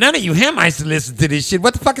can't get none of you Hamites to listen to this shit.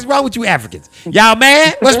 What the fuck is wrong with you Africans? Y'all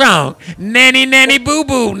mad? What's wrong? Nanny, nanny, boo,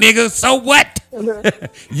 boo, nigga. So what?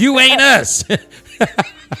 You ain't us.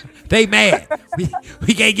 They mad.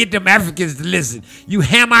 We can't get them Africans to listen. You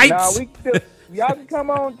Hamites. Nah, y'all can come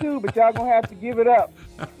on too, but y'all gonna have to give it up.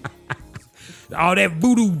 All that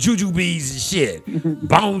voodoo juju bees and shit.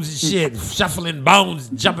 Bones and shit. Shuffling bones,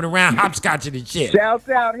 jumping around, hopscotching and shit. Shouts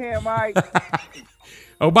out, Hamite.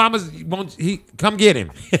 Come get him.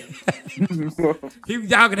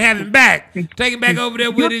 Y'all can have him back. Take him back over there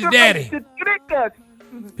with his daddy.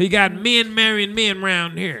 He got men marrying men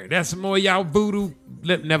around here. That's some more y'all voodoo.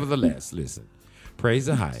 Nevertheless, listen. Praise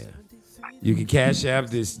the higher. You can cash out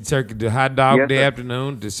the hot dog day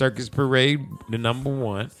afternoon, the circus parade, the number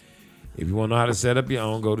 1. If you want to know how to set up your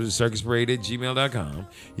own, go to thecircusparade@gmail.com.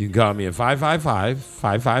 You can call me at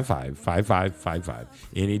 555-555-5555.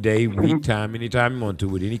 Any day, week time, anytime you want to,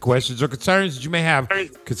 with any questions or concerns that you may have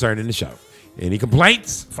concerning the show. Any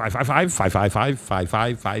complaints?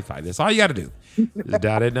 555-555-5555. That's all you got to do. Just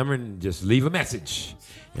dial that number and just leave a message.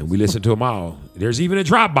 And we listen to them all. There's even a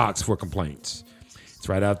drop box for complaints. It's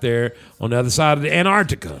right out there on the other side of the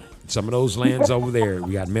Antarctica. Some of those lands over there.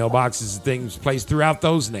 We got mailboxes and things placed throughout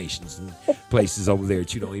those nations and places over there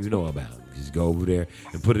that you don't even know about. Just go over there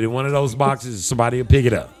and put it in one of those boxes and somebody will pick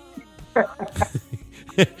it up.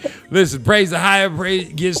 Listen, praise the higher,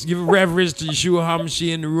 give reverence to Yeshua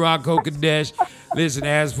HaMashiach and the Ruach HaKodesh. Listen,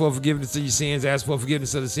 ask for forgiveness of your sins. Ask for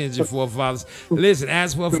forgiveness of the sins of your forefathers. Listen,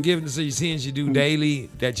 ask for forgiveness of your sins you do daily,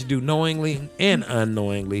 that you do knowingly and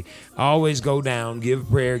unknowingly. Always go down, give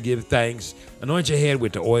prayer, give thanks. Anoint your head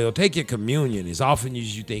with the oil. Take your communion as often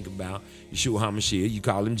as you think about Yeshua HaMashiach. You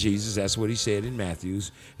call him Jesus. That's what he said in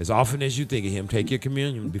Matthews. As often as you think of him, take your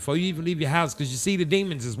communion before you even leave your house, because you see the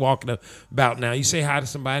demons is walking about now. You say hi to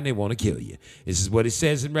somebody and they want to kill you. This is what it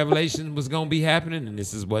says in Revelation was going to be happening, and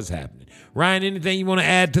this is what's happening. Ryan, anything you want to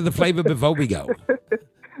add to the flavor before we go?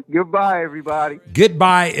 Goodbye, everybody.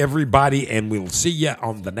 Goodbye, everybody, and we'll see you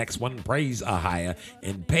on the next one. Praise Ahia,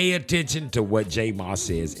 and pay attention to what J. Moss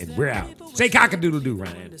says, and we're out. Say cock-a-doodle-doo,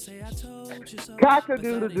 Ryan.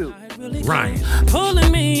 Cock-a-doodle-doo. Ryan. Pulling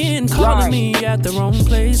me in, calling me at the wrong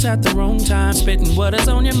place, at the wrong time, spitting what is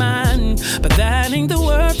on your mind. But that ain't the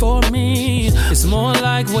word for me. It's more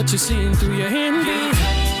like what you're seeing through your envy.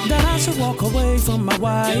 That I should walk away from my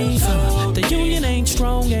wife. The union ain't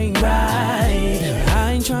strong, ain't right.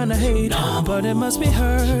 I ain't trying to hate, but it must be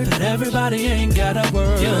heard that everybody ain't got a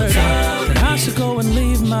word. That I should go and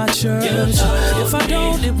leave my church. If I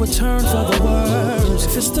don't, it would turn for the worse.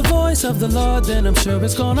 If it's the voice of the Lord, then I'm sure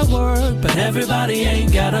it's gonna work. But everybody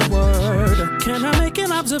ain't got a word. Can I make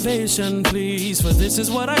an observation, please? For this is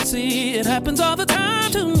what I see. It happens all the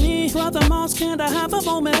time to me. Brother Moss, can't I have a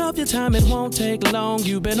moment of your time? It won't take long.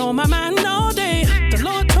 You've been on my mind all day. The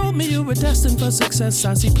Lord told me you were destined for success.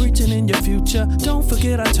 I see preaching in your future. Don't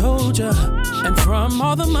forget I told you. And from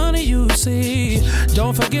all the money you see,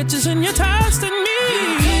 don't forget to send your tithes to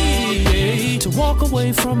me. To walk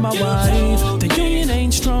away from my wife. The union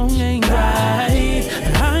ain't strong, ain't right.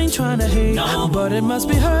 And I ain't trying to hate, but it must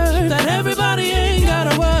be heard that everybody ain't got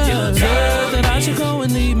a word. That I should go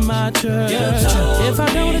and leave my church. If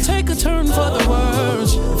I don't, it take a turn for the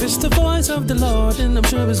worse. If it's the voice of the Lord, then I'm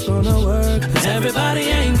sure it's gonna work. 'Cause everybody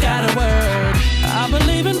ain't got a word. I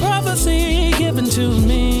believe in prophecy given to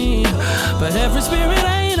me, but every spirit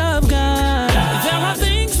ain't of God. There are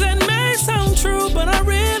things that may sound true, but are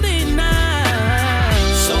really not.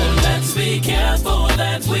 So let's be careful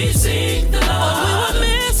that we seek the Lord. We will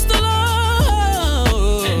miss the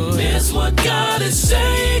Lord and miss what God is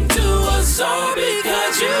saying to us all,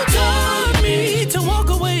 because you told me to walk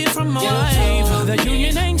away from my wife. The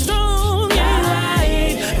union ain't strong, ain't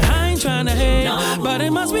right. I ain't trying to hate, but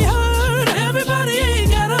it must be heard. Everybody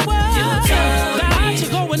ain't got a word. That I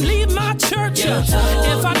should go and leave my church.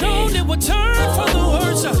 If I don't, it would turn for the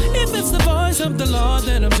worse. If it's the voice of the Lord,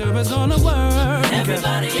 then I'm sure it's gonna work.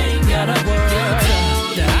 Everybody ain't got a word.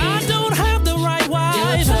 That I don't have the right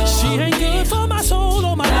wife. She ain't good for my soul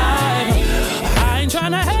or my life. I ain't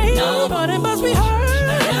trying to hate, but it must be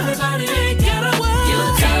heard. Everybody ain't got a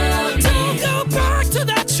word. Don't go back to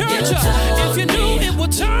that church. If you knew it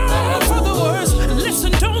would turn for the worse.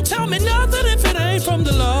 Listen, don't tell me nothing if it ain't from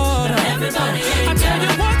the Lord. I tell you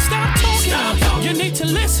what, stop talking. You need to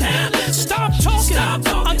listen. Stop talking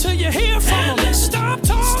until you hear from him. Stop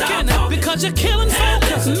talking because you're killing folk,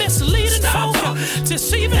 misleading folk.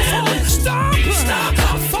 deceiving folk. Stop,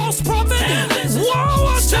 false prophet.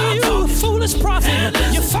 Woe unto you, foolish prophet.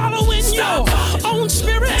 You're following your own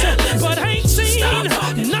spirit, but ain't seen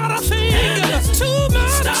not a thing. Too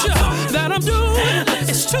much that I'm doing.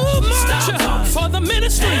 It's too much for the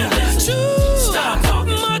ministry.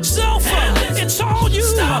 Too much self. It's all you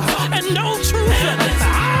and no truth.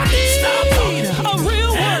 I need a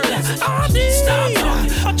real word. I need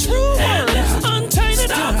a true word.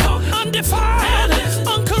 Untainted, undefiled,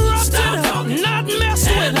 uncorrupted, not messed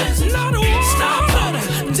with, not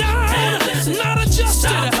watered down, not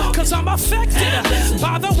adjusted. Cause I'm affected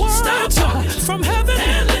by the words from heaven.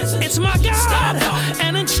 It's my God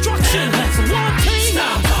and instruction. One thing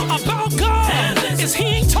about God is he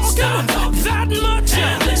ain't talking that much.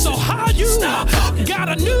 So how you got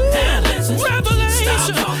a new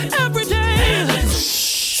revelation every day?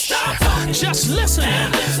 Just listen.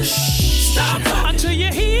 Until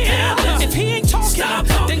you hear. If he ain't talking,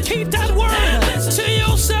 then keep that word to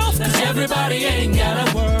yourself. Cause everybody ain't